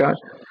for you, Scott.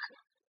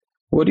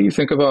 What do you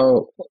think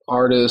about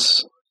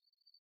artists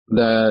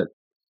that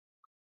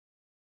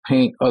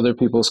paint other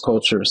people's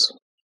cultures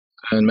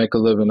and make a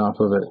living off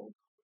of it?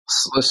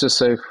 Let's just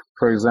say,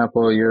 for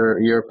example, you're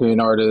a European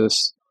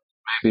artist,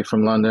 maybe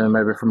from London,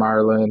 maybe from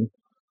Ireland.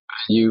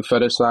 You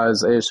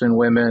fetishize Asian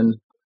women,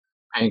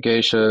 paint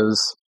geishas,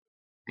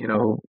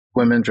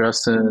 women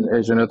dressed in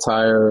Asian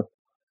attire,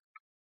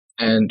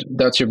 and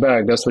that's your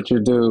bag. That's what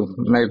you do,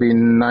 maybe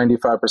 95%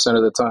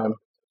 of the time.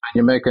 And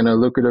you're making a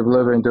lucrative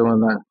living doing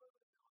that.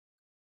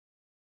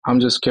 I'm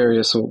just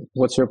curious,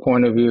 what's your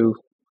point of view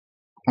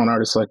on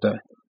artists like that?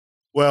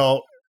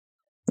 Well,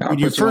 I'll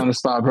put you on the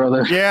spot,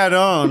 brother. Yeah,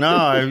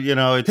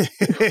 no,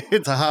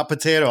 it's a hot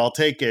potato. I'll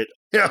take it.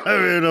 I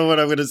don't know what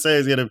I'm going to say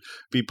is going to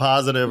be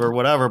positive or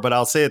whatever, but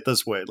I'll say it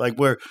this way. Like,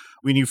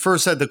 when you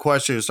first said the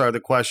question, you started the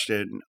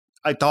question,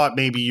 I thought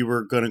maybe you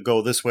were going to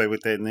go this way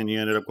with it, and then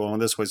you ended up going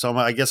this way. So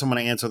I guess I'm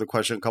going to answer the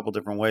question a couple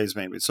different ways,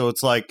 maybe. So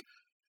it's like,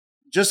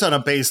 just on a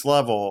base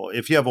level,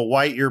 if you have a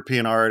white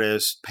European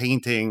artist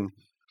painting,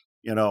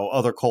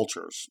 other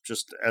cultures,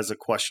 just as a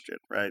question,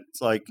 right?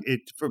 It's like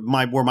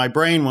where my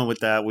brain went with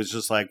that was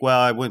just like, well,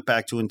 I went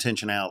back to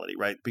intentionality,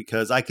 right?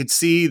 Because I could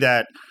see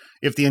that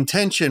if the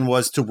intention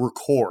was to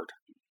record,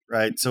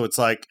 right? So it's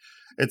like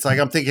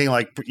I'm thinking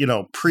like,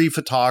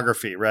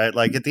 pre-photography, right?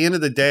 Like at the end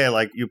of the day,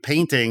 like you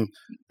painting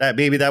that,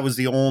 maybe that was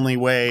the only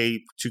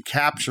way to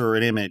capture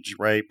an image,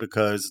 right?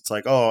 Because it's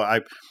like, oh,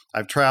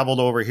 I've traveled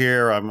over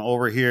here, I'm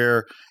over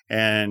here,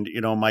 and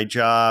my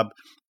job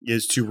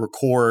is to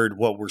record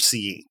what we're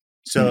seeing.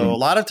 So a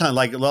lot of time,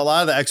 like a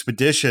lot of the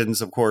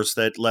expeditions, of course,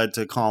 that led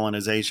to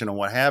colonization and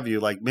what have you,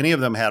 like many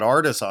of them had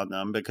artists on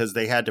them because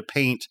they had to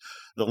paint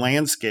the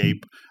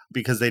landscape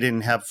because they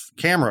didn't have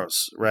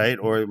cameras, right?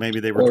 Or maybe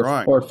they were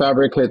drawing. Or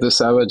fabricate the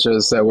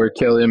savages that were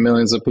killing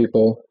millions of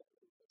people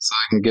so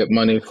they can get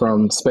money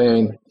from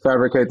Spain.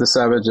 Fabricate the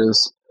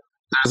savages.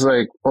 There's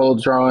like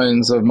old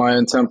drawings of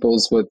Mayan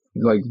temples with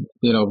like,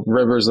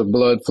 rivers of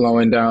blood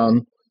flowing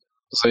down.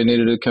 So you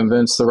needed to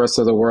convince the rest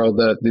of the world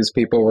that these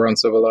people were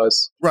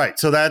uncivilized. Right.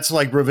 So that's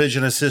like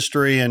revisionist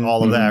history and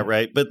all of that,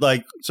 right? But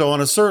like, so on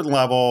a certain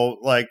level,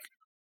 like,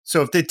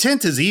 so if the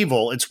intent is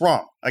evil, it's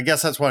wrong. I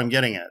guess that's what I'm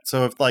getting at.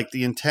 So if like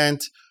the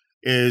intent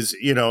is,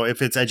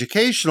 if it's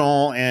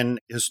educational and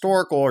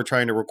historical or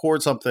trying to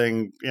record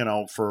something,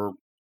 for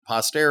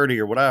posterity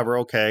or whatever,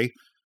 okay,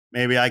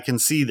 maybe I can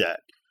see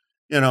that,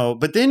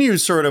 but then you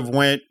sort of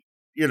went,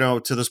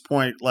 to this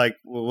point, like,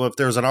 well, if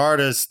there's an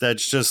artist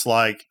that's just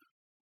like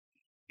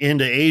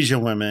into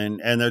Asian women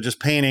and they're just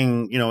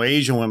painting,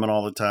 Asian women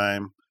all the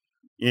time,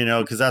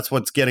 because that's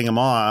what's getting them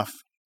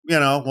off,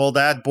 well,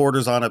 that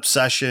borders on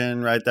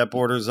obsession, right? That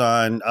borders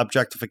on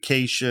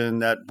objectification,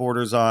 that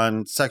borders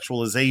on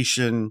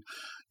sexualization,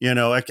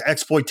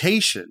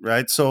 exploitation,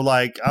 right? So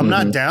like, I'm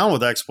not down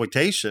with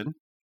exploitation,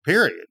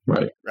 period.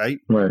 Right.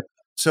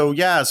 So,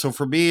 so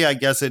for me, I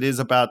guess it is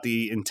about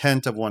the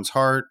intent of one's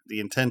heart, the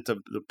intent of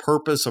the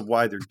purpose of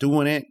why they're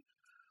doing it.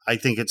 I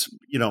think it's,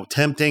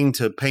 tempting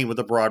to paint with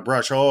a broad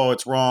brush. Oh,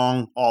 it's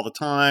wrong all the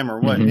time or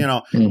what,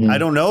 I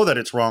don't know that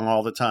it's wrong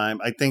all the time.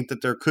 I think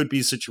that there could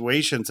be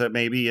situations that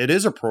maybe it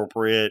is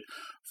appropriate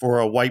for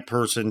a white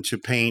person to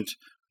paint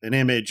an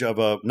image of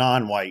a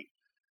non-white,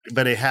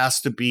 but it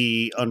has to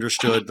be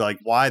understood like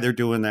why they're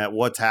doing that,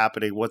 what's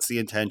happening, what's the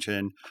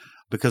intention,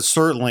 because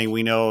certainly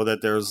we know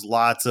that there's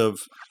lots of,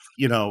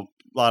 a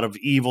lot of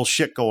evil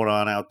shit going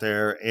on out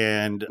there,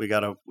 and we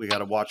gotta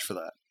watch for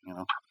that,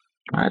 All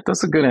right,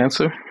 that's a good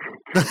answer.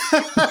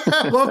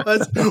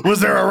 was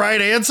there a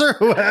right answer?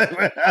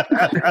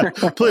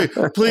 please.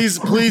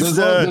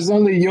 There's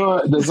only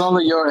your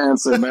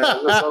answer, man.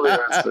 There's only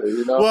your answer.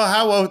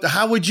 Well,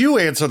 how would you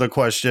answer the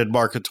question,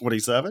 Market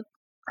 27?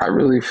 I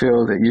really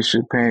feel that you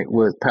should paint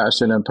with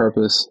passion and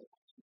purpose.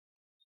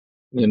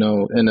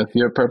 And if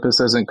your purpose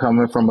isn't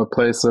coming from a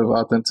place of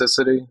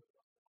authenticity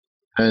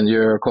and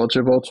you're a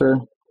culture vulture,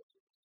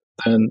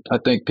 then I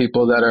think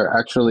people that are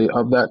actually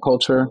of that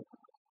culture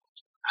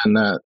and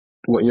that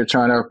what you're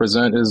trying to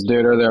represent is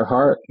dear to their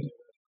heart,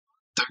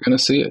 they're going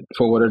to see it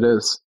for what it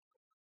is.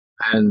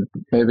 And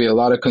maybe a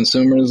lot of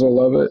consumers will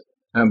love it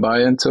and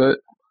buy into it,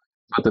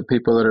 but the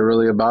people that are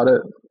really about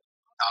it,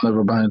 they'll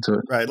never buy into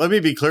it. Right. Let me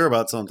be clear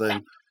about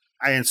something.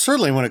 And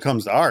certainly when it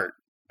comes to art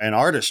and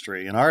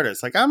artistry and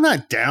artists, like I'm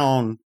not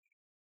down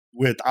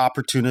with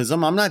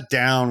opportunism. I'm not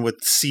down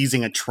with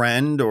seizing a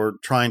trend or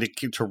trying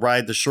to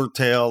ride the short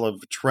tail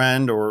of a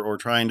trend or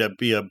trying to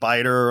be a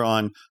biter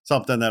on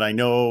something that I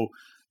know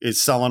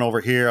is selling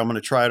over here. I'm going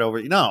to try it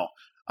over. No,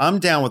 I'm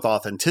down with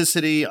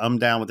authenticity. I'm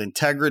down with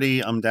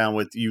integrity. I'm down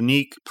with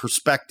unique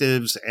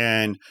perspectives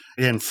and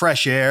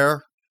fresh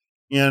air,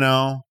 and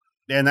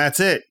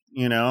that's it,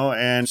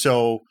 and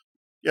so,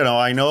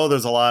 I know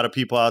there's a lot of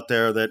people out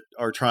there that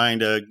are trying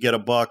to get a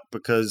buck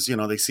because,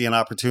 they see an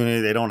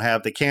opportunity they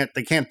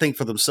can't think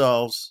for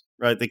themselves,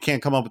 right? They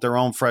can't come up with their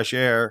own fresh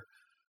air.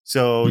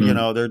 So,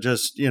 they're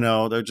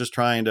just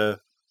trying to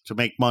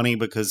make money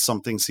because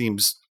something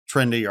seems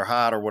trendy or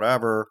hot or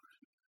whatever.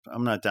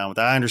 I'm not down with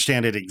that. I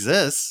understand it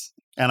exists.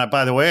 And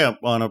by the way, I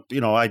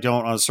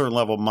don't on a certain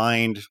level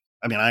mind.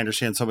 I mean, I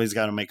understand somebody's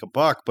got to make a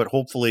buck, but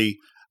hopefully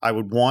I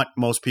would want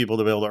most people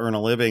to be able to earn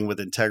a living with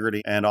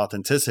integrity and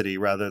authenticity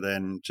rather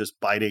than just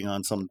biting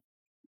on some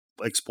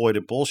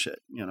exploited bullshit,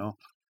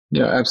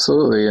 Yeah,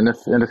 absolutely. And if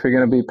you're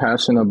going to be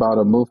passionate about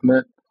a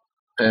movement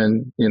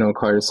and,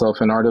 call yourself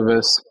an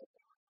artivist,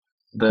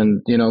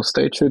 then,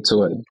 stay true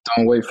to it.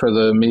 Don't wait for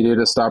the media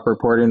to stop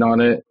reporting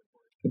on it.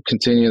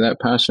 Continue that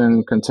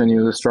passion,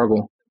 continue the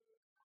struggle,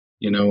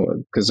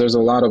 because there's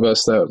a lot of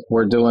us that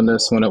were doing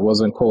this when it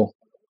wasn't cool,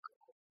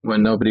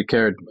 when nobody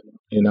cared,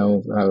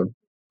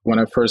 when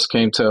I first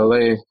came to LA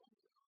in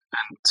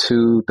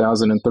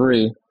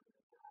 2003,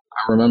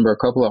 I remember a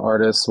couple of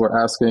artists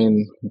were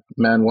asking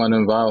Man One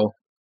and Vile,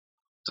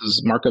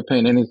 does Market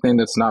paint anything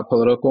that's not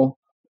political?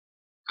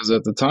 Because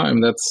at the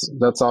time,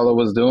 that's all it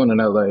was doing in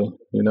LA.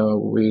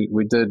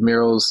 We did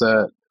murals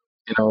that,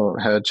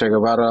 had Che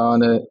Guevara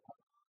on it.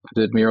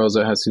 We did murals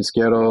that had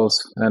Cisqueros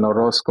and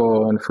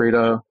Orozco and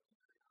Frida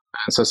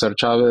and Cesar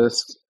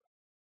Chavez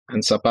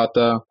and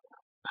Zapata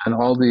and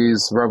all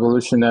these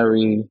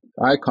revolutionary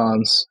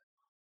icons,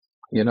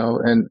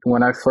 and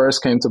when I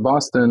first came to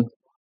Boston,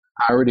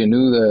 I already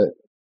knew that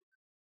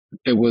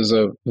it was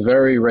a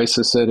very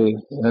racist city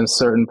in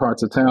certain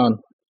parts of town.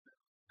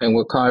 And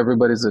what caught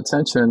everybody's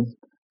attention,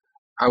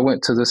 I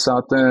went to the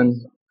South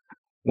End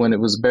when it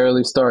was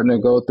barely starting to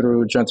go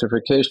through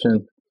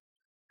gentrification,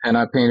 and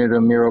I painted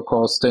a mural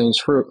called Strange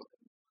Fruit.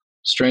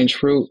 Strange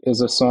Fruit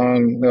is a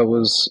song that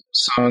was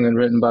sung and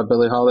written by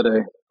Billie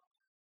Holiday.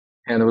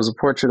 And it was a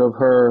portrait of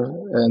her,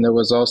 and there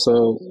was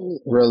also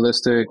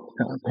realistic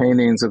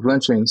paintings of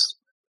lynchings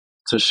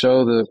to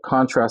show the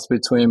contrast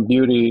between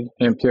beauty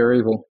and pure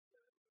evil.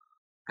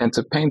 And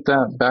to paint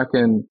that back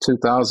in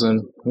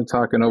 2000, we're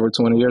talking over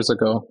 20 years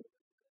ago,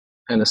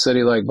 in a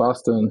city like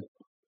Boston,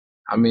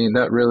 I mean,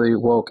 that really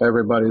woke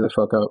everybody the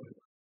fuck up.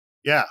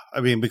 Yeah, I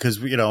mean, because,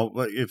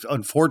 if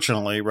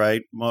unfortunately,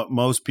 right,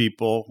 most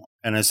people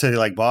in a city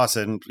like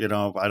Boston, I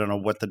don't know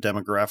what the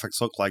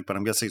demographics look like, but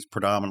I'm guessing it's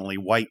predominantly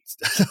white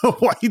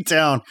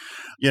town.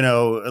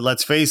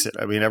 Let's face it.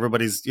 I mean,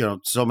 everybody's,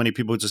 so many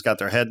people just got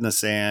their head in the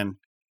sand,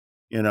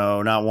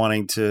 not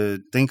wanting to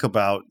think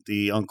about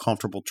the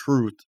uncomfortable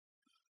truth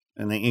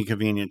and the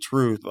inconvenient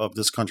truth of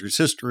this country's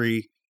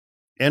history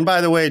And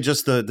by the way,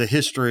 just the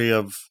history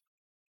of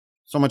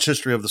so much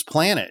history of this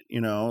planet,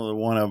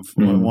 one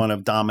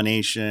of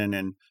domination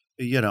and,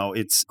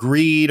 it's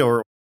greed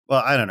or,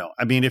 well, I don't know.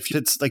 I mean, if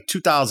it's like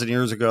 2,000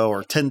 years ago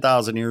or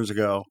 10,000 years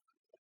ago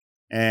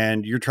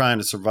and you're trying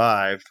to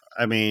survive,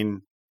 I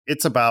mean,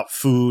 it's about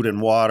food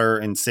and water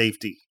and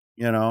safety,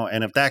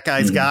 and if that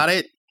guy's got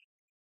it,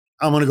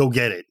 I'm going to go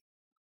get it,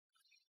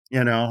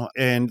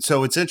 and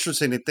so it's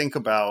interesting to think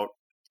about.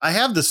 I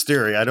have this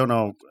theory. I don't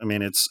know. I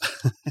mean, it's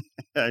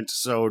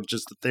so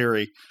just a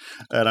theory,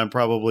 and I'm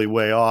probably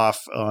way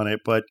off on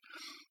it. But,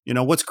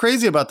 what's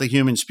crazy about the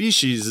human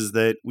species is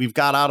that we've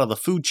got out of the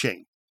food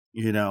chain,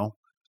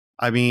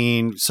 I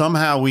mean,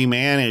 somehow we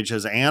manage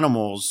as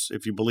animals,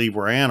 if you believe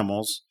we're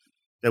animals,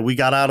 that we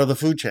got out of the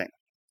food chain.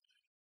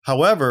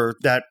 However,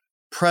 that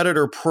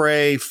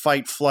predator-prey,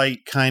 fight-flight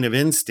kind of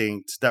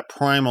instinct, that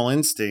primal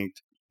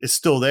instinct is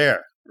still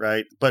there,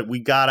 right? But we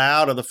got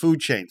out of the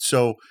food chain.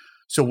 So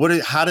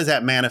how does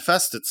that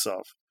manifest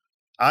itself?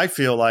 I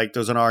feel like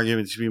there's an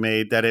argument to be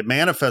made that it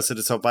manifested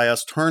itself by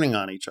us turning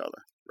on each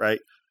other, right?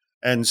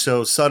 And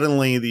so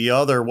suddenly the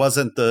other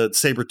wasn't the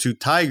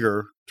saber-toothed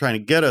tiger trying to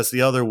get us.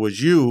 The other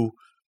was you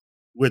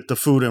with the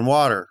food and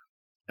water,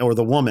 or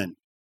the woman,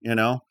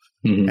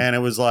 And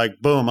it was like,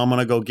 boom, I'm going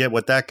to go get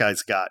what that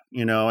guy's got,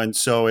 And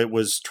so it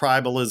was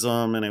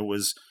tribalism, and it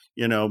was,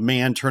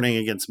 man turning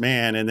against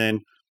man. And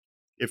then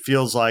it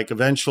feels like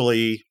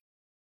eventually,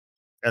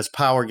 as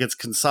power gets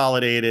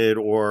consolidated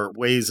or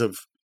ways of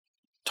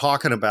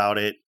talking about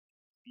it,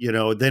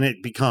 then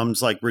it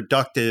becomes like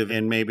reductive,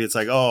 and maybe it's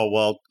like, oh,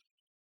 well,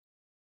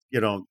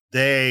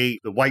 the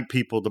white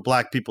people, the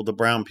black people, the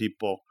brown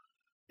people,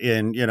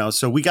 and,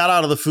 so we got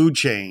out of the food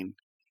chain,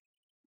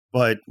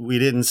 but we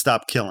didn't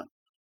stop killing,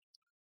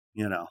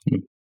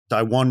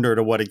 I wonder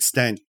to what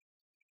extent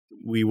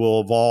we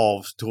will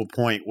evolve to a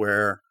point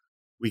where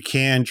we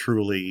can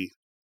truly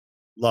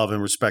love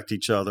and respect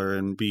each other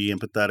and be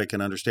empathetic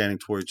and understanding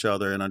toward each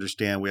other and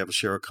understand we have a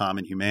share of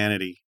common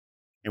humanity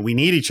and we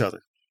need each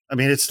other. I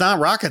mean, it's not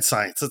rocket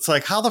science. It's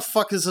like, how the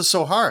fuck is this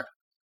so hard?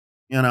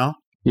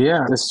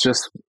 Yeah,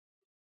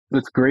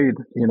 it's greed.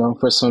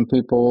 For some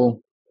people,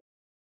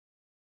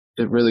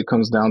 it really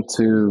comes down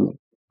to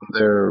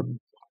their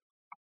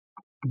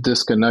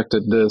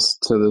disconnectedness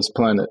to this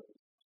planet.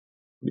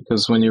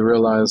 Because when you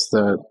realize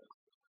that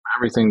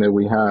everything that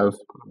we have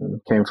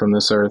came from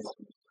this earth,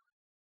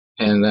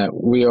 and that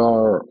we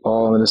are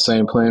all in the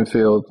same playing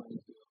field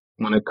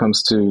when it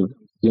comes to,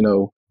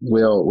 we're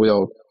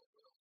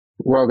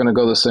all going to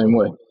go the same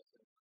way.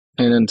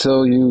 And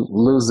until you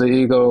lose the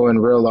ego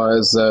and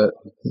realize that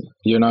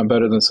you're not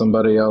better than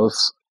somebody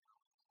else,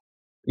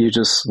 you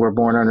just were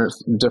born under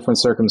different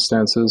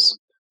circumstances.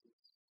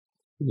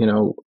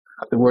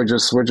 We're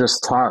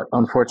just taught,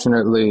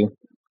 unfortunately,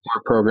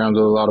 we're programmed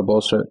with a lot of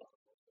bullshit.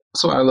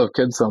 That's why I love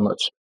kids so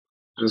much.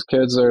 Because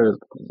kids are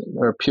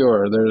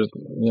pure. They're,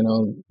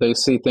 they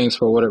see things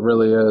for what it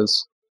really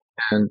is.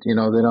 And, they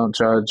don't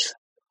judge.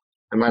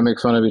 They might make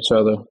fun of each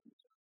other.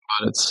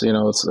 But it's,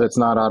 it's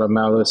not out of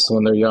malice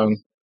when they're young.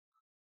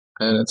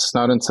 And it's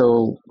not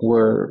until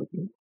we're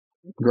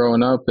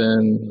growing up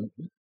and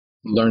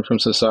learn from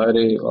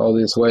society all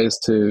these ways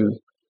to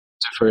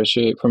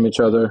differentiate from each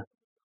other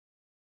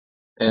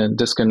and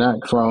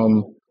disconnect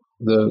from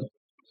the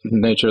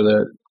nature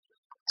that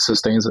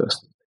sustains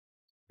us.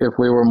 If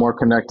we were more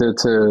connected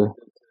to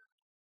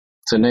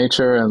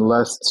nature and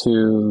less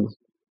to,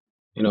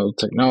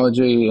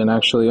 technology, and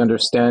actually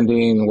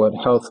understanding what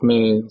health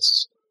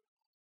means,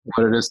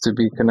 what it is to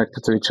be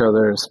connected to each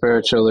other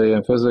spiritually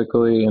and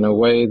physically in a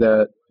way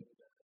that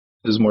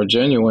is more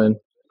genuine,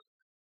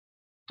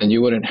 then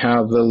you wouldn't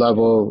have the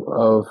level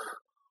of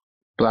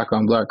black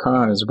on black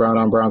crimes, brown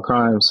on brown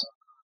crimes.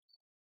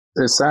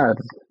 It's sad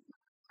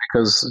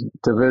because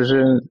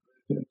division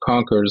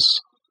conquers.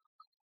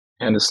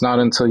 And it's not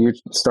until you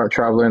start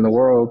traveling the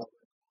world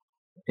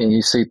and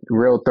you see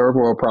real third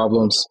world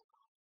problems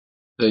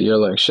that you're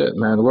like, shit,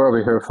 man, we're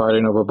over here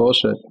fighting over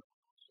bullshit.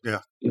 Yeah.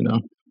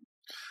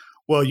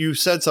 Well, you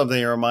said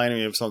something that reminded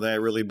me of something I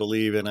really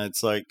believe in.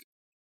 It's like,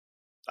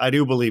 I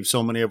do believe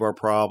so many of our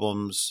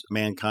problems,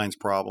 mankind's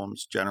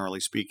problems,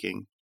 generally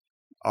speaking,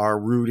 are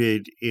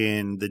rooted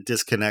in the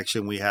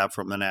disconnection we have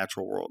from the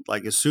natural world.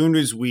 Like as soon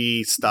as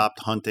we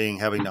stopped hunting,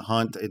 having to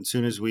hunt, as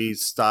soon as we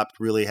stopped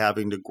really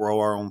having to grow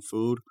our own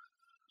food,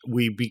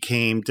 we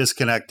became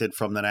disconnected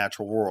from the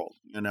natural world,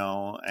 and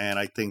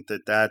I think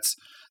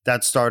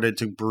that started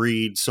to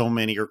breed so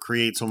many or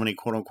create so many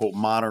quote unquote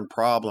modern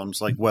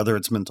problems, like whether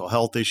it's mental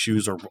health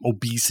issues or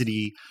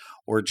obesity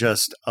or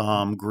just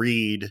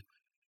greed.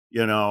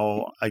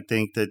 I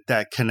think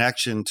that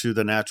connection to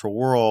the natural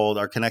world,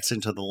 our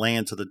connection to the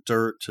land, to the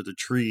dirt, to the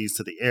trees,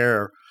 to the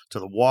air, to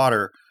the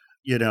water,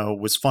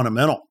 was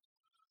fundamental.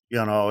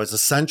 Is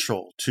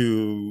essential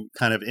to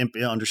kind of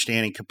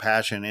understanding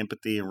compassion,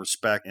 empathy, and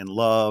respect and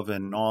love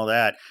and all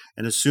that.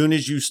 And as soon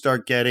as you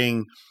start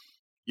getting,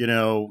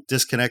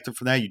 disconnected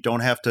from that, you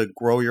don't have to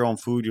grow your own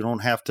food. You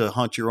don't have to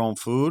hunt your own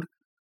food.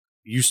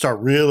 You start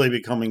really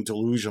becoming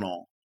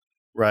delusional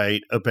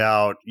right,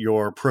 about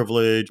your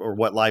privilege or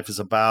what life is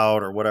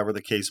about or whatever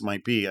the case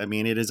might be. I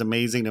mean, it is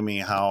amazing to me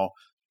how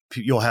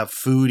you'll have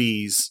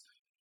foodies,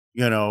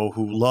 who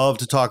love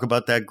to talk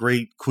about that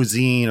great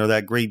cuisine or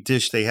that great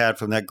dish they had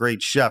from that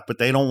great chef, but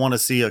they don't want to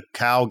see a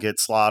cow get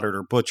slaughtered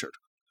or butchered.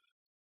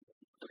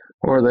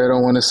 Or they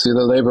don't want to see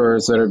the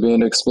laborers that are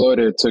being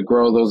exploited to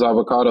grow those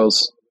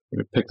avocados,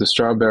 pick the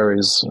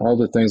strawberries, all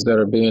the things that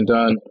are being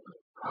done.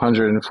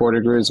 104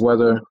 degrees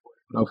weather,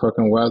 no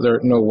fucking weather,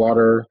 no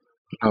water,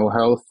 no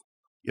health.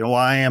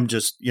 I am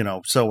just,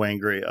 so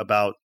angry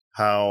about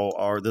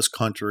how this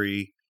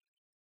country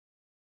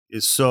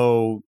is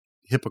so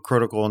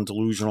hypocritical and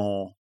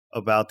delusional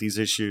about these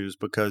issues,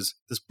 because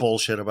this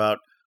bullshit about,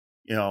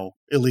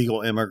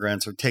 illegal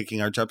immigrants are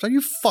taking our jobs. Are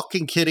you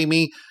fucking kidding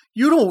me?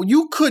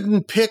 You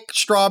couldn't pick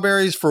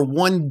strawberries for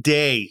one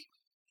day,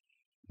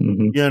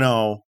 in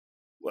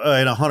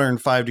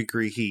 105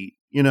 degree heat,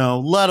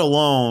 let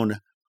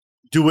alone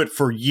do it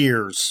for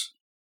years.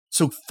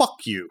 So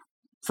fuck you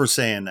for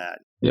saying that.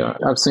 Yeah,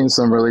 I've seen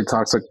some really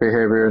toxic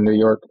behavior in New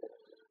York.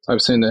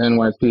 I've seen the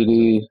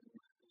NYPD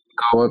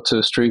go up to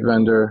a street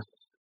vendor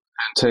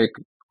and take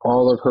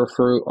all of her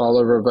fruit, all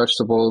of her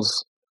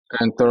vegetables,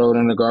 and throw it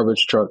in a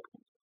garbage truck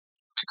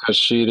because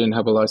she didn't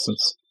have a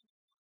license.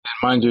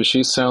 And mind you,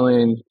 she's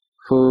selling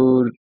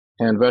food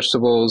and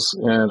vegetables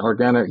and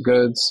organic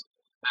goods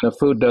in a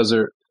food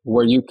desert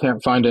where you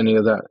can't find any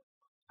of that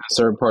in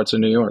certain parts of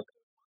New York.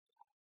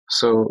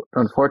 So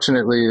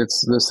unfortunately,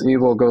 this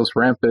evil goes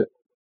rampant,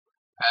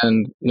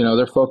 and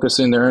they're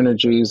focusing their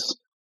energies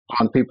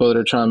on people that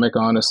are trying to make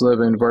an honest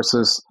living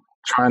versus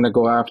trying to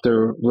go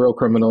after real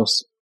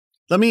criminals.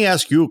 Let me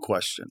ask you a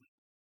question.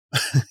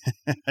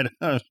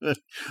 I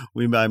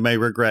may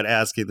regret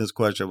asking this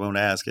question. I won't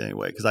ask it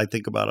anyway, because I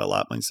think about it a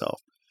lot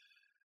myself.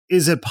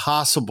 Is it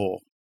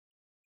possible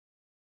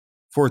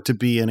for it to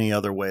be any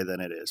other way than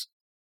it is?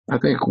 I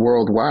think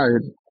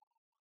worldwide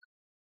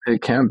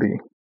it can be.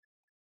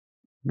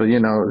 But,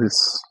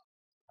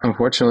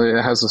 unfortunately,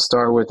 it has to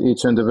start with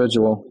each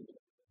individual.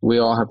 We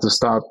all have to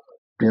stop,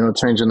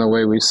 changing the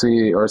way we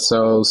see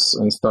ourselves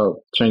and stop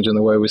changing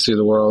the way we see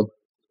the world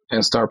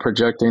and start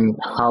projecting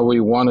how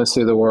we want to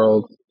see the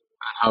world and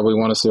how we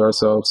want to see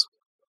ourselves.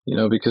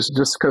 Because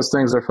just because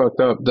things are fucked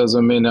up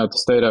doesn't mean they have to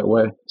stay that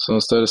way. So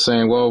instead of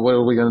saying, well, what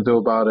are we going to do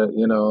about it?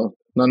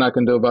 Nothing I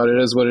can do about it.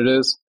 It is what it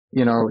is.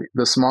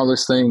 The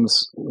smallest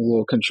things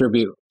will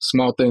contribute.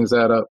 Small things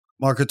add up.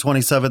 Market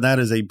 27, that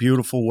is a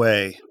beautiful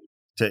way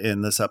to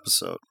end this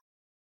episode.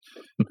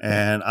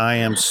 And I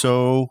am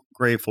so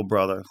grateful,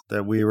 brother,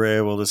 that we were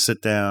able to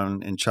sit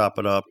down and chop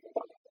it up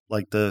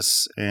like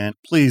this. And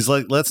please,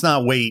 let's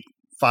not wait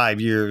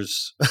 5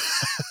 years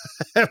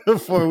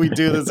before we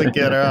do this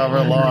again, or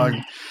however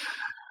long.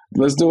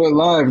 Let's do it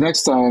live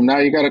next time. Now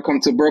you got to come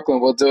to Brooklyn.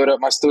 We'll do it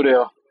at my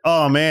studio.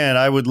 Oh, man,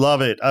 I would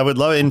love it.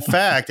 In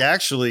fact,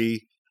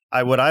 actually,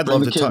 I'd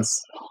love to talk.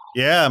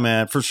 Yeah,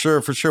 man, for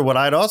sure. But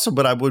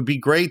I would be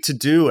great to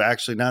do,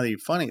 actually, now that you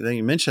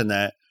mentioned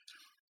that,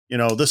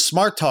 the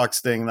smart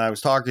talks thing that I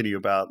was talking to you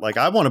about,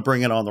 I want to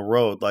bring it on the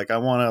road. I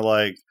want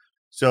to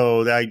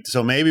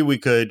so maybe we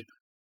could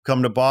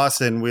come to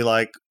Boston. We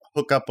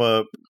hook up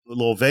a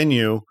little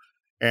venue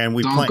and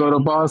we don't go to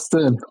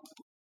Boston.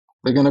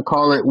 They're gonna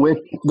call it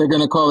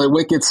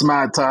Wicked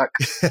Smart Talk.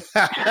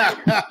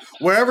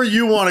 Wherever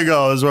you want to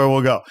go is where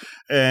we'll go.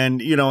 And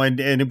and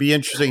it'd be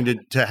interesting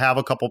to have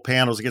a couple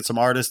panels, get some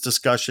artist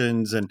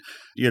discussions, and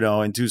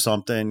and do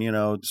something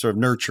sort of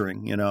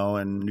nurturing,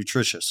 and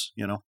nutritious,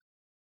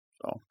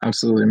 So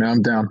absolutely, man,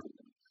 I'm down.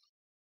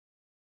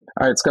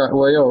 All right, Scott.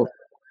 Well,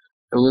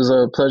 it was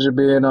a pleasure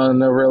being on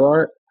No Real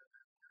Art.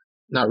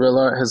 Not Real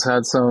Art has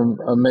had some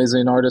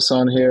amazing artists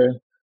on here.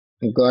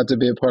 I'm glad to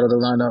be a part of the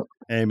lineup.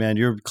 Hey, man,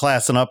 you're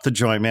classing up the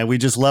joint, man. We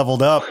just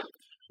leveled up.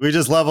 A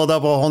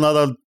whole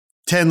nother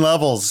 10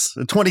 levels,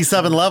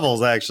 27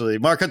 levels, actually.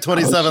 Market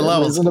 27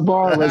 levels. Raising the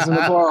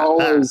bar,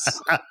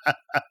 always.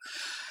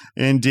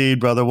 Indeed,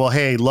 brother. Well,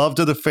 hey, love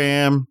to the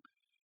fam.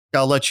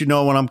 I'll let you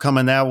know when I'm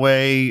coming that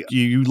way.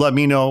 You let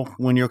me know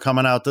when you're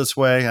coming out this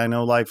way. I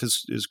know life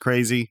is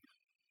crazy,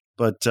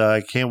 but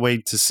I can't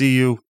wait to see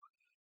you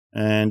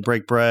and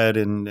break bread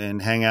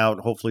and hang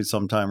out, hopefully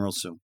sometime real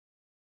soon.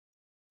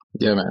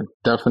 Yeah, man.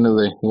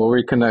 Definitely. We'll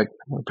reconnect.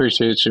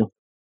 Appreciate you.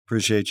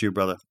 Appreciate you,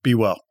 brother. Be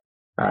well.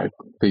 All right.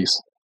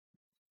 Peace.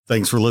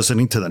 Thanks for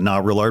listening to the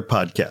Not Real Art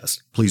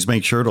Podcast. Please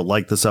make sure to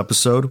like this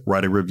episode,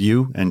 write a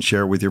review, and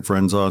share with your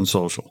friends on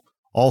social.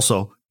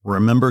 Also,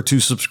 remember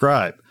to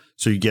subscribe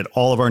so you get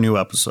all of our new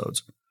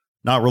episodes.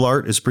 Not Real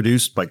Art is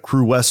produced by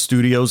Crew West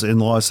Studios in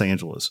Los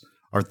Angeles.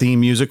 Our theme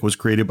music was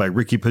created by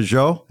Ricky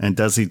Peugeot and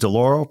Desi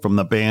DeLauro from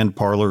the band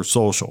Parlor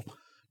Social.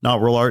 Not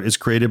Real Art is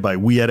created by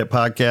We Edit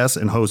Podcasts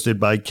and hosted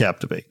by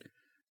Captivate.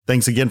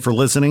 Thanks again for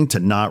listening to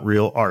Not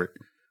Real Art.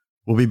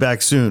 We'll be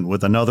back soon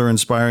with another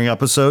inspiring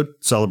episode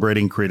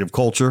celebrating creative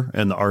culture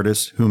and the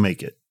artists who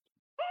make it.